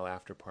SNL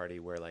after party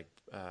where like,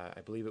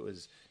 I believe it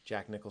was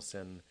Jack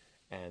Nicholson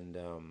and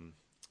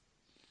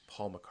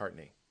Paul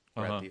McCartney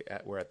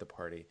were at the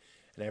party.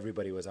 And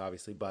everybody was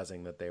obviously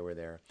buzzing that they were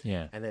there.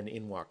 Yeah. And then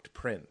in walked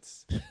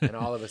Prince. And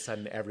all of a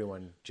sudden,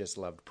 everyone just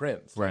loved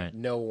Prince. Right. Like,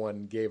 no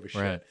one gave a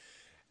shit. Right.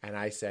 And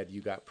I said,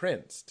 you got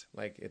Princed.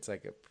 Like, it's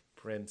like a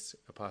Prince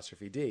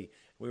 ''D.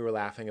 We were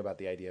laughing about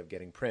the idea of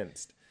getting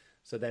Princed.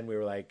 So then we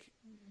were like,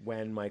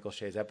 when Michael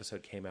Shea's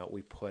episode came out,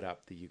 we put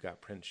up the You Got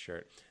Prince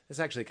shirt. This is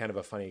actually kind of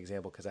a funny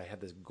example because I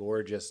had this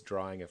gorgeous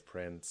drawing of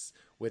Prince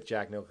with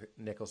Jack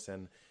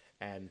Nicholson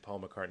and Paul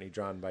McCartney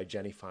drawn by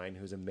Jenny Fine,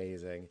 who's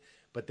amazing.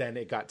 But then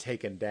it got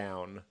taken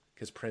down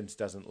because Prince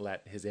doesn't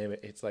let his image.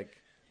 It's like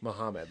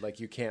Muhammad. Like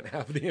you can't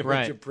have the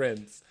image of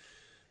Prince.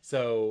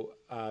 So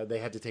they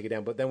had to take it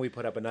down. But then we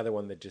put up another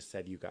one that just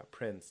said, you got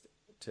Prince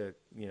to,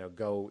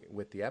 go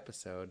with the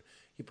episode.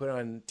 He put it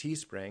on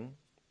Teespring.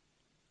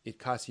 It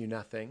costs you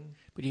nothing.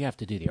 But you have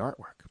to do the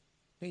artwork.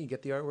 No, you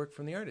get the artwork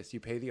from the artist. You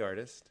pay the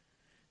artist.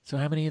 So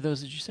how many of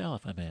those did you sell,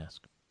 if I may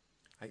ask?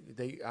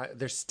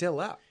 They're still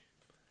up.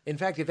 In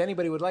fact, if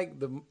anybody would like,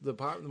 the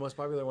most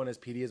popular one is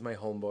PD is my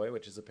homeboy,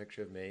 which is a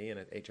picture of me and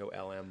an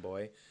HOLM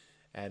boy.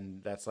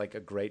 And that's like a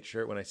great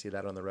shirt. When I see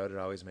that on the road, it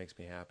always makes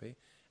me happy.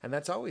 And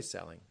that's always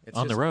selling. It's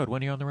on the road?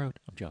 When are you on the road?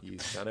 I'm joking. You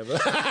son of a...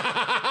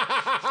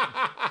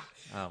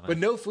 man. But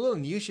no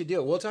fooling, you should do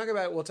it. We'll talk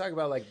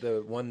about like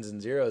the ones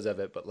and zeros of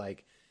it, but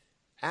like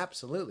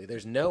absolutely,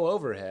 there's no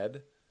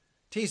overhead.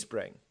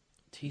 Teespring.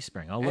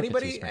 Teespring. I'll look at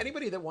Teespring.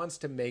 Anybody that wants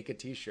to make a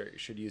T-shirt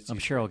should use Teespring. I'm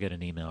sure I'll get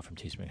an email from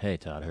Teespring. Hey,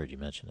 Todd, I heard you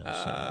mention this.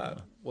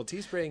 Well,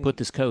 Teespring. Put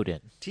this code in.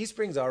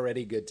 Teespring's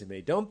already good to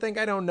me. Don't think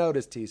I don't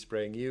notice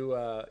Teespring.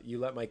 You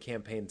let my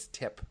campaigns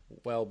tip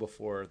well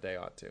before they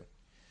ought to.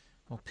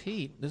 Well,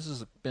 Pete, this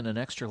has been an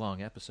extra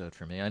long episode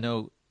for me. I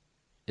know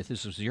if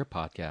this was your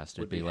podcast,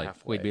 it'd be like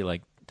halfway. we'd be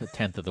like the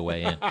 10th of the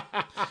way in.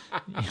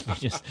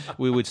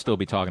 We would still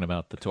be talking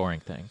about the touring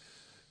thing.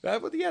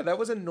 That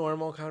was a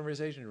normal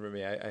conversation for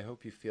me. I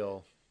hope you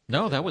feel.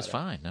 No, that was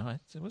fine. No,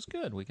 it was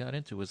good. We got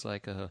into it. It was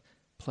like a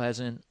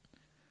pleasant,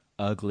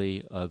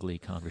 ugly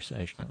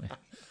conversation.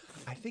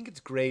 I think it's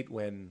great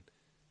when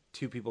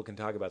two people can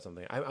talk about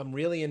something. I'm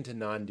really into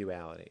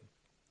non-duality,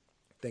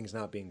 things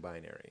not being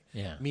binary.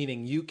 Yeah.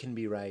 Meaning you can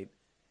be right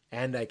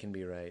and I can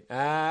be right.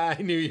 I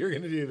knew you were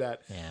going to do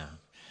that. Yeah.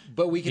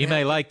 But we can. You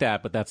may like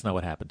that, but that's not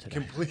what happened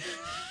today.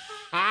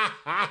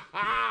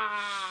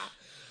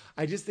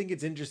 I just think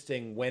it's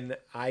interesting when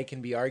I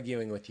can be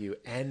arguing with you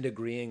and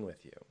agreeing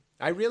with you.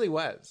 I really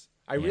was.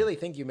 I really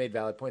think you made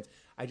valid points.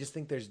 I just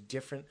think there's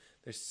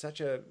such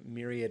a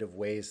myriad of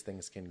ways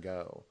things can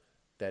go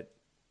that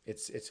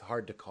it's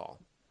hard to call.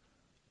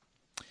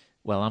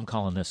 Well, I'm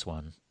calling this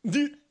one,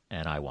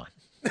 and I won.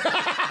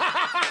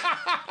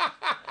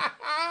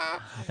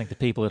 I think the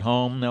people at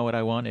home know what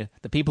I want.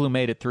 The people who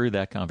made it through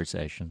that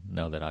conversation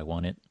know that I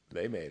won it.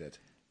 They made it.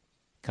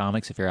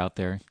 Comics, if you're out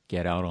there,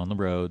 get out on the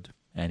road,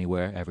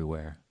 anywhere,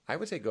 everywhere. I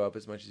would say go up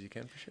as much as you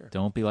can for sure.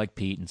 Don't be like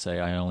Pete and say,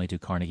 I only do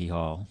Carnegie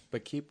Hall.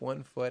 But keep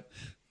one foot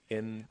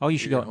in. Oh, you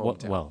should go.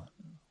 hometown. Well,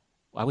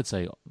 I would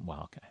say,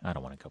 okay, I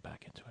don't want to go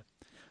back into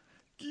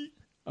it.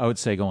 I would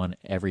say go on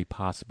every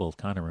possible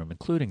kind of room,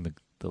 including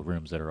the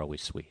rooms that are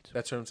always sweet.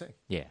 That's what I'm saying.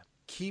 Yeah.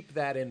 Keep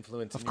that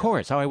influence. Of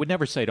course. I would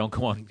never say don't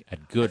go on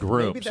at good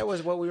rooms. Maybe that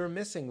was what we were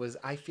missing. Was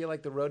I feel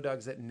like the road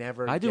dogs that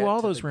never. I do get all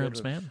to those the good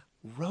rooms, man.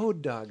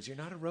 Road dogs. You're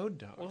not a road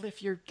dog. Well,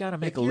 if you've got to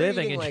make If a you're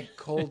living, eating and like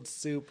cold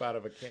soup out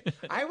of a can,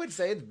 I would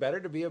say it's better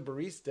to be a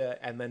barista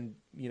and then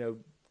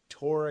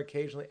tour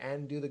occasionally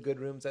and do the good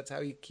rooms. That's how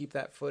you keep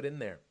that foot in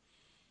there.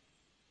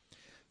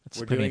 that's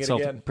we're pretty doing it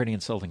insulting. again. Pretty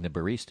insulting to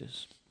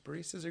baristas.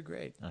 Baristas are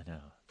great. I know.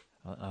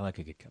 I like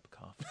a good cup of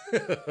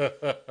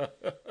coffee.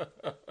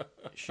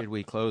 Should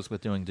we close with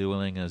doing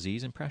Dueling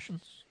Aziz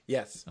impressions?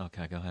 Yes.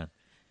 Okay, go ahead.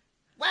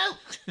 Whoa!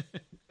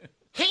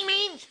 Hey,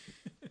 man!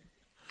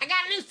 I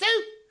got a new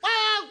suit!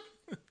 Whoa!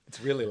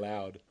 It's really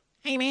loud.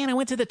 Hey, man, I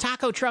went to the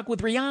taco truck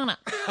with Rihanna.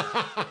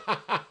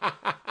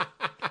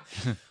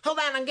 Hold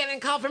on, I'm getting a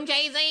call from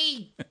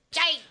Jay-Z!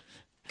 Jay!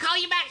 Call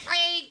you back,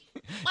 please!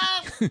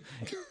 Whoa!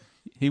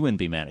 He wouldn't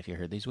be mad if you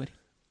heard these, would he?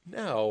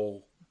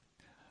 No.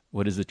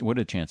 What are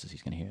the chances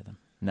he's going to hear them?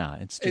 Nah,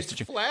 it's just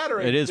It's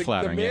flattering. It is the,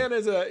 flattering. The man yeah.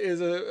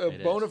 is a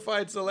It bona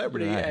fide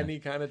celebrity, Right. and he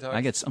kind of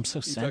talks. I'm so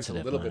he sensitive. Talks a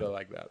little man. bit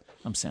like that.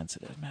 I'm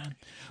sensitive, man.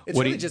 It's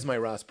What do really you- just my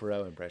Ross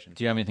Perot impression.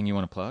 Do you have anything you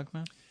want to plug,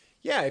 man?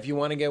 Yeah, if you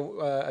want to get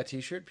a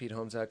T-shirt,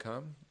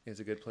 PeteHolmes.com is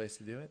a good place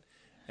to do it,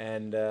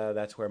 and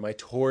that's where my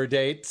tour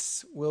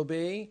dates will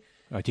be.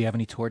 Do you have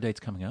any tour dates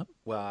coming up?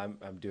 Well,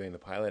 I'm doing the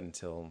pilot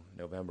until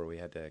November. We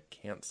had to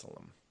cancel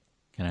them.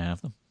 Can I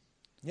have them?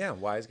 Yeah,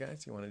 Wise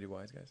Guys. You want to do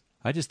Wise Guys?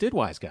 I just did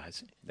Wise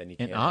Guys Then you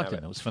in can't have Ogden.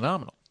 it. It was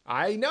phenomenal.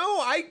 I know.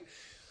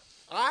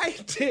 I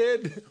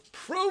did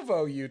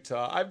Provo,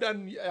 Utah.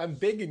 I'm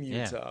big in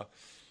Yeah. Utah.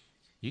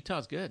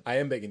 Utah's good. I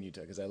am big in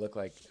Utah because I look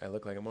like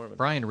a Mormon.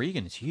 Brian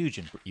Regan is huge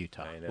in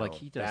Utah. I know. Like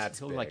he does.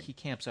 That's Like big. he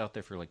camps out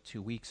there for like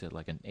 2 weeks at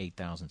like an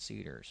 8,000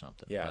 seater or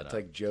something. Yeah, But, it's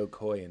like Joe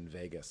Coy in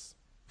Vegas.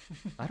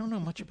 I don't know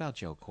much about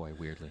Joe Coy.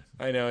 Weirdly,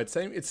 I know. It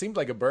seemed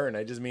like a burn.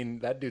 I just mean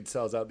that dude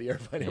sells out the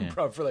Irvine Yeah.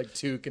 Improv for like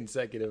 2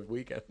 consecutive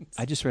weekends.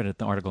 I just read an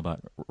article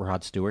about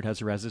Rod Stewart has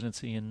a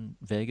residency in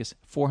Vegas.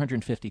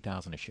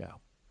 $450,000 a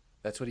show.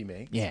 That's what he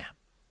makes? Yeah,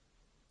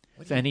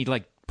 and he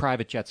like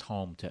private jets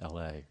home to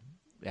L.A.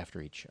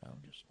 after each show.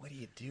 Just, What do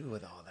you do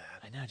with all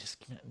that? I know.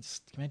 Just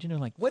imagine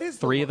like What is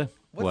three the, of them.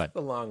 What's What?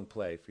 the long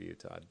play for you,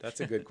 Todd?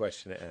 That's a good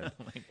question to end.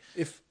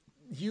 If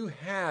you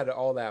had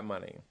all that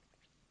money,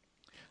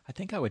 I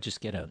think I would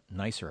just get a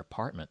nicer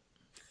apartment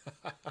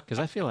because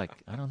I feel like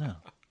I don't know.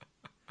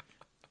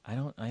 I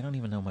don't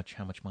even know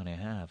how much money I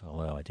have,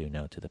 although I do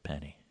know to the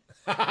penny.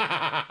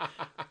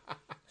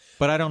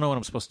 But I don't know what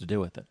I'm supposed to do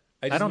with it.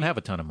 I I just don't mean- have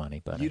a ton of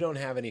money, but you don't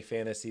have any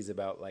fantasies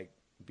about like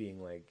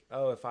being like,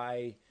 oh, if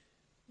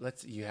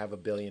you have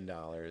 $1 billion,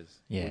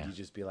 Yeah. would you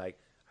just be like,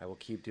 I will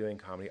keep doing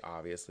comedy?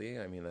 Obviously,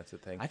 I mean that's the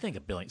thing. I think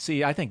 $1 billion.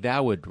 See, I think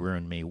that would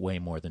ruin me way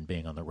more than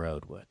being on the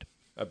road would.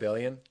 $1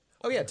 billion?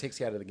 Oh yeah, it takes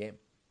you out of the game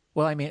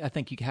Well, I mean, I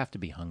think you have to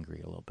be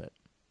hungry a little bit.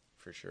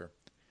 for sure.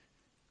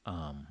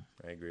 I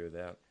agree with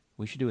that.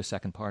 We should do a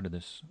second part of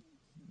this.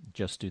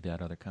 Just do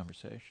that other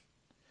conversation.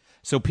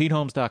 So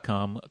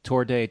PeteHolmes.com,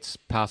 tour dates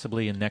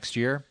possibly in next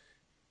year.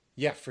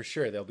 Yeah, for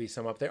sure. There'll be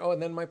some up there. Oh,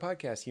 and then my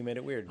podcast, You Made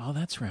It Weird. Oh,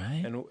 that's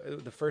right. And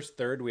the first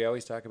third, we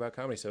always talk about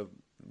comedy. So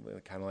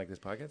kind of like this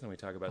podcast, and we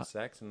talk about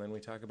sex, and then we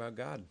talk about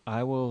God.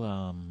 I will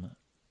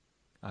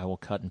I will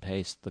cut and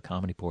paste the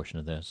comedy portion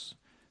of this,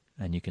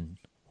 and you can.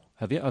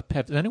 Have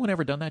anyone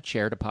ever done that?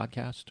 Shared a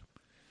podcast?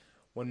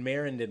 When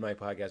Marin did my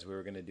podcast, we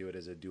were going to do it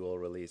as a dual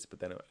release, but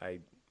then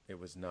it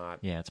was not.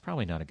 Yeah, it's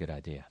probably not a good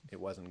idea. It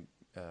wasn't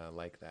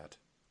like that.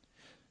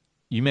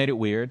 You made it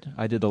weird.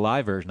 I did the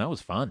live version. That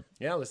was fun.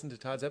 Yeah, listen to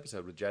Todd's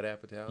episode with Judd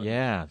Apatow.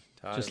 Yeah,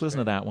 Todd just listen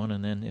to that one,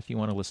 and then if you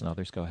want to listen to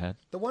others, go ahead.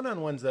 The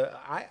one-on-ones,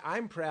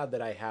 I'm proud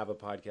that I have a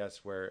podcast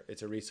where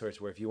it's a resource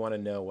where if you want to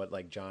know what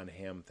like John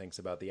Hamm thinks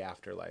about the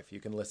afterlife, you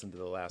can listen to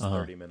the last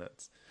 30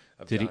 minutes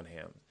of John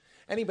Hamm.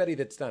 Anybody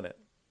that's done it.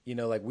 You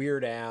know, like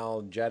Weird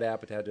Al, Judd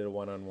Apatow did a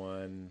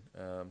one-on-one.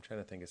 I'm trying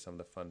to think of some of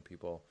the fun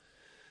people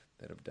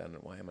that have done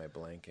it. Why am I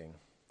blanking?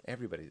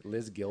 Everybody.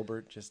 Liz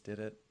Gilbert just did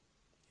it.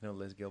 You know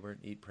Liz Gilbert,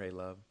 Eat, Pray,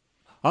 Love.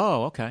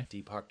 Oh, okay.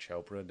 Deepak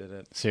Chopra did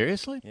it.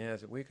 Seriously? Yeah,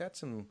 so we got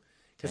some.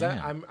 Because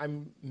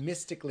I'm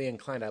mystically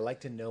inclined. I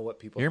like to know what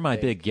people. You're think. my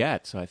big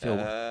get, so I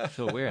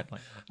feel weird.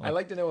 I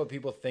like to know what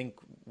people think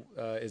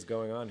is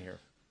going on here.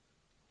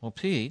 Well,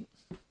 Pete,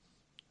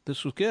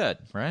 this was good,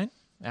 right?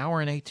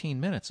 Hour and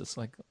 18 minutes.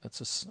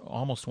 It's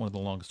almost one of the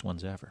longest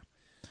ones ever.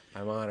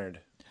 I'm honored.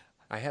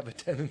 I have a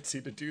tendency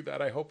to do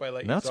that. I hope I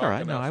let you That's talk all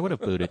right. enough. No, I would have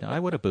booted. I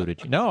would have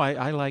booted you. No, I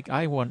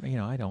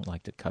don't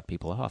like to cut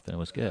people off, and it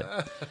was good.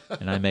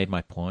 And I made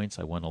my points.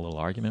 I won a little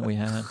argument we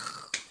had.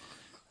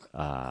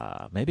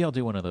 Maybe I'll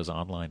do one of those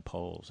online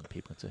polls, and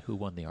people can say who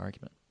won the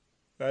argument.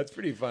 That's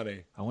pretty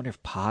funny. I wonder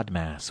if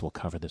Podmass will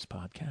cover this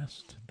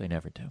podcast. They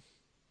never do.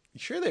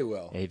 Sure they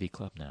will. AV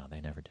Club, no,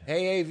 they never do.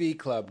 Hey, AV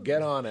Club,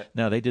 get on it.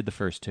 No, they did the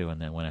first two, and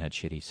then when I had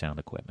shitty sound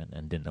equipment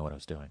and didn't know what I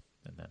was doing.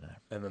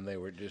 And then they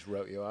just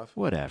wrote you off?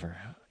 Whatever.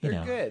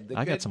 They're good.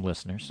 I got some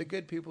listeners. The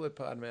good people at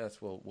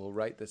Podmass will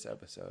write this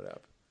episode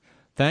up.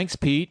 Thanks,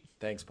 Pete.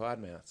 Thanks,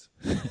 Podmass.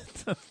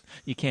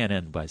 You can't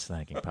end by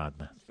thanking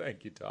Podmass.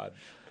 Thank you, Todd.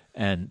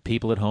 And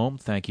people at home,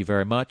 thank you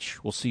very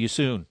much. We'll see you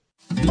soon.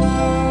 Feral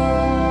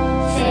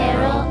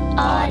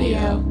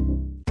Audio.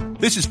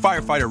 This is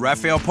firefighter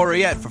Raphael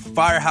Porriette for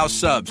Firehouse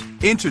Subs,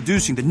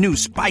 introducing the new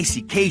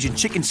spicy Cajun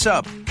chicken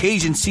sub,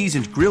 Cajun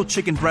seasoned grilled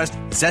chicken breast,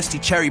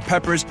 zesty cherry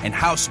peppers, and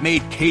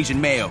house-made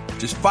Cajun mayo.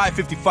 Just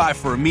 $5.55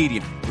 for a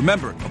medium.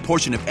 Remember, a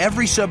portion of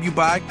every sub you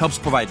buy helps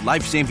provide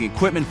life-saving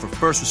equipment for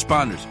first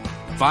responders.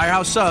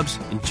 Firehouse Subs.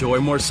 Enjoy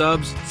more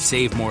subs,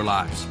 save more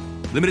lives.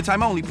 Limited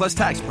time only, plus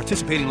tax.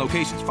 Participating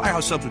locations.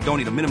 Firehouse Subs will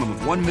donate a minimum of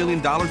 $1 million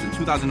in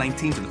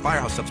 2019 to the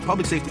Firehouse Subs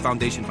Public Safety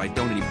Foundation by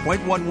donating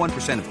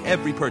 0.11% of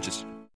every purchase.